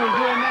while she was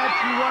doing that,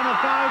 she won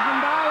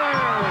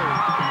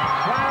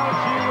 $1,000. While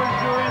she was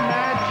doing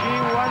that, she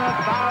won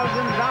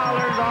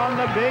 $1,000 on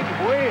the big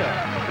wheel.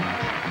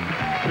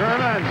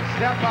 Sherman,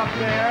 step up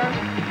there.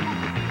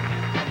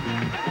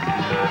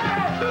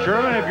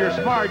 Sherman, if you're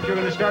smart, you're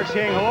going to start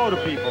saying hello to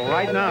people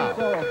right now.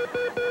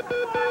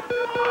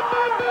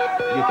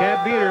 You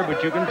can't beat her,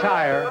 but you can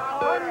tie her.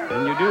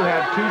 And you do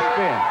have 2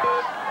 spins.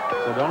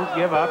 So don't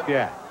give up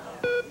yet.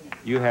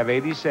 You have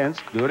 80 cents.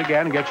 Do it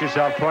again and get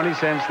yourself 20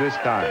 cents this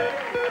time.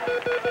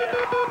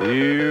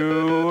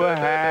 You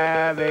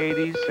have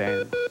 80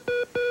 cents.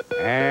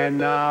 And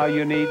now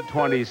you need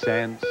 20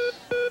 cents.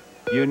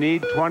 You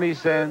need 20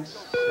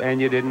 cents,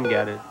 and you didn't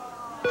get it.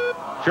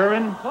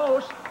 Sherman?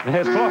 Close.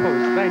 It's close.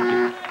 Thank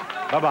you.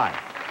 Bye-bye.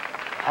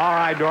 All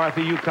right,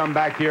 Dorothy, you come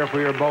back here for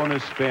your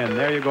bonus spin.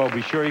 There you go.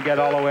 Be sure you get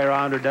all the way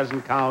around. It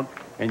doesn't count,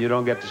 and you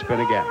don't get to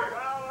spin again.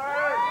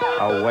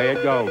 Away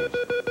it goes.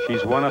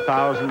 She's won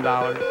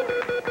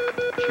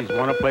 $1,000. She's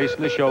won a place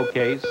in the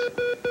showcase.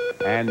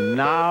 And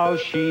now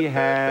she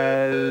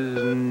has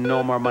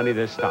no more money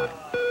this time.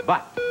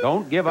 But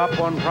don't give up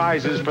on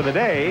prizes for the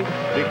day,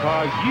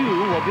 because you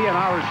will be in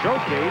our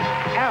showcase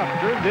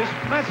after this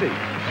message.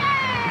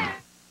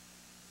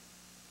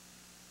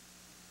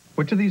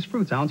 Which of these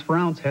fruits, ounce for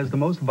ounce, has the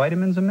most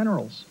vitamins and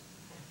minerals?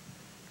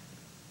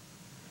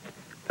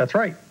 That's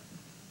right.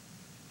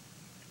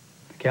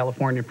 The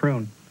California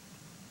prune.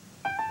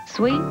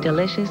 Sweet,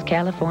 delicious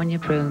California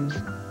prunes.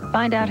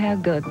 Find out how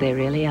good they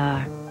really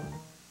are.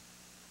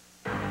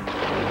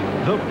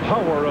 The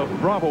power of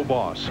Bravo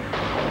Boss.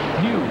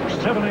 New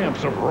 7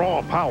 amps of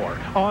raw power.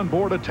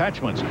 Onboard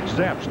attachments.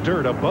 Zaps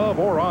dirt above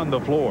or on the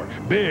floor.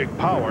 Big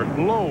power,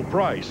 low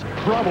price.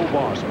 Bravo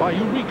Boss by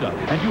Eureka.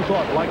 And you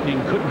thought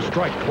lightning couldn't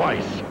strike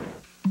twice.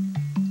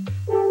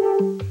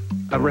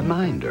 A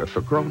reminder for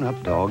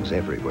grown-up dogs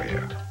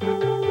everywhere.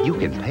 You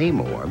can pay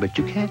more, but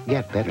you can't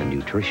get better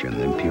nutrition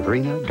than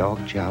Purina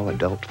Dog Chow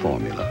Adult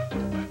Formula.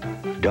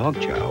 Dog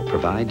Chow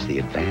provides the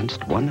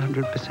advanced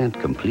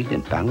 100% complete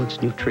and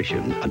balanced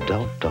nutrition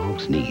adult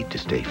dogs need to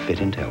stay fit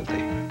and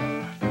healthy.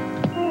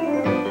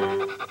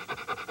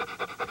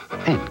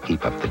 And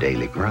keep up the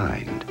daily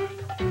grind.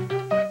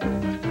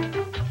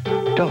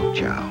 Dog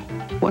Chow,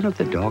 one of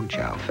the Dog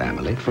Chow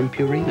family from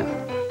Purina.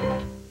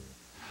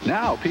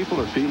 Now people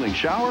are feeling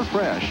shower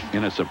fresh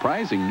in a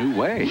surprising new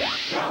way.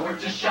 Shower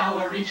to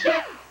shower each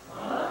day.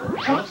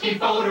 Helps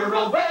keep odor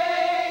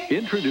away.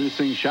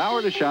 Introducing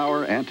Shower to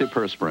Shower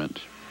Antiperspirant.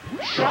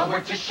 Shower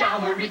to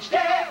shower each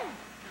day.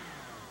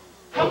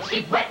 Helps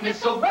keep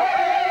wetness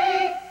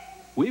away.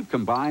 We've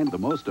combined the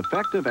most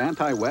effective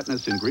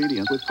anti-wetness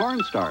ingredient with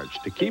cornstarch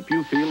to keep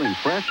you feeling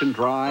fresh and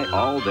dry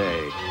all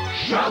day.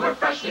 Shower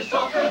freshness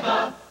all for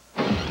the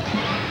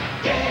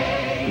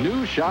day.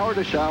 New Shower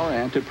to Shower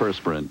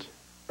Antiperspirant.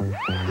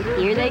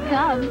 Here they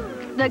come.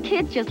 The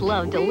kids just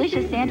love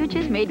delicious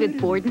sandwiches made with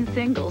Borden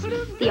singles.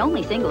 The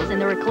only singles in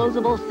the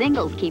reclosable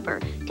singles keeper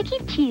to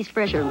keep cheese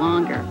fresher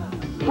longer.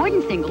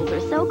 Borden singles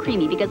are so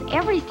creamy because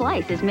every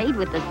slice is made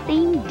with the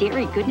same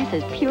dairy goodness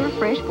as pure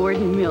fresh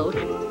Borden milk.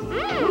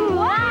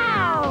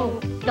 Wow!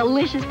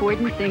 Delicious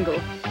Borden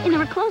singles in the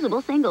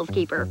reclosable singles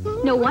keeper.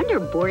 No wonder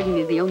Borden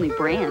is the only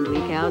brand we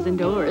cows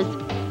indoors.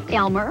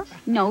 Elmer,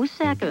 no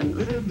seconds.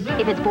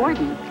 If it's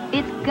Borden,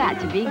 it's got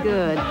to be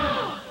good.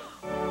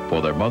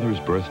 For their mother's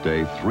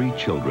birthday, 3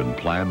 children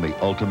plan the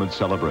ultimate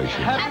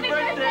celebration. Happy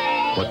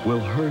birthday! But will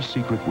her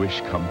secret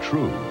wish come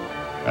true?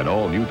 An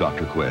all-new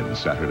Dr. Quinn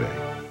Saturday.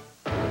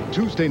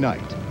 Tuesday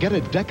night, get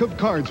a deck of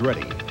cards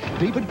ready.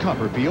 David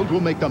Copperfield will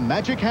make the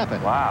magic happen.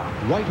 Wow.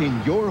 Right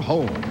in your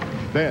home.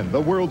 Then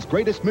the world's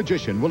greatest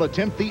magician will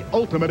attempt the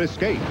ultimate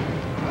escape.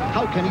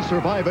 How can he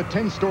survive a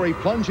 10-story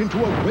plunge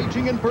into a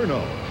raging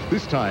inferno?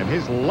 This time,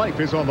 his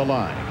life is on the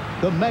line.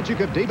 The magic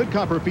of David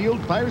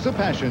Copperfield, Fires of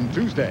Passion,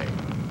 Tuesday.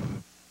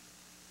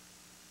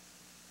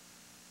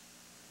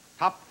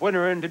 Top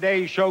winner in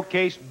today's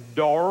showcase,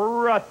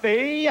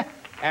 Dorothy,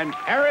 and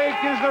Eric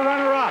is the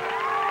runner-up.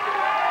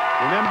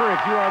 Remember,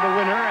 if you are the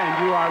winner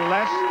and you are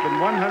less than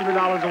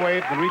 $100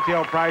 away from the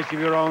retail price of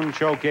your own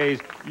showcase,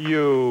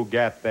 you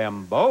get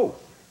them both.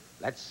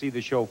 Let's see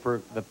the show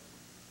for the...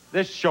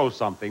 This shows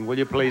something, will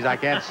you please? I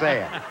can't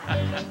say it.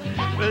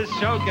 This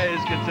showcase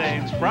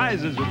contains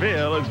prizes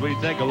revealed as we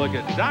take a look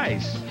at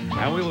dice.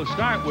 And we will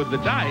start with the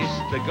dice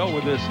that go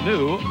with this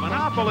new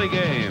Monopoly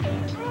game.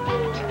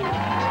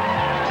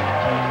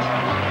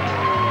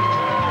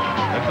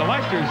 The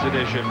Collector's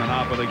Edition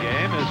Monopoly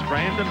game is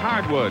framed in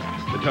hardwood.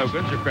 The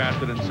tokens are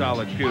crafted in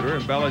solid pewter,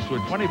 embellished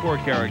with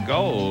 24-karat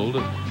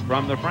gold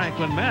from the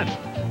Franklin Mint.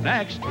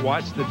 Next,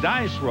 watch the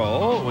dice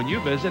roll when you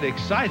visit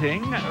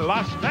exciting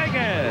Las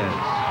Vegas.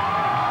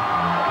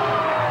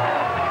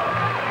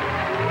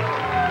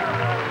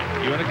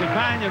 You and a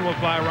companion will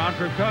fly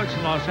round-trip coach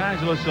from Los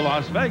Angeles to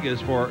Las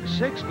Vegas for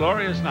 6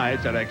 glorious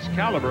nights at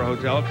Excalibur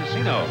Hotel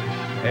Casino.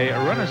 A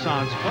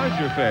Renaissance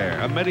pleasure fair,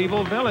 a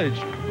medieval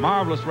village,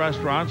 marvelous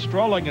restaurants,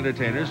 strolling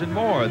entertainers, and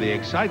more. The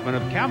excitement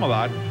of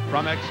Camelot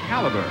from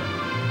Excalibur.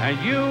 And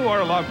you or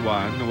a loved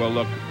one will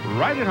look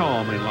right at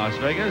home in Las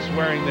Vegas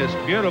wearing this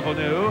beautiful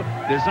new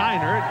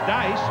designer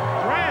dice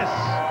dress.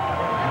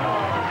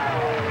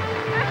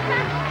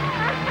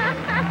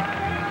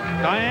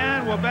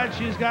 Diane will bet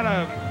she's got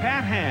a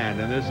pat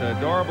hand in this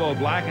adorable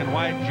black and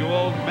white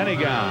jeweled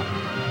minigown.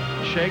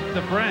 Shake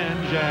the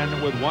fringe,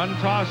 and with one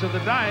toss of the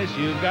dice,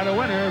 you've got a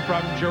winner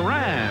from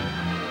Duran.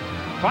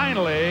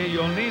 Finally,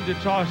 you'll need to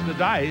toss the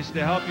dice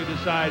to help you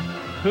decide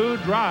who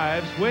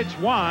drives which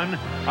one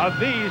of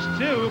these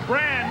two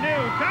brand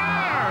new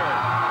cars.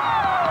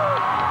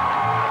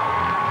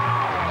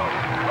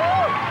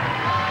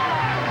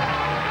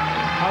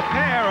 A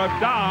pair of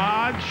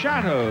Dodge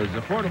Shadows,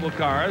 affordable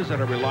cars that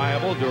are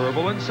reliable,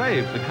 durable, and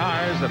safe. The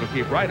cars that'll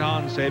keep right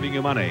on saving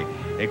you money.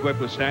 Equipped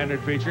with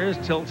standard features,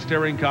 tilt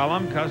steering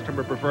column,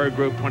 customer preferred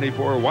Group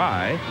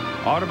 24Y,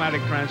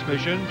 automatic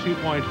transmission,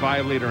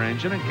 2.5-liter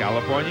engine, and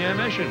California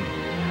emissions.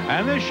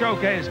 And this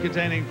showcase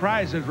containing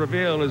prizes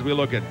revealed as we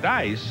look at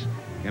dice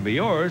can be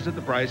yours if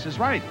the price is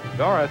right.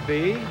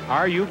 Dorothy,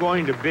 are you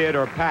going to bid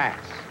or pass?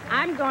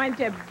 I'm going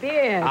to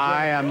bid.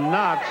 I am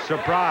not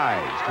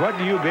surprised. What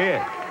do you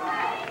bid?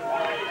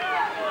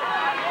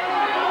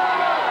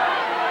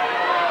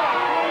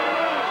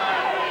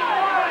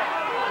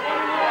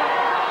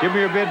 Give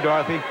me your bid,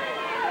 Dorothy.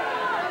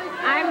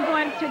 I'm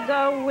going to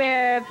go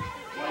with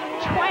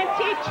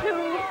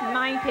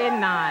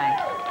 $22.99.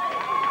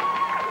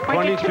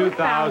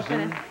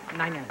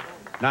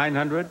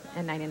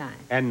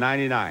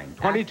 $22,999.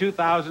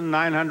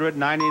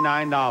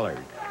 $22,999.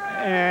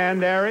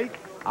 And Eric,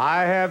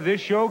 I have this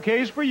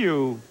showcase for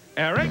you.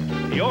 Eric,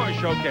 your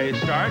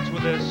showcase starts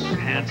with this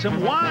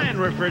handsome wine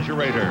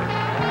refrigerator.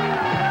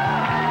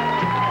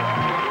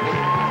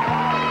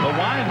 The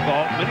Wine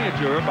Vault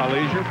Miniature by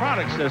Leisure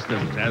Product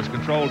Systems has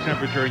controlled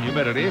temperature and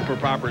humidity for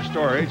proper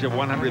storage of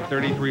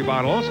 133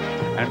 bottles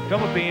and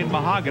Philippine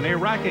mahogany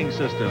racking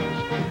systems.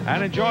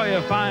 And enjoy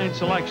a fine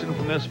selection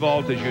from this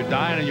vault as you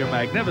dine in your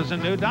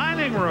magnificent new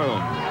dining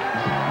room.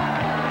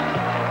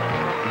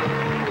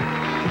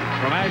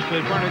 From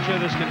Ashley Furniture,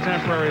 this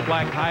contemporary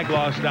black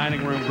high-gloss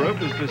dining room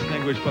group is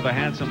distinguished by the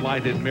handsome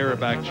lighted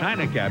mirror-back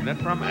china cabinet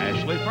from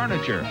Ashley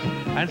Furniture.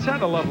 And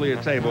set a lovely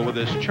table with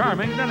this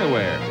charming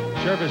dinnerware.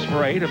 Service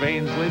for 8 of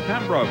Ainsley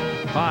Pembroke.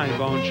 Fine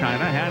bone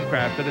china,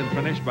 handcrafted and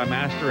finished by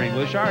master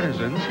English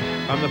artisans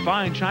from the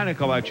fine china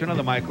collection of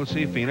the Michael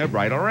C. Fina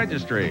Bridal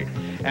Registry.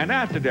 And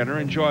after dinner,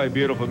 enjoy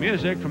beautiful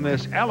music from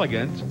this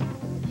elegant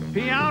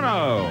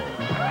piano.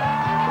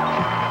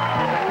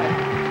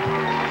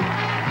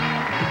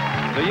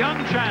 The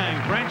Young Chang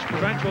French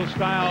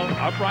provincial-style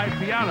upright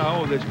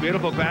piano with its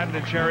beautiful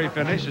patented cherry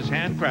finish is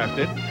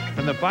handcrafted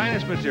from the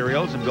finest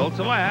materials and built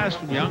to last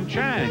from Young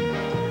Chang.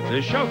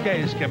 The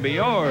showcase can be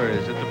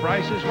yours if the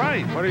price is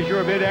right. What is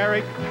your bid,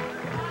 Eric?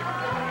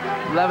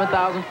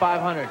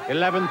 $11,500.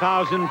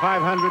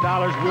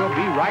 $11,500. We'll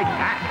be right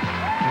back.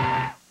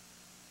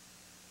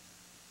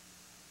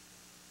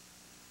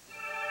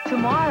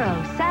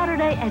 Tomorrow,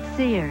 Saturday at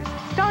Sears.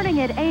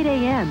 Starting at 8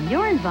 a.m.,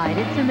 you're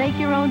invited to make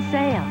your own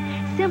sale.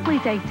 Simply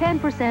take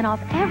 10% off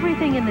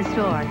everything in the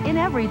store, in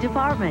every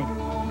department.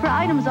 For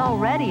items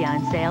already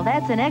on sale,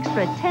 that's an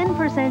extra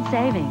 10%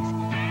 savings.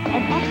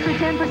 An extra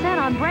 10%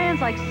 on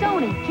brands like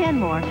Sony,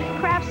 Kenmore,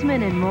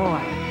 Craftsman, and more.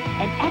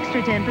 An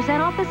extra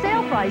 10% off the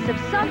sale price of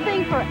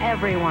something for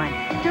everyone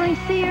during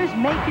Sears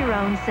Make Your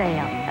Own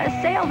Sale. A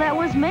sale that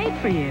was made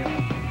for you.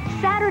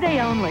 Saturday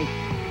only.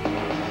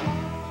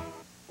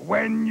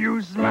 When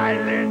you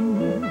smiling,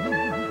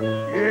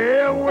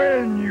 yeah,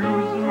 when you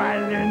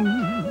smiling,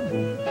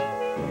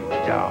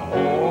 the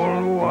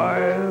whole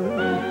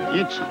world.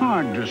 It's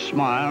hard to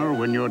smile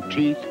when your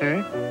teeth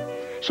hurt.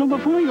 So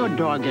before your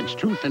dog gets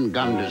tooth and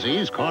gum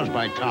disease caused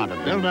by tartar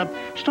buildup,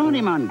 start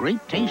him on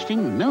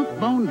great-tasting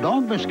Milk-Bone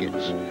dog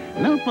biscuits.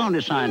 Milk-Bone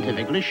is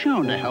scientifically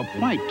shown to help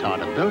fight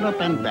tartar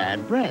buildup and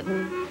bad breath.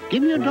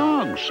 Give your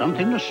dog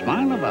something to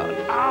smile about.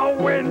 Oh,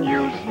 when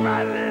you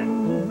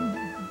smiling.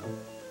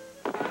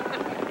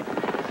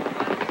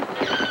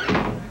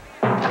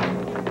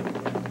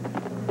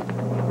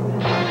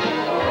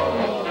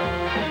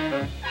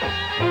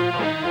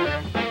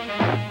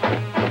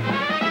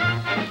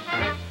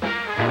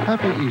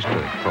 Happy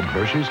Easter from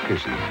Hershey's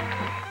Kisses.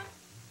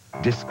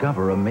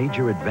 Discover a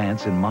major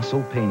advance in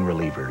muscle pain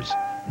relievers.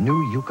 New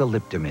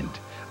Eucalyptimint,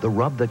 the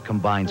rub that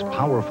combines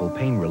powerful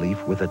pain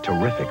relief with a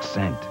terrific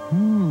scent.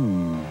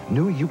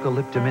 New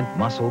Eucalyptimint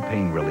muscle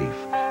pain relief,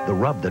 the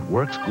rub that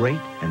works great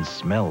and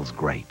smells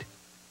great.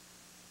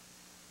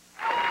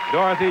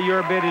 Dorothy,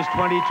 your bid is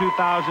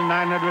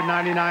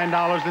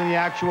 $22,999, and the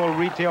actual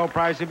retail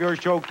price of your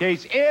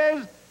showcase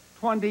is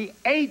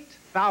 $28,800,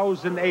 a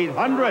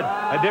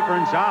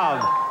difference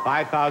of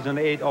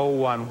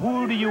 $5,801.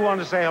 Who do you want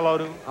to say hello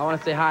to? I want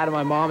to say hi to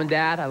my mom and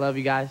dad. I love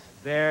you guys.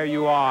 There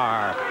you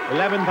are.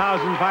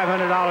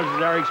 $11,500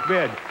 is Eric's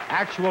bid.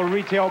 Actual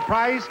retail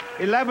price,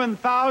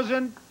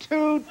 $11,210.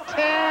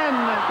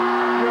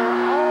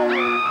 You're over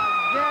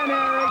again,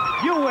 Eric.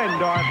 You win,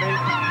 Dorothy.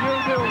 You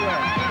do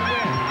win. You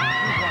win.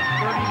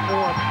 You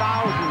won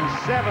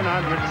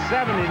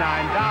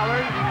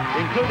 $34,779,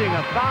 including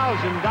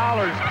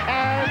 $1,000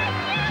 cash,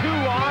 2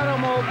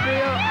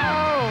 automobiles.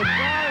 Oh,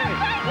 Johnny,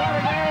 what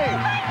a day.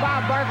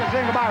 Bob Barker,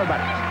 saying goodbye,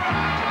 everybody.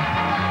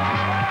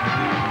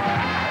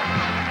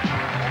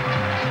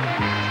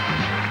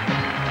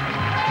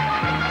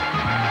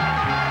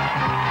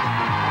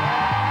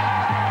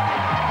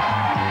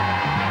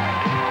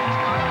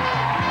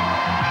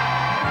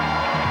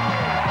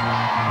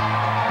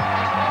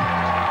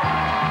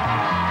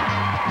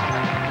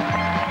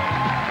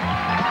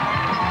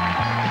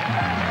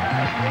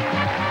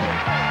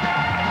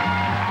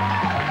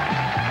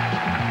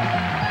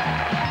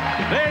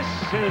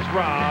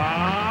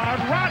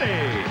 Rod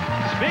Roddy.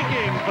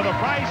 Speaking for The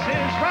Price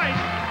is Right,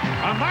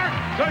 a Mark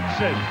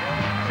Goodson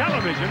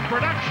television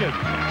production.